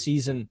last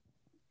season,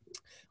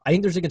 I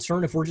think there's a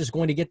concern if we're just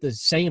going to get the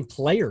same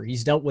player.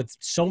 He's dealt with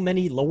so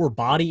many lower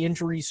body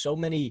injuries, so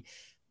many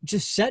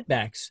just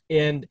setbacks.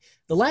 And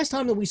the last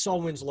time that we saw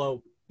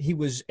Winslow, he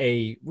was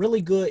he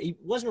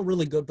wasn't a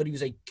really good, but he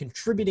was a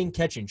contributing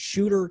catch and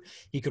shooter.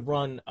 He could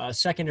run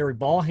secondary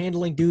ball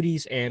handling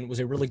duties and was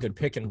a really good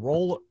pick and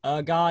roll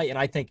guy. And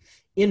I think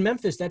in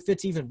Memphis, that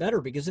fits even better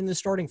because in the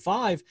starting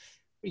 5,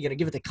 you're going to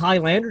give it to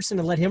Kyle Anderson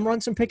and let him run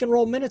some pick and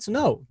roll minutes?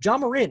 No. John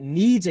Morant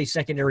needs a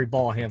secondary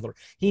ball handler.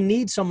 He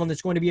needs someone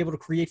that's going to be able to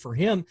create for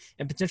him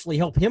and potentially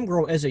help him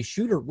grow as a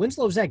shooter.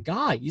 Winslow's that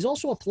guy. He's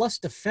also a plus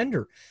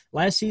defender.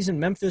 Last season,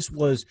 Memphis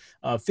was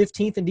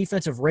 15th in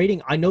defensive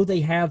rating. I know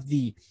they have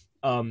the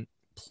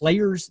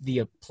players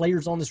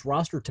on this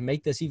roster to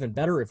make this even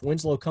better. If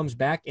Winslow comes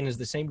back and is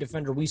the same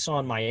defender we saw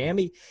in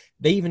Miami,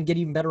 they even get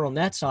even better on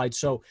that side.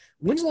 So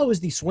Winslow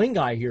is the swing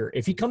guy here.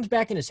 If he comes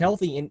back and is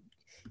healthy and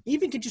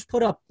even could just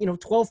put up,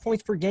 12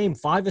 points per game,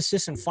 5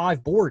 assists and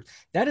 5 boards,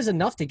 that is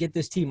enough to get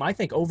this team, I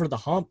think, over the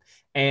hump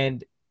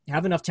and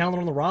have enough talent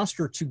on the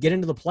roster to get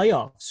into the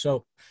playoffs.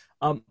 So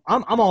I'm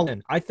all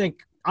in. I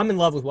think I'm in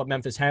love with what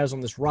Memphis has on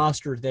this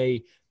roster.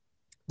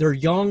 They're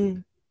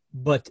young,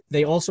 but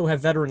they also have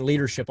veteran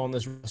leadership on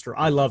this roster.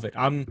 I love it.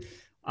 I'm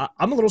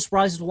a little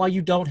surprised as to why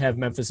you don't have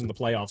Memphis in the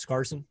playoffs,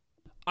 Carson.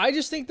 I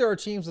just think there are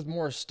teams with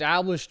more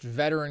established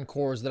veteran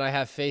cores that I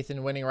have faith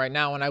in winning right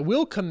now, and I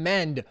will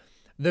commend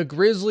the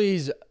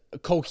Grizzlies'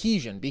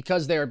 cohesion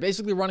because they are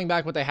basically running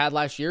back what they had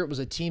last year. It was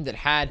a team that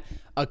had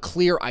a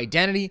clear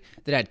identity,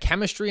 that had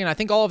chemistry, and I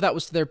think all of that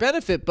was to their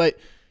benefit. But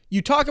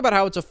you talk about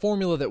how it's a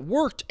formula that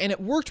worked, and it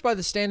worked by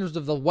the standards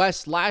of the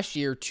West last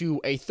year to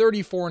a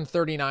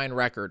 34-39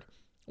 record,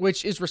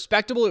 which is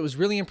respectable. It was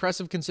really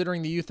impressive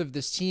considering the youth of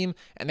this team,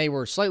 and they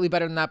were slightly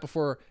better than that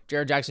before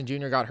Jared Jackson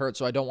Jr. got hurt,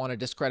 so I don't want to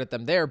discredit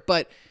them there.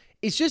 But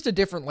it's just a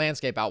different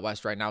landscape out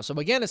West right now. So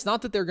again, it's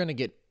not that they're going to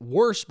get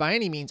worse by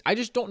any means. I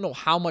just don't know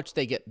how much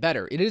they get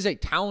better. It is a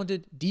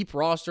talented, deep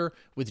roster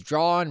with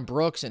Draw and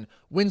Brooks and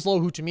Winslow,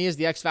 who to me is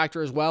the X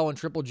factor as well, and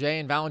Triple J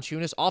and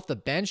Valanciunas. Off the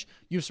bench,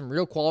 you have some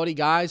real quality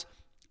guys.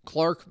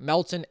 Clark,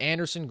 Melton,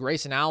 Anderson,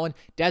 Grayson Allen,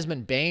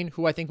 Desmond Bane,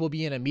 who I think will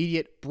be an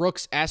immediate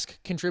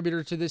Brooks-esque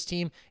contributor to this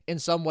team in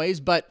some ways.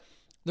 But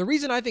the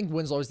reason I think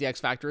Winslow is the X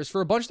factor is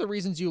for a bunch of the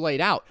reasons you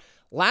laid out.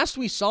 Last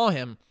we saw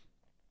him,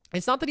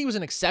 it's not that he was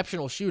an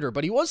exceptional shooter,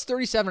 but he was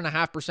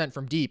 37.5%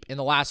 from deep in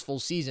the last full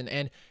season.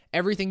 And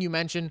everything you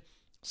mentioned,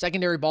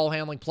 secondary ball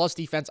handling plus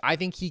defense, I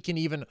think he can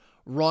even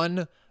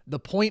run the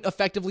point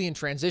effectively in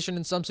transition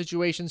in some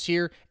situations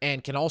here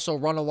and can also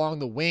run along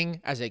the wing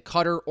as a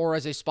cutter or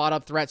as a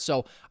spot-up threat.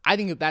 So I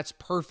think that that's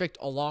perfect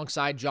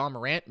alongside Ja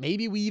Morant.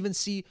 Maybe we even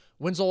see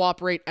Winslow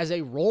operate as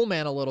a roll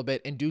man a little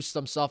bit and do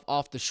some stuff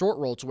off the short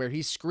roll to where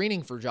he's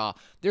screening for Ja.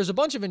 There's a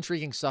bunch of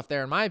intriguing stuff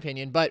there in my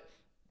opinion, but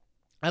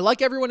I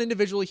like everyone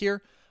individually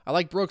here. I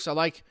like Brooks. I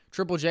like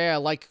Triple J. I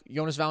like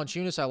Jonas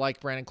Valanciunas. I like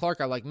Brandon Clark.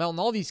 I like Melton.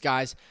 All these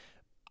guys.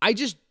 I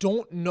just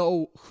don't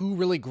know who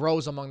really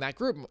grows among that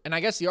group. And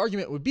I guess the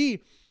argument would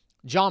be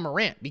Ja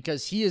Morant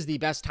because he is the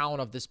best talent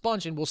of this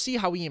bunch, and we'll see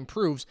how he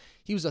improves.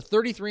 He was a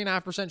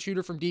 33.5%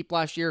 shooter from deep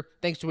last year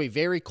thanks to a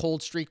very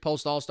cold streak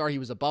post-All-Star. He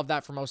was above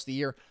that for most of the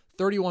year,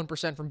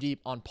 31% from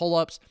deep on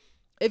pull-ups.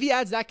 If he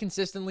adds that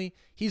consistently,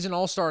 he's an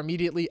all-star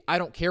immediately. I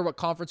don't care what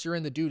conference you're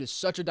in. The dude is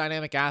such a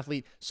dynamic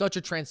athlete, such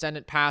a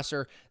transcendent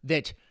passer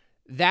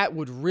that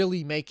would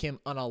really make him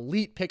an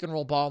elite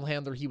pick-and-roll ball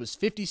handler. He was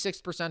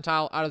 56th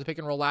percentile out of the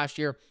pick-and-roll last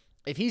year.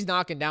 If he's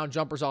knocking down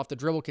jumpers off the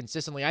dribble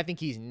consistently, I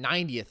think he's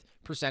 90th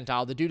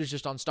percentile. The dude is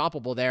just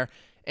unstoppable there.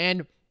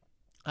 And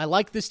I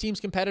like this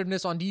team's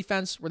competitiveness on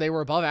defense where they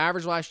were above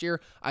average last year.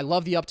 I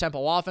love the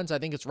up-tempo offense. I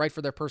think it's right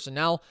for their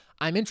personnel.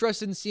 I'm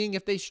interested in seeing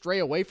if they stray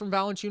away from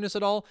Valanciunas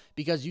at all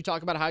because you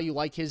talk about how you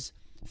like his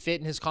fit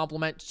and his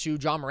complement to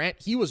Ja Morant.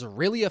 He was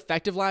really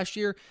effective last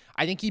year.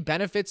 I think he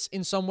benefits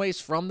in some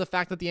ways from the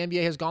fact that the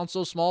NBA has gone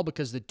so small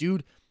because the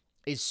dude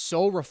is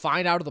so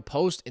refined out of the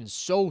post and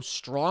so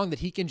strong that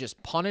he can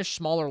just punish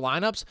smaller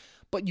lineups.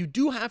 But you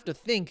do have to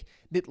think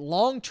that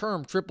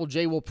long-term Triple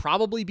J will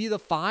probably be the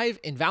 5,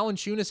 and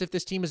Valanciunas, if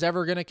this team is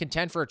ever going to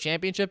contend for a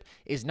championship,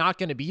 is not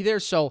going to be there.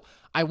 So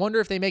I wonder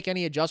if they make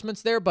any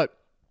adjustments there. But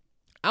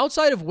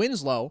outside of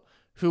Winslow,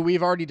 who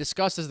we've already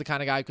discussed as the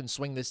kind of guy who can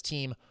swing this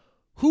team,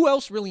 who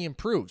else really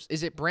improves?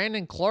 Is it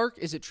Brandon Clark?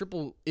 Is it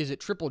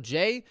Triple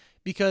J?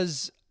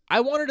 Because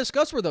I want to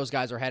discuss where those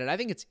guys are headed. I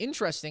think it's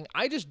interesting.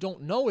 I just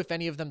don't know if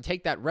any of them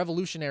take that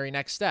revolutionary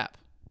next step.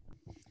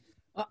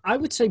 I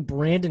would say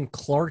Brandon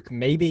Clark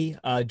maybe,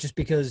 just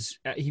because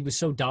he was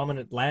so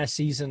dominant last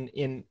season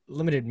in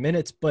limited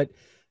minutes. But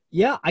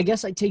yeah, I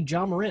guess I'd take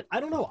Ja Morant. I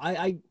don't know.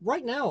 I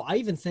right now, I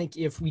even think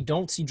if we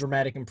don't see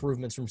dramatic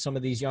improvements from some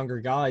of these younger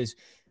guys,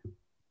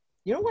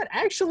 you know what?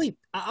 Actually,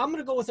 I'm going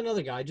to go with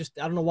another guy. I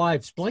don't know why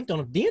I've blanked on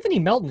him.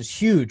 DeAnthony Melton is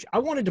huge. I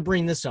wanted to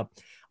bring this up.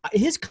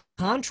 His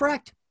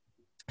contract,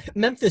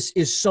 Memphis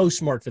is so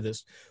smart for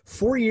this.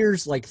 4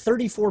 years, like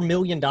 $34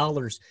 million.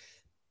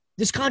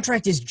 This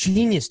contract is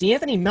genius.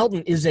 DeAnthony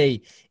Melton is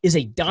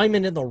a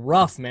diamond in the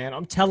rough, man.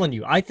 I'm telling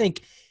you. I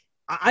think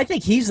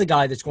he's the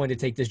guy that's going to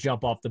take this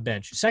jump off the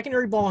bench.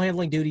 Secondary ball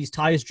handling duties,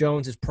 Tyus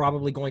Jones is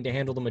probably going to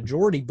handle the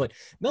majority, but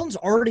Melton's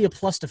already a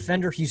plus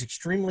defender. He's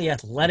extremely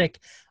athletic,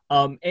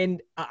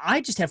 and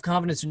I just have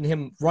confidence in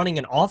him running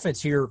an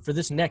offense here for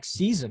this next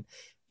season.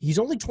 He's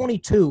only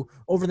 22.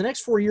 Over the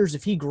next 4 years,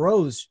 if he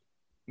grows,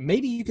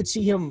 maybe you could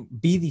see him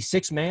be the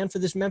sixth man for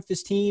this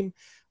Memphis team.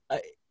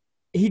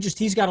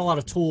 He's got a lot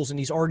of tools, and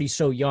he's already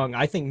so young.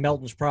 I think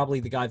Melton's probably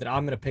the guy that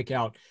I'm going to pick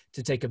out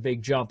to take a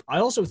big jump. I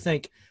also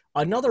think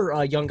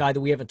another young guy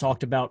that we haven't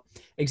talked about,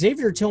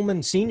 Xavier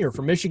Tillman Sr.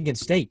 from Michigan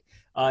State.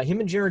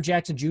 Him and Jared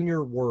Jackson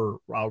Jr.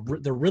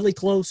 they're really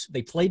close.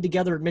 They played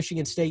together at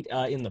Michigan State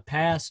in the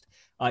past,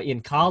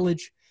 in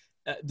college.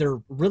 They're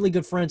really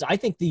good friends. I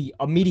think the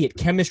immediate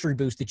chemistry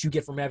boost that you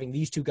get from having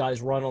these two guys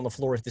run on the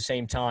floor at the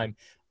same time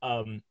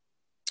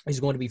is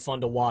going to be fun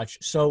to watch.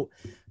 So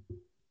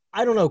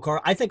I don't know,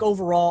 Carl. I think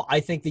overall,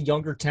 the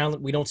younger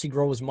talent we don't see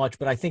grow as much,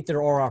 but I think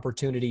there are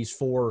opportunities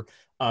for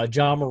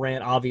Ja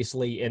Morant,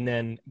 obviously, and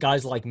then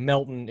guys like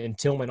Melton and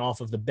Tillman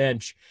off of the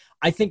bench.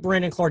 I think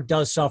Brandon Clark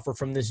does suffer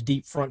from this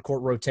deep front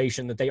court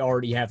rotation that they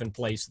already have in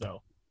place,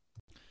 though.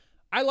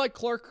 I like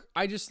Clark.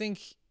 I just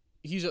think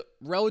he's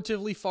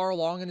relatively far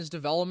along in his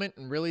development,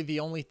 and really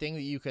the only thing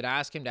that you could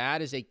ask him to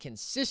add is a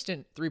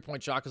consistent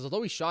three-point shot, because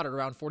although he shot it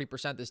around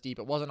 40% this deep,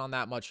 it wasn't on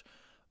that much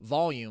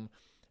volume.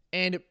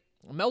 And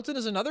Melton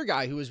is another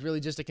guy who is really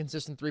just a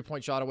consistent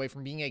three-point shot away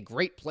from being a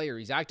great player.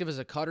 He's active as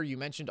a cutter. You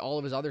mentioned all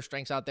of his other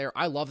strengths out there.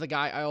 I love the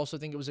guy. I also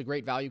think it was a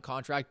great value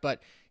contract,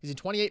 but he's a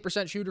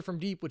 28% shooter from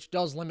deep, which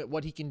does limit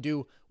what he can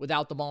do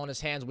without the ball in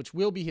his hands, which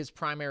will be his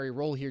primary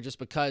role here just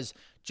because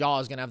Ja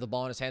is going to have the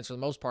ball in his hands for the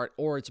most part,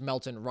 or it's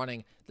Melton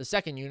running the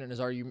second unit.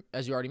 And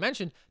as you already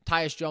mentioned,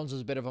 Tyus Jones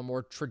is a bit of a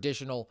more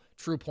traditional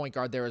true point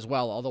guard there as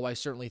well, although I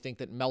certainly think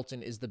that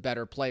Melton is the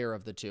better player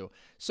of the two.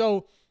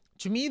 So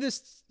to me,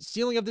 this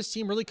ceiling of this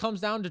team really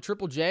comes down to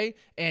Triple J,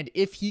 and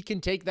if he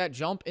can take that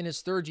jump in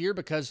his third year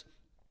because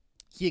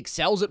he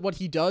excels at what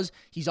he does.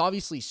 He's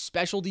obviously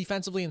special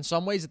defensively in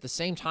some ways. At the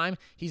same time,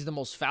 he's the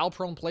most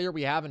foul-prone player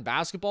we have in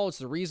basketball. It's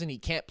the reason he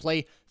can't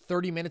play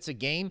 30 minutes a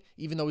game,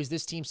 even though he's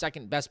this team's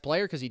second best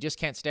player, because he just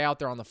can't stay out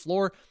there on the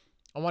floor.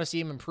 I want to see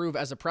him improve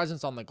as a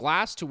presence on the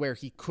glass to where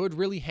he could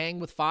really hang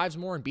with fives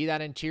more and be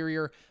that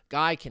interior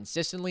guy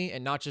consistently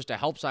and not just a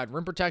help side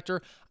rim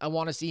protector. I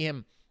want to see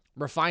him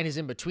refine his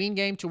in-between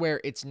game to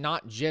where it's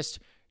not just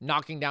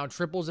knocking down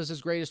triples as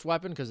his greatest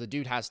weapon, because the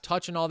dude has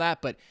touch and all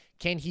that, but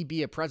can he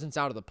be a presence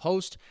out of the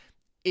post?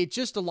 It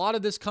just, a lot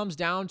of this comes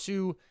down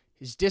to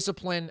his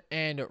discipline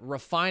and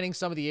refining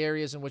some of the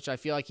areas in which I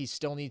feel like he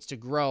still needs to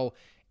grow.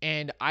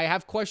 And I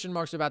have question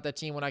marks about that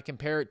team when I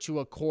compare it to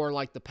a core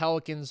like the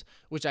Pelicans,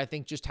 which I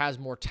think just has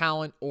more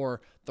talent,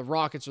 or the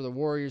Rockets or the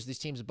Warriors, these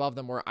teams above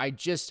them, where I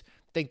just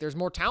think there's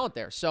more talent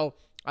there. So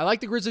I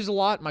like the Grizzlies a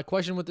lot. My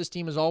question with this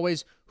team is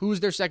always, who's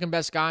their second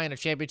best guy in a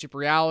championship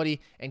reality?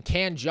 And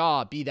can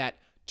Ja be that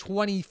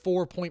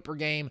 24-point per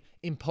game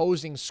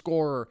imposing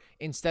scorer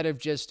instead of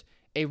just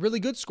a really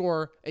good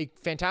scorer, a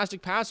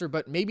fantastic passer,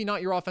 but maybe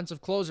not your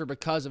offensive closer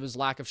because of his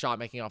lack of shot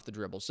making off the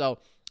dribble? So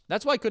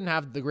that's why I couldn't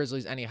have the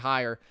Grizzlies any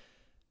higher.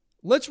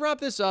 Let's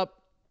wrap this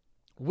up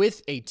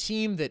with a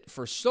team that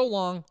for so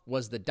long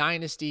was the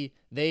dynasty.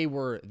 They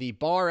were the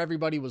bar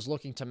everybody was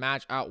looking to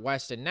match out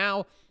west, and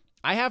now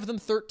I have them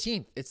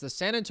 13th. It's the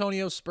San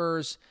Antonio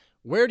Spurs.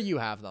 Where do you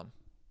have them?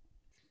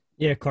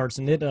 Yeah,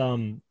 Carson,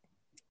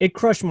 it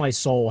crushed my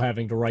soul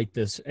having to write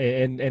this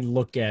and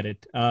look at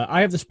it. I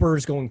have the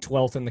Spurs going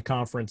 12th in the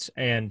conference,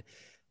 and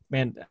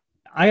man,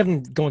 I have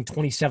them going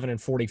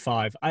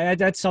 27-45.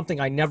 That's something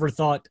I never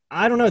thought.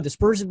 I don't know. The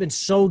Spurs have been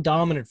so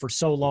dominant for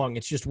so long.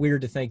 It's just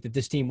weird to think that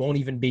this team won't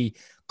even be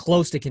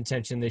close to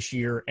contention this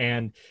year.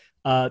 And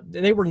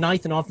they were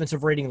 9th in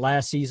offensive rating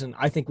last season.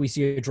 I think we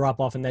see a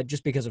drop-off in that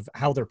just because of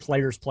how their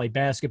players play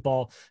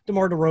basketball.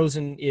 DeMar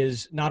DeRozan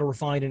is not a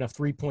refined enough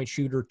three-point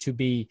shooter to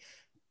be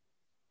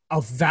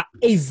a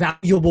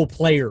valuable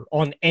player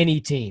on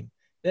any team.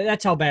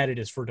 That's how bad it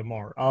is for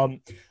DeMar.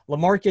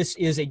 LaMarcus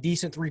is a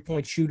decent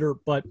three-point shooter,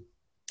 but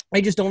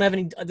they just don't have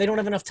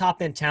enough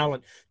top-end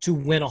talent to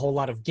win a whole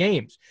lot of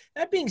games.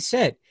 That being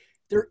said,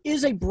 there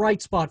is a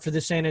bright spot for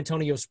the San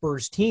Antonio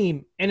Spurs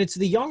team, and it's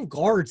the young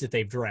guards that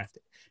they've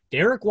drafted.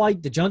 Derek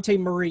White, DeJounte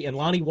Murray, and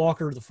Lonnie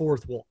Walker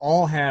IV will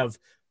all have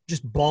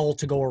just ball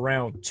to go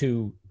around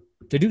to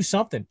do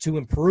something, to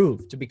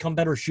improve, to become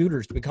better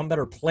shooters, to become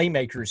better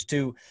playmakers,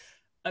 to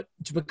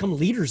become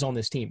leaders on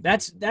this team.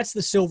 That's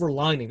the silver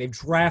lining. They've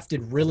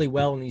drafted really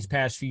well in these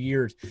past few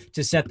years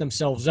to set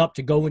themselves up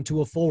to go into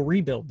a full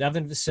rebuild.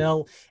 Devin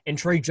Vassell and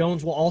Trey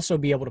Jones will also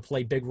be able to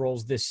play big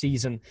roles this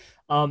season.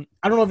 I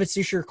don't know if it's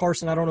this year,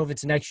 Carson. I don't know if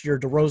it's next year.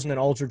 DeRozan and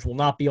Aldridge will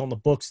not be on the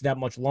books that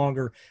much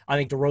longer. I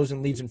think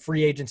DeRozan leaves in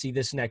free agency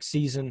this next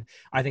season.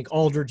 I think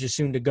Aldridge is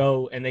soon to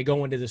go, and they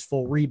go into this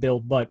full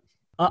rebuild. But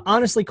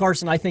honestly,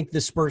 Carson, I think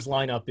this Spurs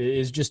lineup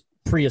is just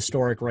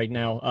prehistoric right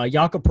now.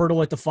 Jakob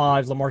Poeltl at the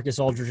 5, LaMarcus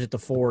Aldridge at the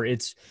 4.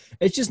 It's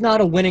just not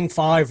a winning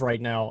 5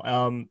 right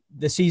now.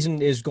 The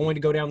season is going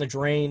to go down the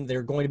drain.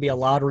 They're going to be a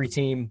lottery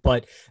team,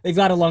 but they've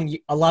got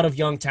a lot of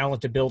young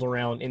talent to build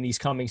around in these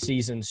coming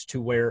seasons to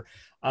where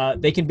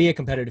they can be a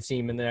competitive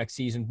team in the next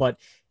season. But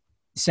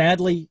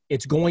sadly,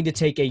 it's going to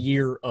take a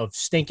year of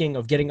stinking,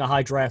 of getting a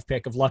high draft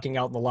pick, of lucking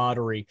out in the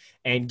lottery,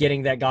 and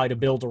getting that guy to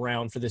build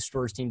around for this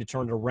Spurs team to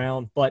turn it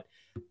around. But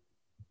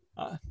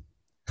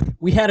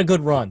we had a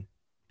good run.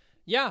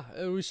 Yeah,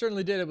 we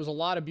certainly did. It was a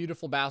lot of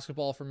beautiful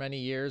basketball for many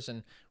years,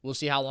 and we'll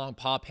see how long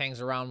Pop hangs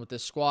around with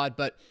this squad.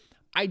 But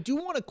I do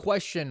want to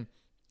question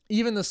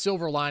even the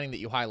silver lining that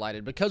you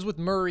highlighted, because with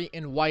Murray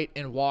and White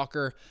and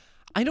Walker,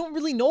 I don't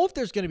really know if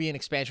there's going to be an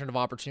expansion of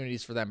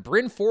opportunities for them.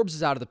 Bryn Forbes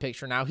is out of the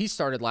picture now. He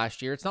started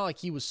last year. It's not like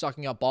he was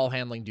sucking up ball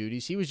handling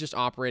duties. He was just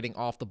operating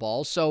off the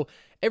ball. So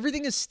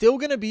everything is still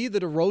going to be the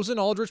DeRozan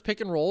Aldridge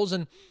pick and rolls,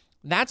 and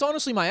that's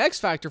honestly my X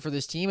factor for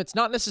this team. It's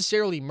not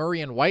necessarily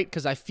Murray and White,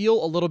 because I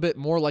feel a little bit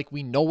more like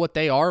we know what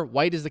they are.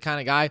 White is the kind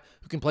of guy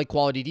who can play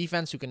quality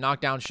defense, who can knock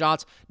down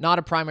shots, not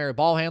a primary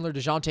ball handler.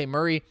 DeJounte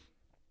Murray,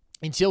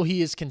 until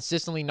he is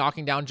consistently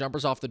knocking down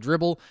jumpers off the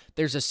dribble,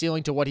 there's a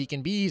ceiling to what he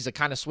can be. He's a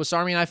kind of Swiss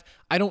Army knife.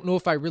 I don't know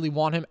if I really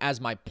want him as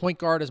my point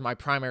guard, as my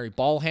primary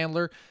ball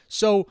handler.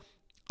 So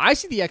I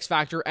see the X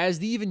factor as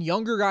the even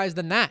younger guys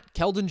than that.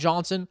 Keldon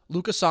Johnson,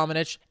 Luka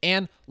Samanic,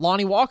 and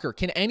Lonnie Walker.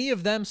 Can any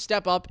of them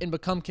step up and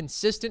become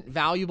consistent,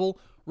 valuable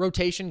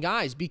rotation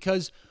guys?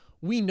 Because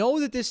we know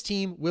that this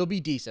team will be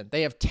decent.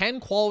 They have 10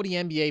 quality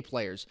NBA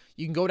players.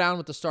 You can go down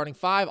with the starting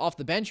 5. Off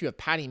the bench, you have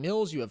Patty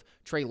Mills, you have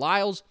Trey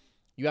Lyles,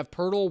 you have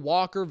Pirtle,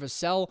 Walker,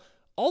 Vassell.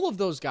 All of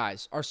those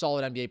guys are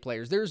solid NBA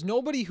players. There's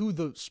nobody who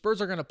the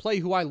Spurs are going to play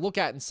who I look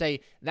at and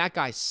say, that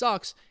guy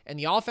sucks. And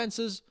the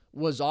offenses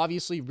was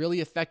obviously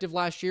really effective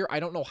last year. I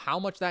don't know how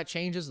much that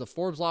changes. The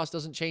Forbes loss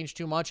doesn't change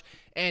too much.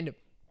 And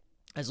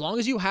as long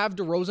as you have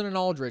DeRozan and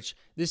Aldridge,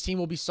 this team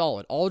will be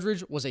solid.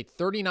 Aldridge was a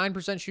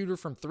 39% shooter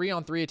from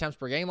 3-on-3 attempts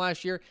per game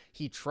last year.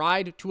 He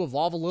tried to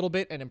evolve a little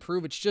bit and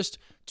improve. It's just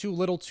too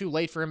little too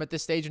late for him at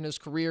this stage in his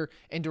career.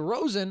 And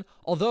DeRozan,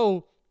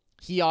 although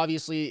he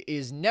obviously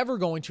is never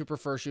going to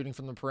prefer shooting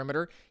from the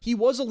perimeter, he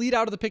was a lead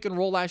out of the pick and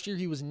roll last year.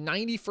 He was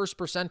 91st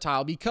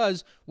percentile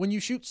because when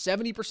you shoot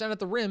 70% at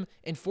the rim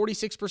and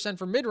 46%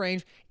 from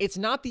mid-range, it's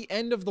not the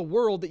end of the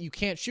world that you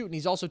can't shoot. And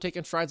he's also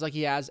taken strides like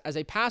he has as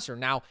a passer.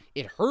 Now,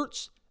 it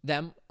hurts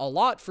them a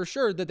lot for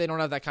sure that they don't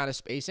have that kind of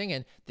spacing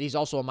and that he's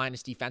also a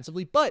minus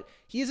defensively, but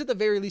he is at the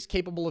very least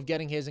capable of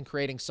getting his and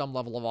creating some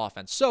level of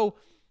offense. So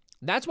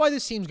that's why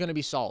this team's going to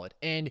be solid.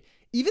 And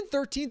even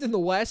 13th in the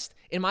West,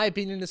 in my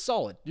opinion, is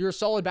solid. You're a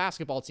solid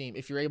basketball team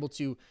if you're able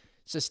to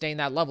sustain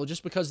that level,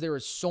 just because there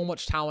is so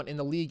much talent in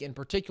the league and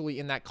particularly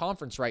in that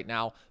conference right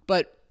now.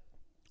 But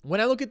when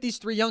I look at these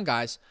 3 young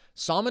guys,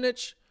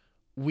 Samanic,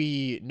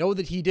 we know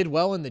that he did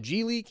well in the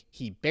G League.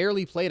 He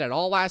barely played at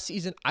all last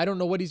season. I don't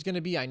know what he's going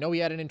to be. I know he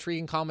had an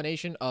intriguing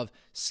combination of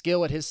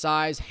skill at his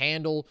size,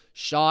 handle,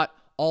 shot,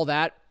 all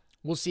that.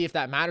 We'll see if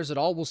that matters at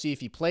all. We'll see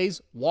if he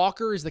plays.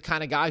 Walker is the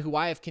kind of guy who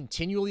I have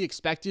continually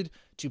expected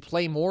to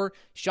play more.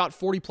 Shot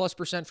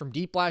 40+% from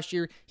deep last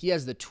year. He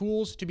has the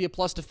tools to be a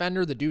plus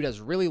defender. The dude has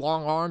really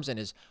long arms and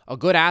is a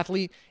good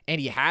athlete, and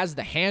he has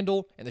the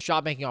handle and the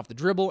shot making off the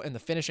dribble and the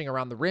finishing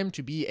around the rim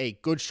to be a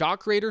good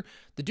shot creator.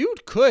 The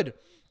dude could,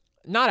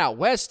 not out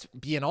west,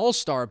 be an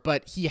all-star,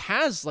 but he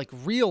has like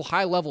real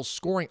high-level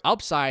scoring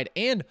upside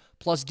and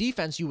plus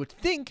defense, you would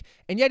think,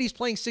 and yet he's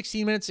playing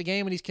 16 minutes a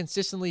game and he's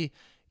consistently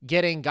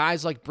getting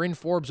guys like Bryn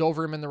Forbes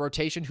over him in the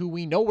rotation who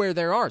we know where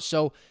they are.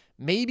 So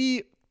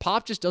maybe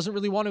Pop just doesn't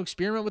really want to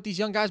experiment with these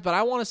young guys, but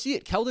I want to see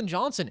it. Keldon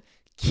Johnson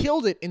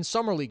killed it in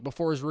Summer League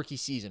before his rookie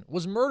season,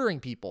 was murdering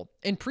people.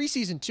 In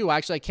preseason too,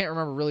 actually, I can't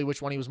remember really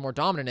which one he was more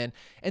dominant in.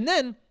 And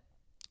then,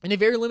 in a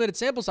very limited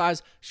sample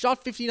size,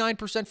 shot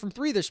 59% from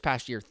 3 this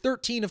past year,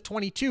 13 of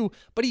 22,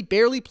 but he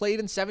barely played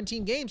in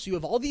 17 games. So you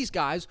have all these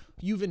guys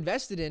you've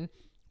invested in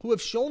who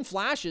have shown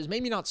flashes,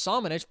 maybe not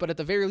Samanic, but at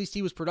the very least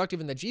he was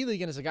productive in the G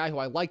League and is a guy who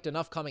I liked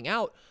enough coming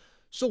out.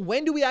 So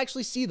when do we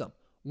actually see them?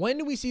 When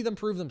do we see them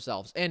prove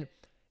themselves? And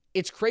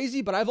it's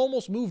crazy, but I've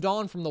almost moved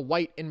on from the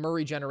White and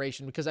Murray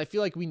generation because I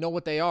feel like we know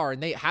what they are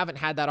and they haven't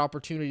had that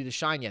opportunity to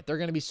shine yet. They're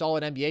going to be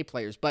solid NBA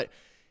players, but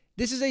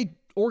this is a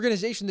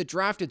organization that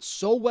drafted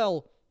so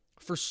well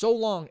for so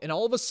long, and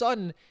all of a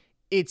sudden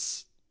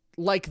it's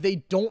like they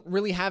don't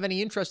really have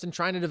any interest in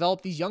trying to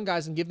develop these young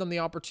guys and give them the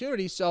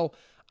opportunity. So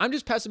I'm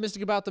just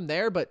pessimistic about them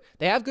there, but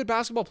they have good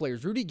basketball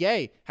players. Rudy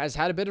Gay has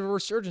had a bit of a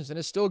resurgence and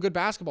is still a good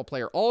basketball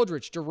player.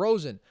 Aldridge,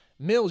 DeRozan,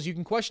 Mills, you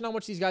can question how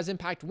much these guys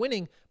impact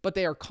winning, but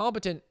they are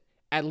competent,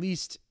 at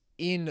least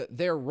in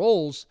their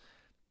roles.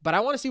 But I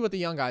want to see what the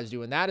young guys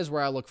do, and that is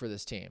where I look for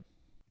this team.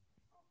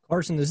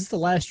 Carson, is this the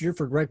last year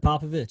for Greg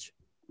Popovich?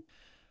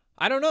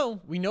 I don't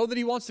know. We know that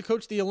he wants to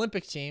coach the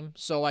Olympic team,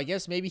 so I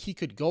guess maybe he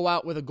could go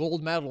out with a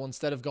gold medal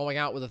instead of going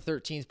out with a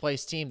 13th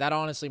place team. That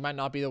honestly might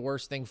not be the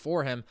worst thing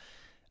for him.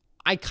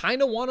 I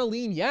kind of want to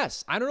lean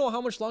yes. I don't know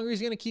how much longer he's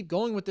going to keep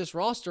going with this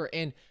roster,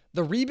 and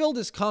the rebuild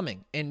is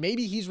coming, and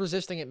maybe he's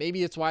resisting it.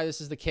 Maybe it's why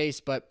this is the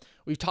case, but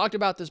we've talked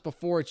about this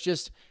before. It's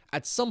just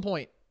at some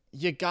point,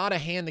 you got to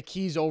hand the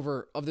keys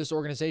over of this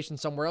organization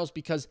somewhere else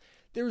because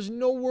there's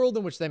no world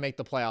in which they make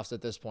the playoffs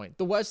at this point.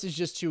 The West is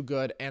just too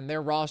good, and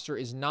their roster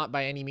is not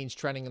by any means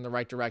trending in the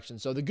right direction.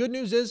 So the good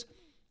news is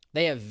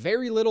they have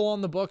very little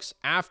on the books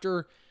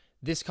after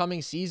this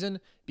coming season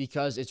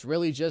because it's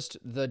really just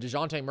the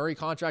DeJounte Murray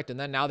contract, and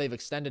then now they've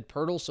extended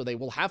Pirtle, so they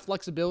will have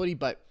flexibility,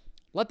 but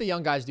let the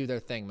young guys do their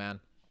thing, man.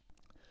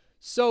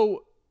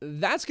 So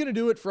that's going to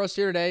do it for us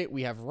here today.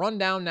 We have run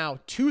down now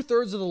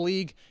 2/3 of the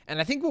league, and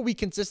I think what we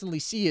consistently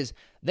see is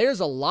there's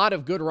a lot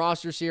of good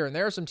rosters here, and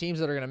there are some teams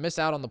that are going to miss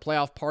out on the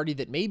playoff party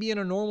that maybe in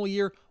a normal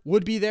year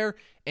would be there,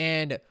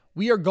 and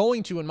we are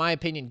going to, in my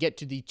opinion, get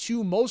to the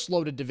 2 most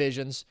loaded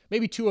divisions,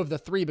 maybe 2 of the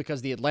 3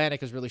 because the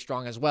Atlantic is really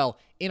strong as well,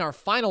 in our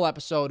final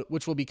episode,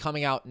 which will be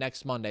coming out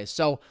next Monday.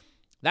 So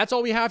that's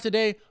all we have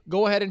today.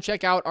 Go ahead and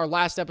check out our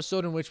last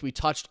episode in which we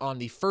touched on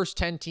the first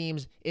 10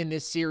 teams in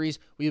this series.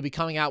 We will be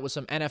coming out with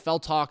some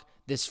NFL talk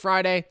this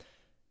Friday.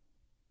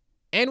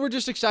 And we're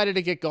just excited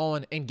to get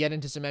going and get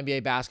into some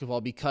NBA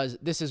basketball because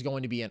this is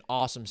going to be an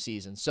awesome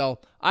season. So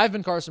I've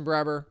been Carson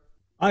Breber.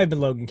 I've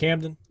been Logan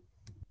Camden.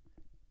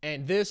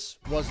 And this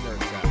was Nerd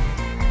Chat.